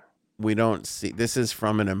don't see, this is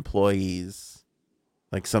from an employee's,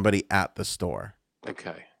 like somebody at the store.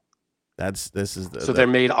 Okay. This is So they're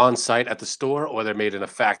made on site at the store, or they're made in a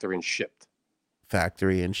factory and shipped?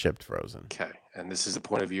 factory and shipped frozen. Okay. And this is the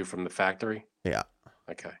point of view from the factory? Yeah.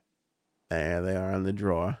 Okay. There they are in the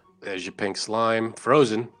drawer. There's your pink slime,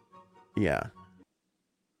 frozen. Yeah.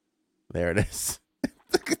 There it is.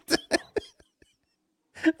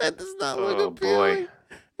 That does not look Oh, appealing. boy.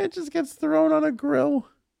 It just gets thrown on a grill.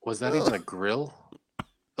 Was that even a grill?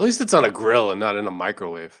 At least it's on a grill and not in a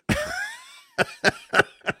microwave.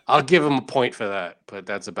 I'll give him a point for that, but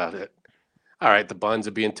that's about it. All right, the buns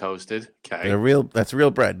are being toasted. Okay. That's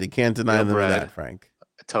real bread. You can't deny Real them bread. that, Frank.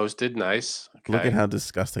 Toasted, nice. Okay. Look at how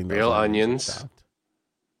disgusting those Real onions are onions. chopped.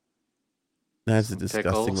 That's a Some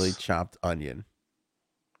disgustingly pickles. chopped onion.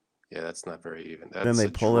 Yeah, that's not very even. That's Then they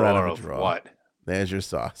a pull it out drawer of a drawer. What? There's your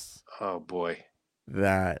sauce. Oh boy.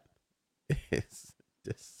 That is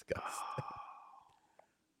disgusting.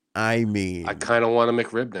 I mean, I kind of want a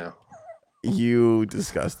McRib now. you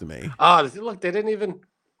disgust me. Oh, look, they didn't even.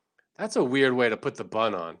 That's a weird way to put the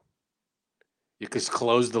bun on. You just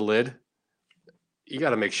close the lid. You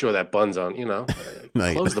got to make sure that bun's on. No,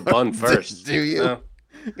 you Close the don't. bun first. Do you? No.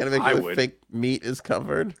 Gotta make I sure the would. fake meat is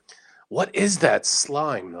covered. What is that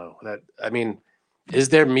slime though? Is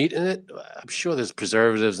there meat in it? I'm sure there's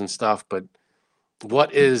preservatives and stuff, but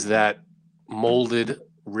what is that molded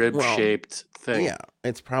rib-shaped thing? Yeah,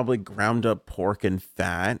 it's probably ground up pork and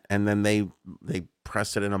fat, and then they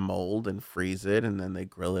press it in a mold and freeze it, and then they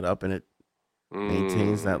grill it up, and it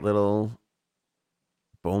Maintains that little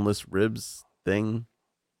boneless ribs thing.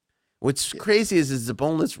 What's crazy is it's a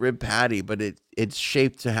boneless rib patty, but it's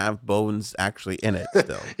shaped to have bones actually in it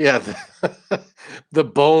still. Yeah, the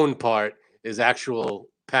bone part is actual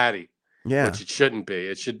patty, Yeah. which it shouldn't be.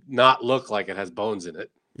 It should not look like it has bones in it.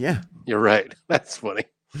 Yeah. You're right. That's funny.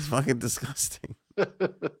 It's fucking disgusting.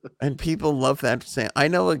 And people love that saying. I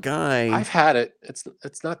know a guy. I've had it.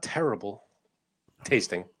 It's not terrible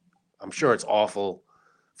tasting. I'm sure it's awful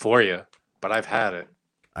for you, but I've had it.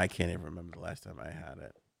 I can't even remember the last time I had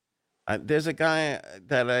it. There's a guy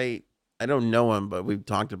that I don't know him, but we've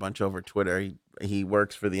talked a bunch over Twitter. He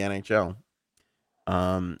works for the NHL.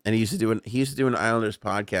 And he used to do an Islanders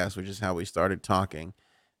podcast, which is how we started talking.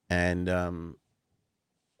 And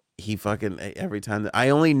he fucking every time I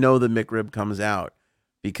only know the McRib comes out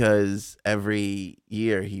because every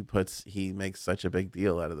year he makes such a big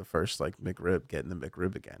deal out of the first like McRib getting the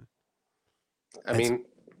McRib again. I mean,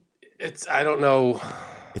 I don't know.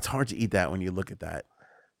 It's hard to eat that when you look at that.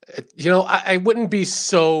 I wouldn't be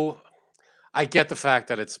so. I get the fact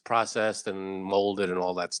that it's processed and molded and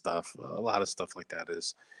all that stuff. A lot of stuff like that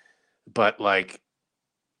is, but like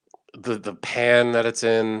the pan that it's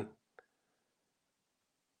in.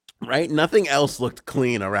 Right? Nothing else looked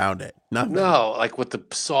clean around it. Nothing. No, like with the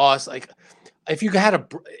sauce, like if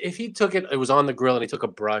he took it was on the grill and he took a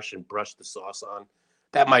brush and brushed the sauce on,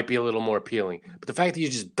 that might be a little more appealing. But the fact that you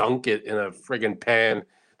just dunk it in a friggin' pan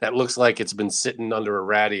that looks like it's been sitting under a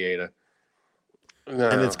radiator. No.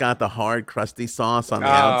 And it's got the hard, crusty sauce on the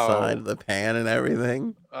outside of the pan and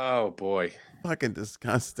everything. Oh boy. Fucking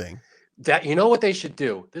disgusting. You know what they should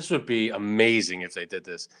do? This would be amazing if they did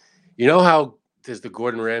this. You know how there's the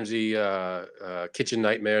Gordon Ramsay Kitchen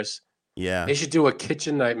Nightmares? Yeah. They should do a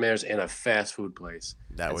Kitchen Nightmares in a fast food place.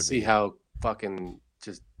 That would see how fucking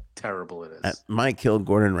just terrible it is. That might kill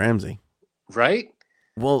Gordon Ramsay. Right?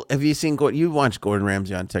 Well, have you seen you watch Gordon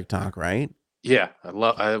Ramsay on TikTok, right? Yeah,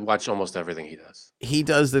 I watch almost everything he does. He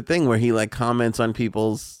does the thing where he like comments on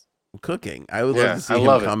people's cooking. I would love to see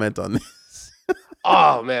him comment on this.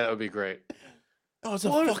 Oh man, that would be great. Oh, it's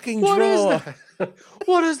a fucking drawer.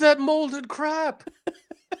 What is that molded crap?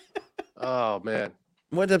 Oh man.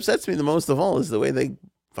 What upsets me the most of all is the way they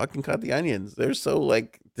fucking cut the onions. They're so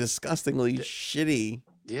like disgustingly shitty.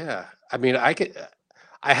 Yeah. I mean, I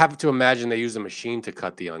have to imagine they use a machine to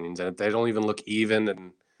cut the onions and they don't even look even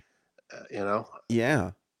and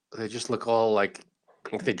Yeah. They just look all like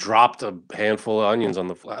they dropped a handful of onions on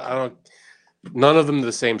the floor. None of them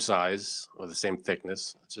the same size or the same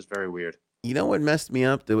thickness. It's just very weird. You know what messed me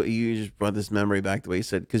up? The way you just brought this memory back. The way you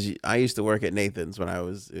said, because I used to work at Nathan's when I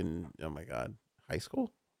was in, oh my God, high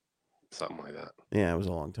school? Something like that. Yeah, it was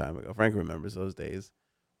a long time ago. Frank remembers those days.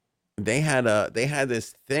 They had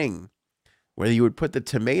this thing where you would put the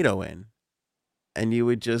tomato in and you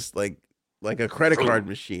would just like a credit card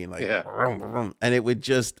machine, like, yeah. And it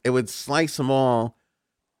would slice them all.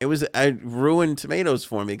 It ruined tomatoes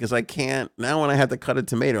for me because I can't now. When I have to cut a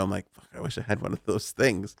tomato, I'm like, fuck, I wish I had one of those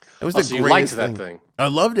things. It was the greatest thing. I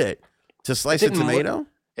loved it to slice a tomato.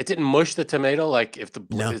 It didn't mush the tomato. Like if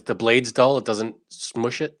the blade's dull, it doesn't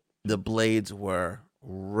smush it. The blades were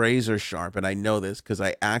razor sharp, and I know this because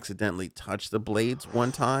I accidentally touched the blades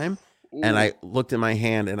one time, and I looked in my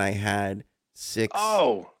hand and I had 6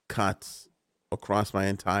 cuts across my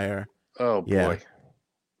entire. Oh boy.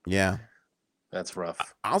 Yeah. That's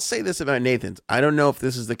rough. I'll say this about Nathan's. I don't know if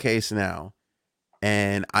this is the case now.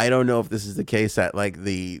 And I don't know if this is the case at like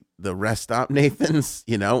the rest stop Nathan's,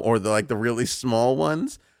 or the really small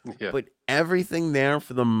ones. Yeah. But everything there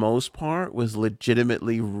for the most part was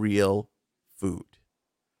legitimately real food.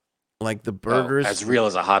 Like the burgers. As real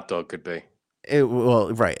as a hot dog could be.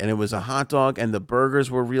 Right. And it was a hot dog and the burgers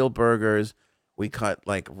were real burgers. We cut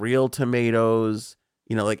like real tomatoes.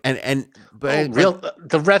 The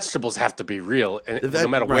vegetables have to be real, and no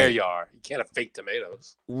matter where you are, you can't have fake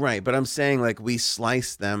tomatoes. Right, but I'm saying like we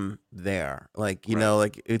slice them there, like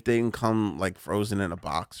like it didn't come like frozen in a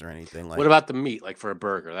box or anything. Like, what about the meat? Like for a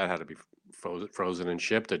burger, that had to be frozen and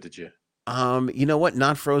shipped, or did you? You know what?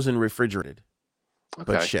 Not frozen, refrigerated, okay.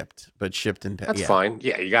 but shipped and that's fine.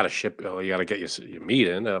 Yeah, you got to ship. You got to get your meat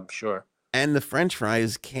in. I'm sure. And the French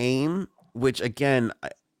fries came, which again.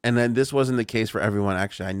 And then this wasn't the case for everyone.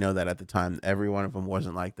 Actually, I know that at the time, every one of them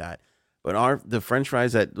wasn't like that. But the French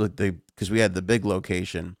fries because we had the big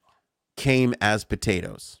location, came as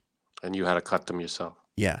potatoes, and you had to cut them yourself.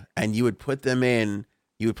 Yeah, and you would put them in.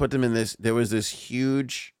 This. There was this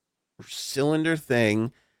huge cylinder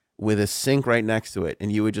thing with a sink right next to it,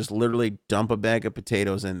 and you would just literally dump a bag of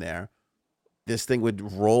potatoes in there. This thing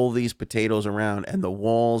would roll these potatoes around, and the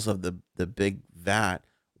walls of the big vat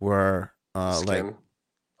were Like Skin.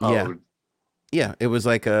 yeah, Oh, yeah. It was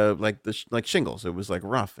like like shingles. It was like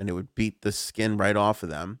rough, and it would beat the skin right off of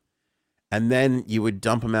them, and then you would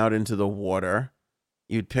dump them out into the water.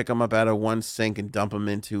 You'd pick them up out of one sink and dump them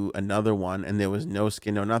into another one, and there was no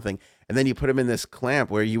skin, no nothing. And then you put them in this clamp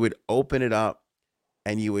where you would open it up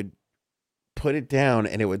and you would put it down,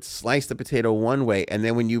 and it would slice the potato one way, and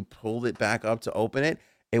then when you pulled it back up to open it,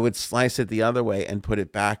 it would slice it the other way and put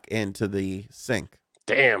it back into the sink.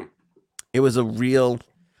 damn. It was a real,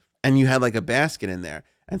 and you had like a basket in there,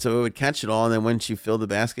 and so it would catch it all. And then once you filled the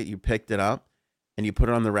basket, you picked it up and you put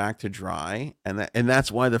it on the rack to dry, and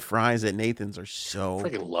that's why the fries at Nathan's are so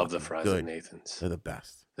Freaking love the fries good. at Nathan's. They're the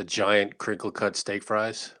best, The giant crinkle cut steak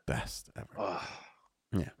fries. best ever. Oh,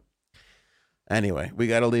 Anyway, we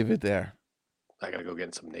got to leave it there. I gotta go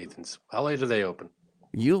get some Nathan's. How late do they open?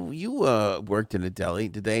 You worked in a deli.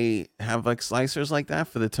 Did they have like slicers like that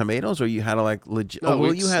for the tomatoes, or you had to like legit? No, oh,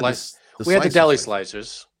 well, we you had slice- the We had the deli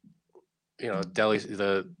slicers.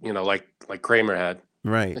 slicers. Like Kramer had.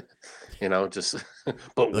 Right. Just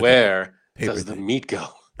but Like where paper does the thin. meat go?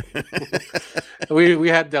 we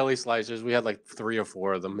had deli slicers. We had like 3 or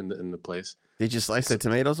 4 of them in the place. Did you slice the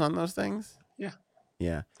tomatoes on those things? Yeah.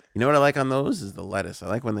 Yeah. You know what I like on those is the lettuce. I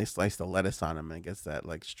like when they slice the lettuce on them and it gets that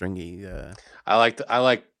like stringy. I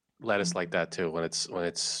like lettuce like that too when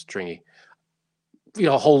it's stringy.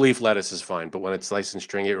 Whole leaf lettuce is fine, but when it's nice and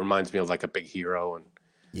stringy, it reminds me of like a Big Hero, and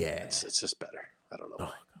Yeah. it's just better. I don't know. Oh,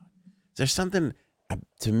 Why. There's something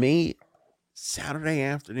to me Saturday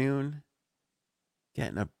afternoon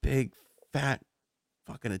getting a big fat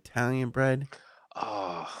fucking Italian bread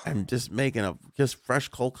Oh, and just making just fresh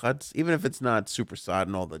cold cuts, even if it's not super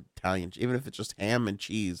sodden, all the Italian, even if it's just ham and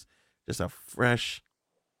cheese, just a fresh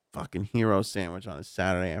fucking hero sandwich on a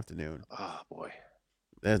Saturday afternoon. oh boy.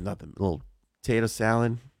 There's nothing. A little potato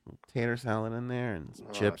salad, tater salad in there, and some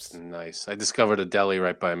Oh, chips. that's nice. I discovered a deli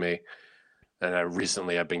right by me, and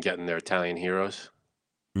I've been getting their Italian Heroes.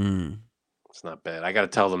 Mm. It's not bad. I got to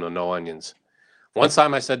tell them to no onions. One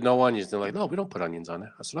time I said no onions. They're like, no, we don't put onions on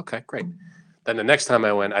there. I said, okay, great. Then the next time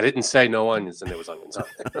I went, I didn't say no onions, and there was onions on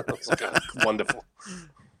there. I was like, oh, wonderful.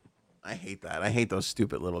 I hate that. I hate those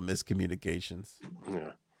stupid little miscommunications.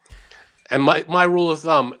 Yeah. And my rule of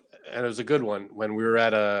thumb, and it was a good one when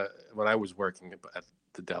I was working at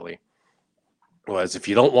the deli, was if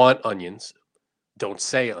you don't want onions, don't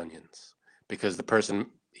say onions, because the person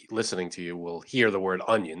listening to you will hear the word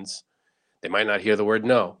onions. They might not hear the word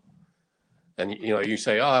no. And you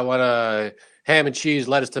say, oh, I want a ham and cheese,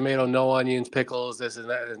 lettuce, tomato, no onions, pickles, this and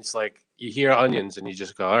that. And it's like you hear onions and you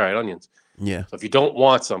just go, all right, onions. Yeah. So if you don't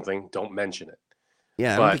want something, don't mention it.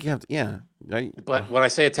 Yeah. I don't think you have to. Yeah. Right. But when I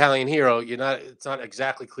say Italian Hero, it's not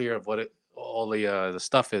exactly clear of what all the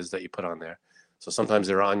stuff is that you put on there. So sometimes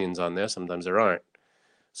there are onions on there, sometimes there aren't.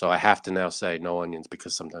 So I have to now say no onions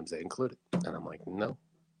because sometimes they include it. And I'm like, no,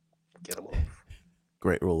 get them off.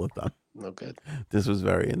 Great rule of thumb. No good. This was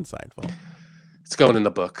very insightful. It's going in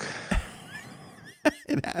the book.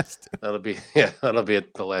 It has to. That'll be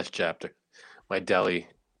at the last chapter. My deli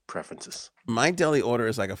preferences. My deli order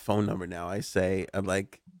is like a phone number now. I say I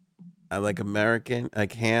like American,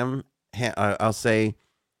 like ham. I'll say,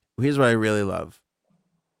 here's what I really love: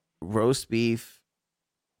 roast beef,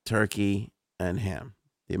 turkey, and ham.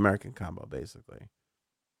 The American combo, basically.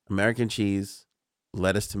 American cheese,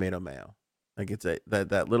 lettuce, tomato, mayo. Like it's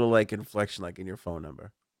that little like inflection, like in your phone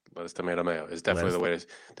number. Lettuce, tomato, mayo is definitely Lettuce.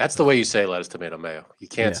 the way to. That's the way you say lettuce, tomato, mayo. You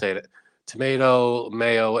can't Yeah. say it. Tomato,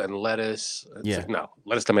 mayo, and lettuce. It's Yeah. like, no,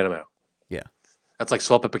 lettuce, tomato, mayo. Yeah. That's like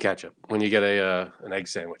salt, pepper, ketchup. When you get an egg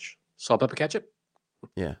sandwich, salt, pepper, ketchup.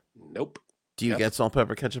 Yeah. Nope. Do you Yep. get salt,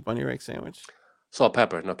 pepper, ketchup on your egg sandwich? Salt,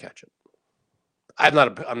 pepper, no ketchup. I'm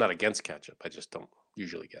not against ketchup. I just don't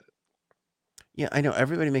usually get it. Yeah, I know.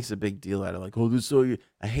 Everybody makes a big deal out of like, oh, this is so you.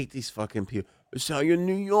 I hate these fucking people. It's how your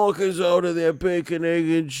New Yorkers out of there, bacon, egg,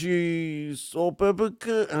 and cheese, salt, pepper,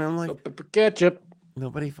 and I'm like, Salt, pepper, ketchup.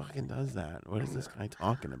 nobody fucking does that. What is this guy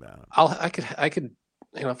talking about? I could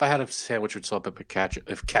if I had a sandwich with salt, pepper,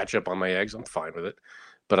 ketchup on my eggs, I'm fine with it.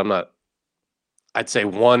 But I'm not. I'd say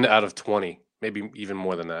 1 out of 20, maybe even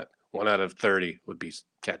more than that. 1 out of 30 would be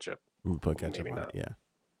ketchup. We'll put ketchup Maybe on it. not. Yeah.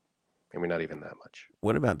 Maybe not even that much.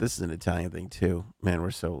 What about this? Is an Italian thing too. Man,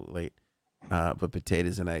 we're so late. But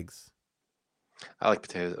potatoes and eggs. I like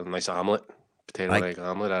potatoes. A nice omelet, potato and egg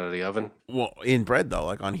omelet out of the oven. Well, in bread though,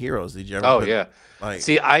 like on Heroes. Did you ever? Oh put, yeah. Like,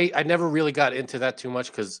 See, I never really got into that too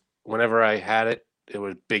much because whenever I had it, it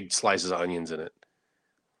was big slices of onions in it.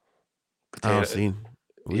 oh, see,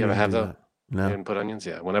 we You ever didn't have do that? that. You No. didn't put onions?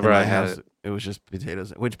 Yeah. In Whenever I my had house, it, it was just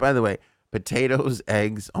potatoes. Which, by the way, potatoes,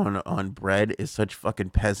 eggs on bread is such fucking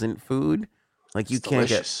peasant food. Like you It's can't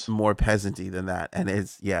delicious. get more peasanty than that, and it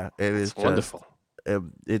is It's wonderful.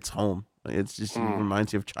 it's home. It's just it Mm.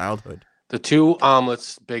 reminds you of childhood. The two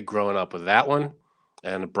omelets big growing up with that one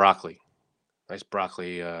and the broccoli. Nice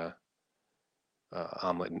broccoli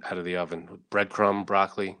omelet out of the oven with breadcrumb,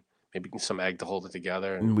 broccoli, maybe some egg to hold it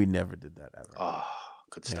together. And We never did that ever. oh,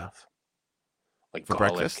 good Yeah. stuff. Like For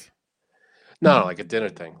garlic. breakfast? No, like a dinner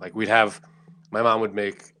thing. Like we'd have, my mom would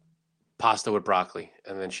make pasta with broccoli,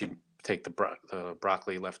 and then she'd take the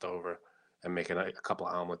broccoli left over and make a couple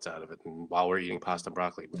of omelets out of it. And while we're eating pasta and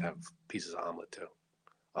broccoli, we'd have pieces of omelet too.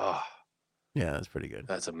 Oh, Yeah, that's pretty good.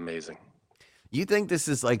 that's amazing. You think this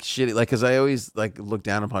is like shitty? Like, cause I always like look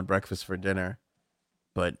down upon breakfast for dinner,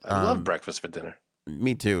 but I love breakfast for dinner.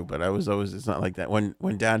 me too. But I was always it's not like that. When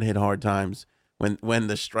Dad hit hard times, when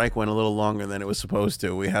the strike went a little longer than it was supposed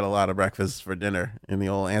to, we had a lot of breakfast for dinner in the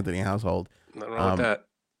old Anthony household. Nothing wrong with that.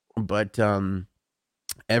 But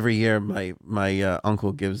every year my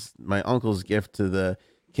uncle's gift to the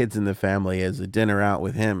kids in the family is a dinner out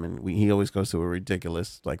with him, and he always goes to a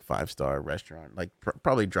ridiculous like 5-star restaurant, like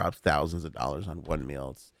probably drops thousands of dollars on one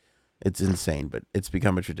meal. It's insane, but it's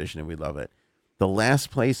become a tradition and we love it. The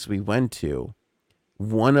last place we went to,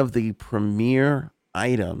 one of the premier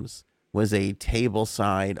items was a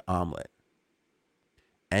tableside omelet.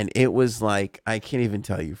 And it was like, I can't even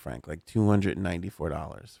tell you, Frank, like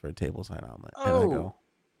 $294 for a tableside omelet. And I go,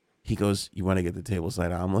 he goes, you want to get the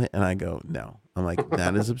tableside omelet? And I go, no. I'm like,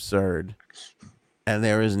 that is absurd. And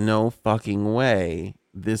there is no fucking way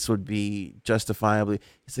this would be justifiably.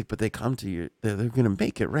 He's like, but they come to you. They're going to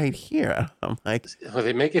make it right here. I'm like, Or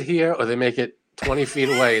they make it here or they make it 20 feet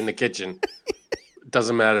away in the kitchen.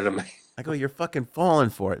 Doesn't matter to me. I go, you're fucking falling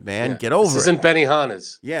for it, man. Yeah. Get over This it. isn't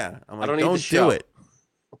Benihana's. Yeah. I'm like, I don't need the don't show. do it.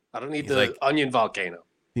 I don't need He's the like- onion volcano.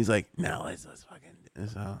 He's like, no, let's fucking.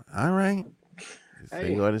 So, all right. So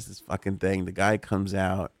Hey. he orders this fucking thing. The guy comes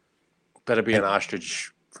out. Better be an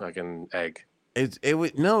ostrich fucking egg. It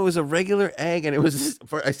was a regular egg, and it was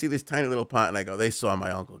I see this tiny little pot, and I go, they saw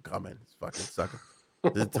my uncle coming. This fucking sucker.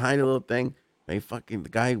 This tiny little thing. The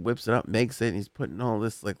guy whips it up, makes it, and he's putting all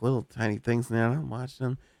this like little tiny things in there. And I'm watching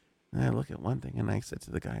him, and I look at one thing, and I said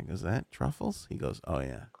to the guy, "Goes that truffles?" He goes, "Oh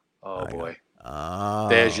yeah." Oh boy. Oh,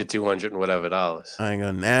 There's your 200 and whatever dollars. I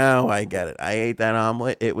go, now I get it. I ate that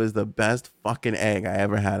omelet. It was the best fucking egg I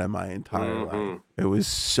ever had in my entire life. It was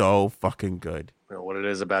so fucking good. You know what it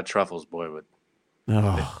is about truffles, boy, but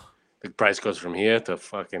Oh, the price goes from here to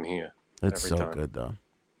fucking here. it's every so time. good though.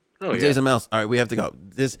 Oh Let me tell yeah. you something else. All right, we have to go.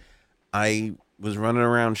 I was running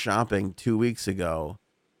around shopping 2 weeks ago.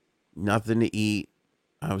 Nothing to eat.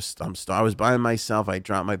 I was by myself. I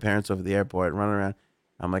dropped my parents over at the airport, running around.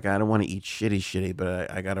 I'm like, I don't want to eat shitty,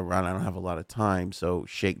 but I gotta run. I don't have a lot of time. So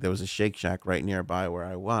there was a Shake Shack right nearby where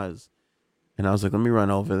I was, and I was like, let me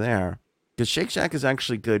run over there because Shake Shack is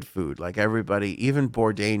actually good food. Like everybody, even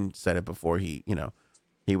Bourdain said it before. He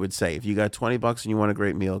would say, if you got $20 and you want a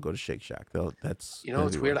great meal, go to Shake Shack. That's You know,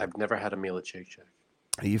 it's weird. I've never had a meal at Shake Shack.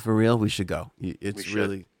 Are you for real? We should go. It's should.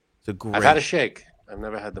 really, it's a great. I've had a shake. I've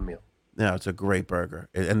never had the meal. No, it's a great burger,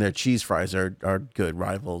 and their cheese fries are good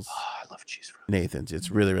rivals. Oh, I love cheese fries. Nathan's.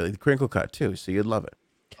 It's really the crinkle cut too, so you'd love it.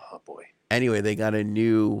 Oh boy. Anyway, they got a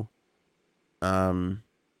new,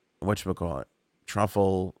 whatchamacallit,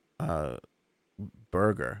 truffle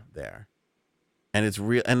burger there, and it's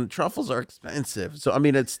real. And truffles are expensive, so I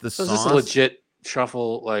mean, it's the So sauce. is this a legit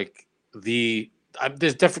truffle? Like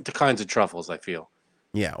there's different kinds of truffles. I feel.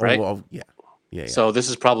 Yeah. Right? Well, yeah. So this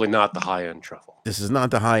is probably not the high end truffle. This is not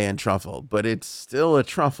the high end truffle, but it's still a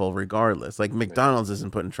truffle regardless. Like McDonald's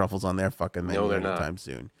isn't putting truffles on their fucking menu they're not. anytime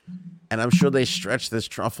soon. And I'm sure they stretched this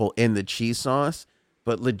truffle in the cheese sauce,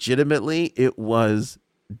 but legitimately it was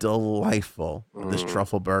delightful. This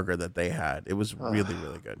truffle burger that they had. It was really,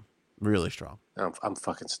 really good. Really strong. I'm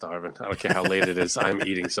fucking starving. I don't care how late it is. I'm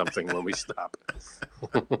eating something when we stop.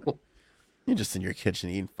 You're just in your kitchen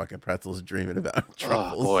eating fucking pretzels, dreaming about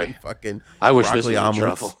truffles. boy. And fucking I wish this was broccoli a omelets.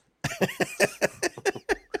 truffle.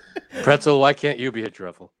 Pretzel, why can't you be a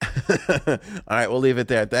truffle? All right, we'll leave it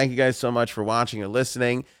there. Thank you guys so much for watching and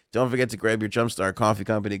listening. Don't forget to grab your Jumpstart Coffee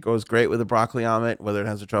Company. It goes great with a broccoli omelet, whether it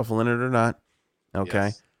has a truffle in it or not. Okay.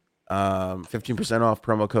 Yes. 15% off,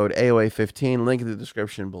 promo code AOA15. Link in the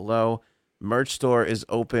description below. Merch store is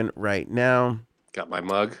open right now. Got my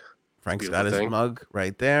mug. Frank's Beautiful got his thing. mug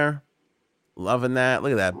right there. Loving that.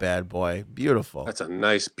 Look at that bad boy. Beautiful. That's a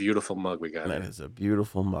nice, beautiful mug we got. That here. is a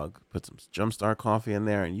beautiful mug. Put some Jumpstart coffee in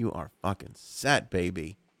there, and you are fucking set,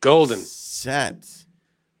 baby. Golden. Set.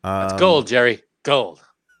 That's gold, Jerry. Gold.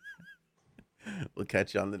 We'll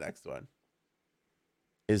catch you on the next one.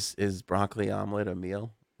 Is broccoli omelet a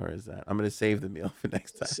meal Or is that? I'm gonna save the meal for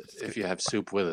next time. If you have soup with it.